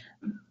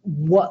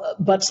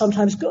 but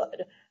sometimes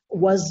good,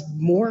 was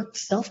more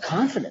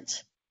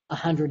self-confident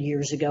 100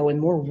 years ago and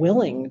more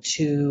willing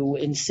to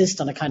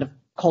insist on a kind of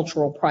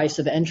cultural price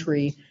of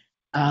entry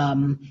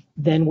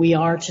than we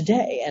are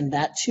today. And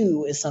that,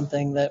 too, is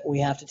something that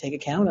we have to take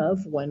account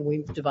of when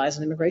we devise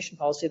an immigration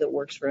policy that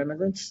works for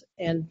immigrants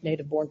and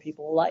native-born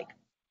people alike.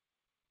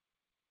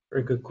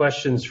 Very good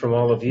questions from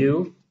all of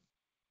you,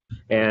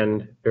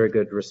 and very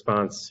good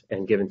response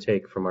and give and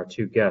take from our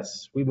two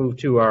guests. We move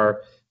to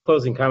our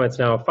closing comments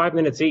now, 5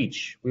 minutes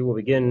each. We will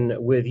begin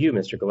with you,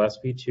 Mr.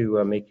 Gillespie,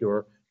 to make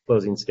your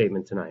closing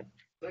statement tonight.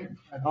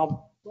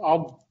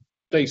 I'll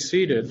stay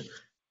seated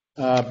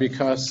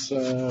because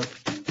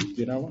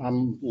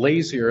I'm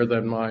lazier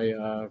than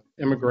my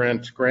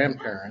immigrant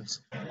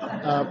grandparents.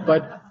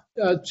 But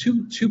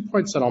two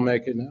points that I'll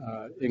make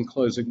in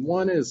closing.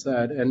 One is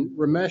that, and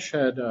Ramesh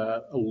had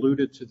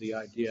alluded to the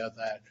idea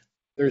that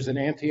there's an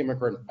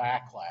anti-immigrant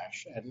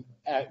backlash, and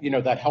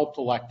that helped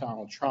elect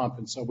Donald Trump,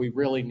 and so we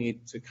really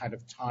need to kind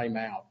of time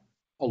out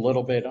a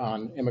little bit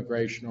on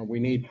immigration, or we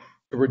need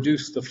to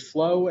reduce the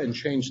flow and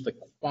change the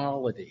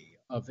quality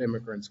of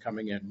immigrants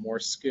coming in, more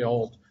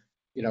skilled,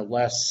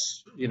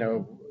 less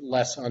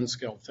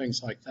unskilled,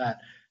 things like that.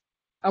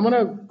 I'm going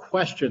to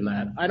question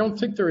that. I don't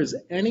think there is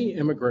any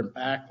immigrant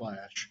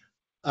backlash.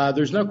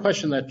 There's no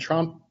question that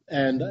Trump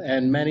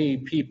and many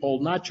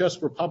people, not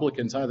just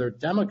Republicans, either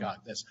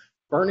demagogue this.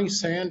 Bernie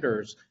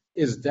Sanders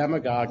is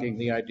demagoguing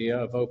the idea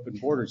of open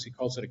borders. He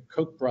calls it a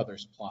Koch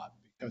brothers plot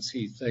because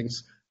he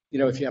thinks,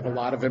 if you have a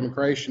lot of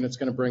immigration, it's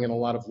going to bring in a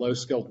lot of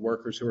low-skilled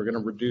workers who are going to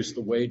reduce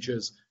the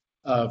wages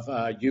of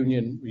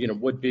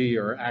would-be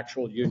or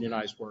actual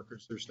unionized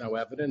workers. There's no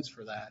evidence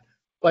for that.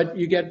 But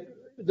you get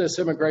this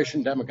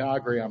immigration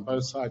demagoguery on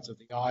both sides of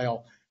the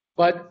aisle.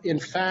 But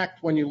in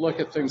fact, when you look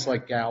at things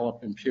like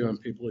Gallup and Pew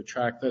and people who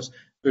track this,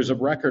 there's a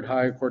record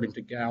high, according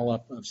to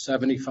Gallup, of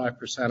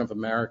 75% of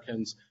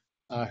Americans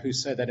who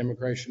say that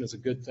immigration is a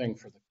good thing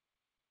for them.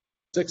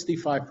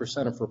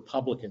 65% of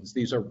Republicans,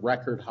 these are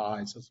record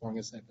highs as long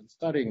as they've been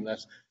studying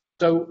this.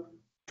 So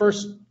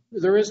first,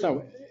 there is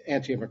no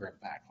anti-immigrant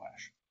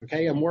backlash,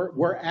 okay? And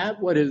we're at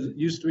what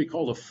used to be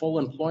called a full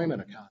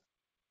employment economy.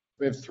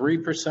 We have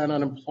 3%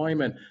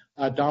 unemployment.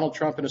 Donald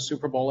Trump in a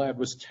Super Bowl ad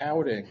was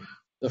touting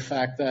the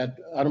fact that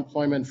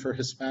unemployment for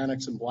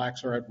Hispanics and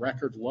blacks are at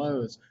record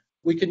lows.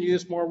 We can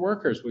use more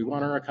workers. We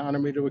want our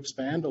economy to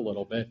expand a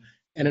little bit.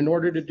 And in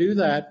order to do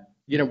that,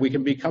 we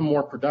can become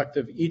more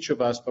productive, each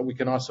of us, but we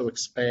can also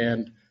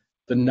expand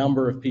the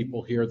number of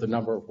people here, the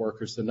number of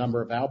workers, the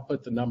number of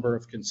output, the number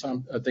of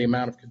the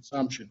amount of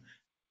consumption.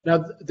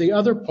 Now, the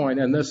other point,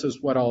 and this is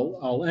what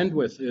I'll end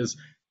with, is,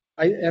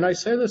 I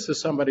say this as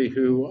somebody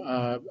who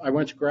I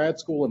went to grad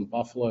school in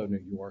Buffalo, New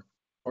York.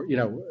 Or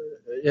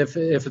if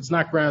it's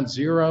not ground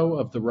zero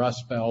of the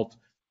Rust Belt,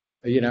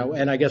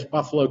 and I guess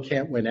Buffalo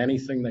can't win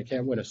anything. They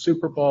can't win a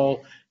Super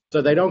Bowl.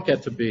 So they don't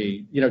get to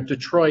be,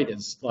 Detroit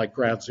is like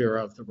ground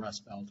zero of the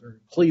Rust Belt, or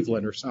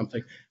Cleveland or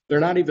something. They're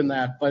not even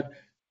that. But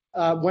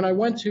when I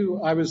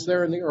was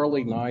there in the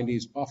early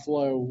 90s,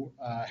 Buffalo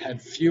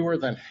had fewer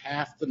than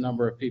half the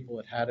number of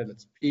people it had in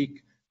its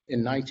peak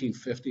in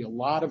 1950. A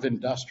lot of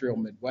industrial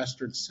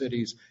Midwestern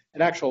cities,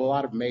 and actually a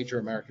lot of major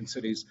American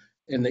cities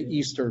in the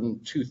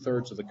eastern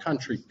 2/3 of the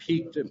country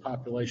peaked in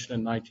population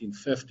in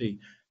 1950.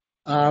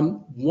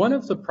 One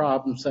of the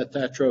problems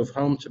that drove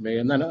home to me,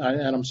 and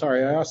I'm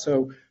sorry, I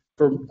also,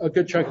 for a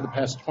good chunk of the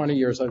past 20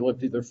 years, I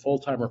lived either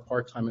full-time or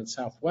part-time in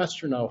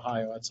southwestern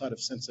Ohio, outside of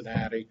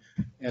Cincinnati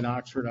and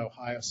Oxford,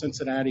 Ohio.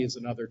 Cincinnati is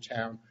another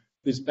town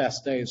whose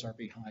best days are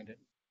behind it.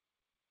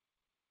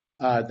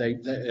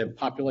 The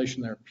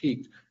population there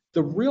peaked.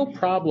 The real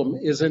problem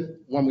isn't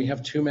when we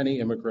have too many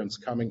immigrants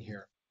coming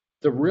here.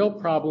 The real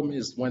problem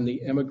is when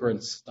the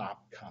immigrants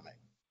stop coming.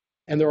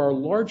 And there are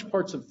large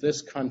parts of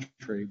this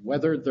country,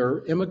 whether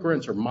they're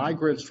immigrants or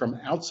migrants from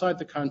outside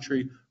the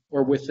country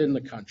or within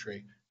the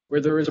country,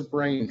 where there is a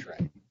brain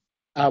drain,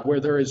 where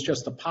there is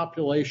just a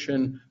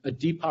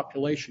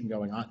depopulation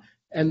going on.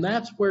 And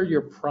that's where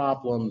your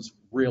problems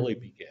really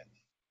begin.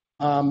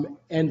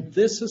 And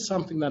this is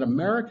something that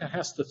America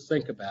has to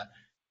think about.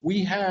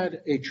 We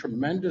had a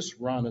tremendous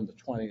run in the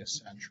 20th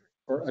century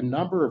for a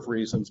number of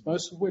reasons,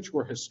 most of which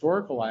were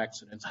historical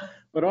accidents,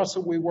 but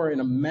also we were an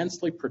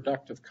immensely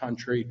productive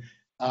country.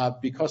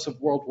 Because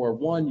of World War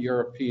I,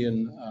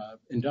 European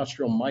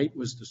industrial might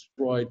was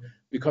destroyed.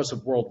 Because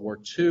of World War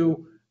II,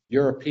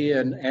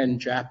 European and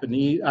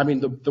Japanese,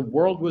 the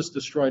world was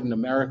destroyed and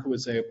America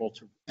was able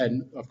to,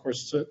 and of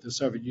course the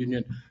Soviet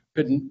Union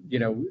couldn't,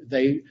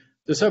 they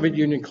The Soviet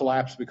Union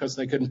collapsed because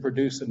they couldn't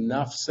produce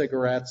enough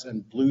cigarettes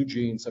and blue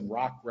jeans and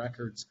rock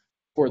records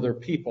for their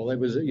people. It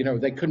was,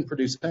 they couldn't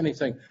produce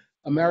anything.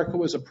 America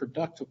was a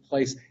productive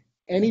place.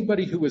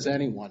 Anybody who was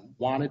anyone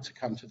wanted to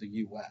come to the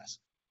U.S.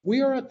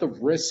 We are at the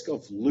risk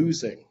of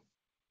losing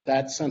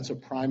that sense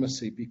of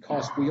primacy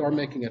because we are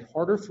making it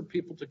harder for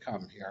people to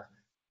come here,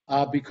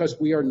 because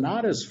we are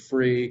not as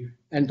free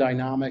and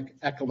dynamic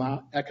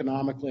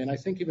economically, and I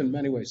think even in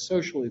many ways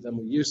socially, than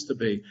we used to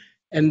be.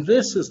 And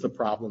this is the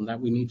problem that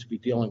we need to be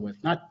dealing with,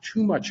 not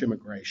too much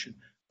immigration,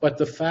 but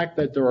the fact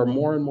that there are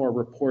more and more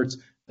reports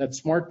that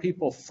smart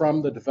people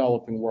from the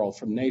developing world,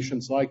 from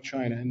nations like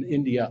China and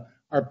India,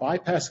 are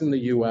bypassing the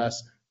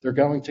U.S., they're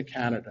going to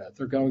Canada,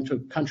 they're going to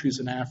countries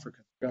in Africa,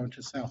 they're going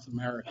to South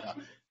America.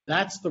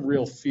 That's the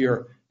real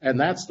fear, and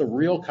that's the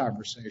real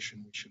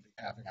conversation we should be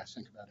having, I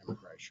think, about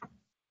immigration.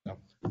 So,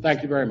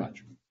 thank you very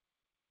much.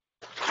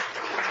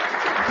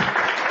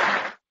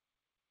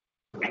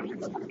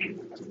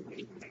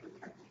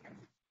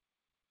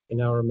 And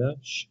now,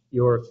 Ramesh,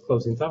 your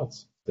closing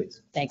thoughts,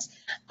 please. Thanks.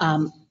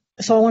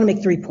 So I want to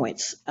make 3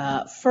 points.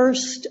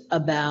 First,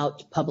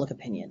 about public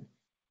opinion.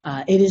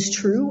 It is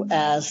true,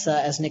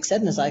 as Nick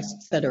said, and as I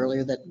said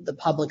earlier, that the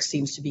public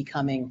seems to be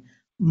becoming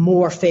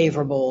more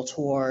favorable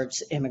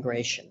towards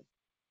immigration.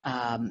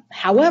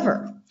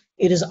 However,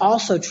 it is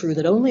also true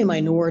that only a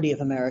minority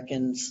of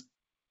Americans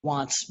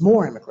wants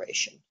more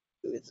immigration.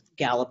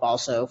 Gallup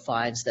also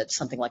finds that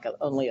something like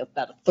only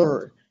about a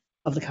third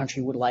of the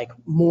country would like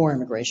more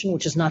immigration,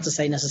 which is not to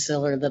say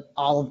necessarily that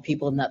all of the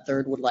people in that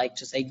third would like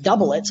to say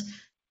double it,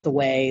 the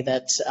way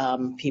that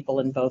people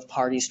in both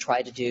parties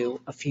tried to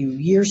do a few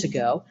years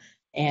ago.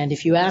 And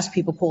if you ask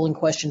people polling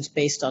questions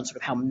based on sort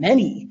of how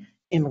many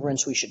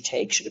immigrants we should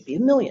take, should it be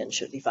 1 million,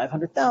 should it be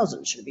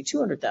 500,000, should it be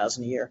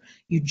 200,000 a year,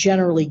 you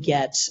generally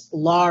get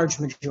large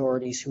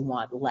majorities who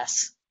want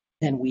less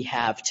than we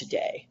have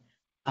today.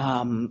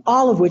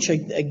 All of which,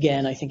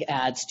 again, I think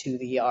adds to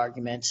the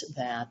argument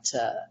that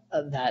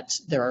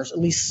there are at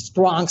least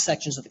strong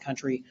sections of the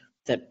country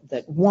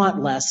that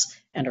want less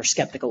and are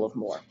skeptical of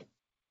more.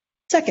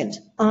 Second,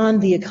 on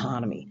the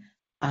economy,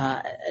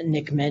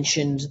 Nick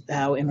mentioned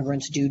how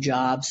immigrants do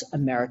jobs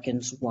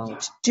Americans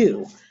won't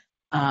do.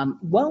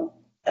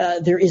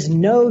 There is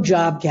no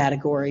job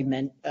category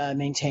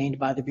maintained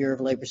by the Bureau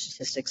of Labor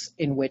Statistics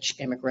in which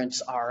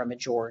immigrants are a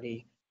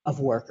majority of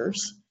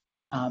workers.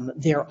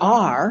 There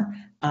are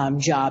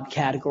job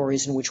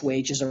categories in which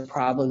wages are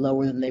probably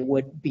lower than they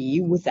would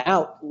be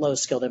without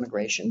low-skilled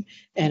immigration,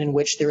 and in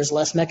which there is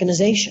less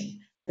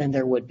mechanization than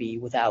there would be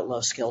without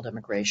low-skilled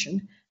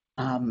immigration.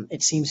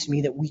 It seems to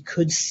me that we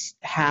could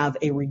have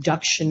a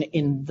reduction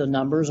in the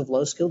numbers of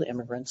low-skilled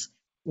immigrants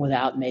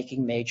without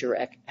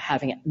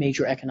having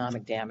major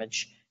economic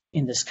damage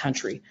in this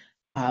country.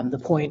 The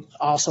point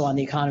also on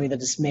the economy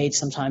that is made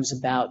sometimes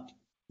about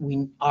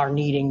we are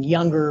needing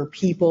younger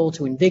people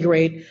to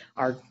invigorate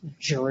our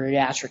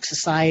geriatric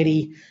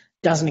society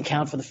doesn't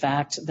account for the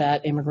fact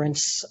that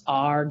immigrants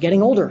are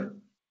getting older,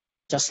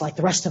 just like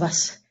the rest of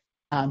us,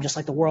 just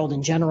like the world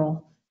in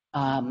general.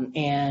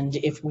 And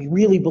if we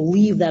really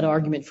believe that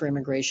argument for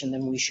immigration,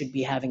 then we should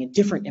be having a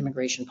different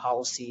immigration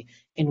policy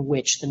in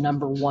which the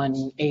number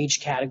one age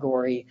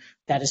category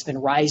that has been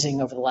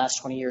rising over the last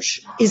 20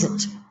 years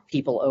isn't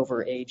people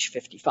over age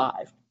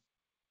 55.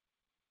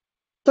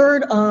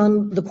 Third,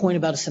 on the point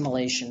about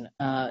assimilation,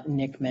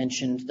 Nick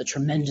mentioned the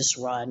tremendous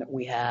run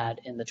we had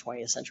in the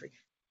 20th century.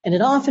 And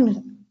it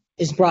often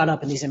is brought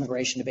up in these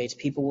immigration debates.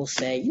 People will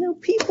say,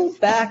 people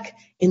back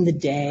in the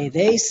day,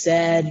 they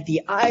said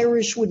the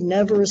Irish would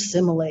never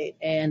assimilate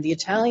and the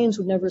Italians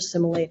would never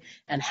assimilate,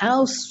 and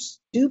how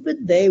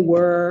stupid they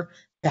were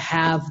to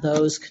have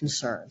those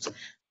concerns.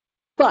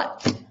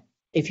 But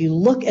if you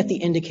look at the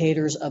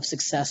indicators of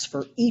success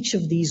for each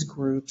of these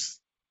groups,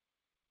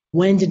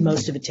 when did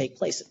most of it take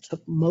place?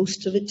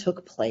 Most of it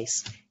took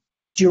place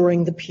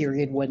during the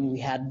period when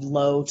we had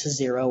low to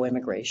zero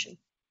immigration,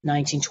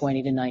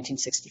 1920 to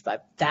 1965.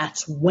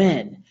 That's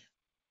when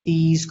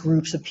these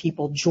groups of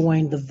people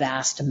joined the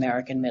vast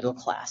American middle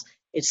class.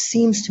 It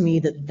seems to me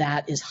that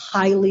that is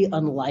highly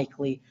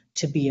unlikely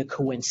to be a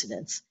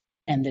coincidence.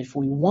 And if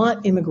we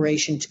want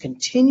immigration to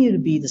continue to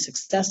be the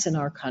success in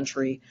our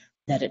country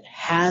that it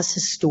has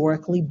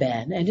historically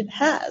been, and it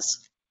has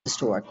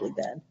historically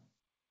been,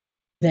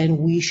 then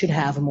we should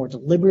have a more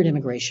deliberate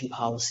immigration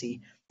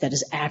policy that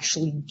is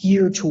actually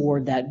geared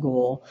toward that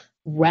goal,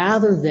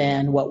 rather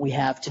than what we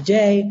have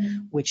today,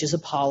 which is a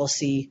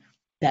policy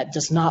that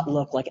does not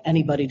look like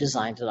anybody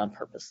designed it on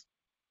purpose.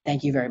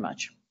 Thank you very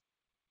much.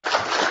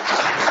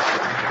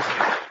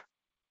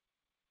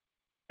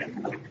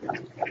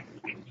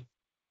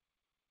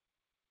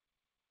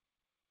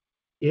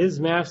 Is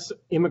mass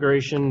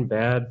immigration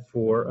bad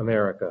for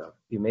America?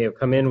 You may have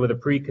come in with a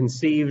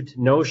preconceived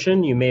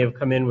notion. You may have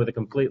come in with a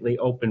completely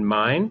open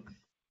mind.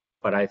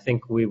 But I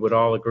think we would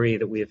all agree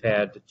that we have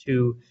had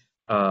two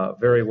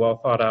very well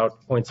thought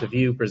out points of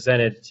view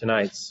presented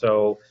tonight.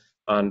 So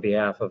on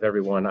behalf of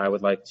everyone, I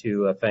would like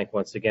to thank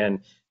once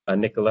again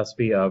Nick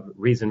Gillespie of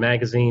Reason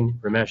Magazine,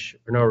 Ramesh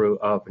Ponnuru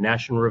of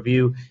National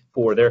Review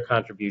for their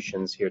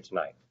contributions here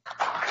tonight.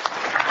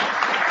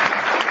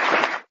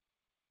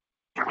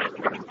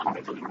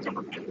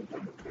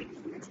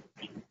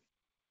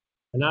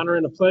 An honor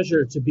and a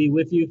pleasure to be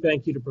with you.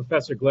 Thank you to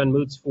Professor Glenn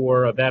Moots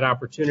for that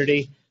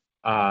opportunity.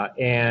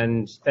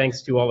 And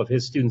thanks to all of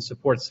his student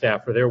support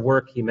staff for their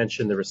work. He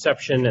mentioned the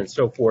reception and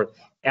so forth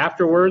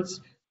afterwards.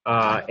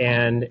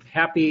 And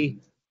happy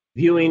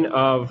viewing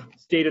of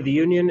State of the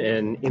Union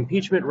and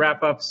impeachment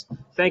wrap-ups.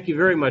 Thank you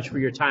very much for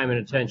your time and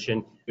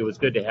attention. It was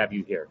good to have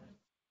you here.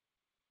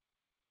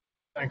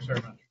 Thanks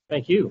very much.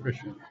 Thank you.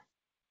 Appreciate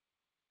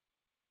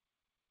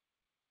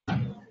it.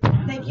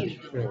 Thank you.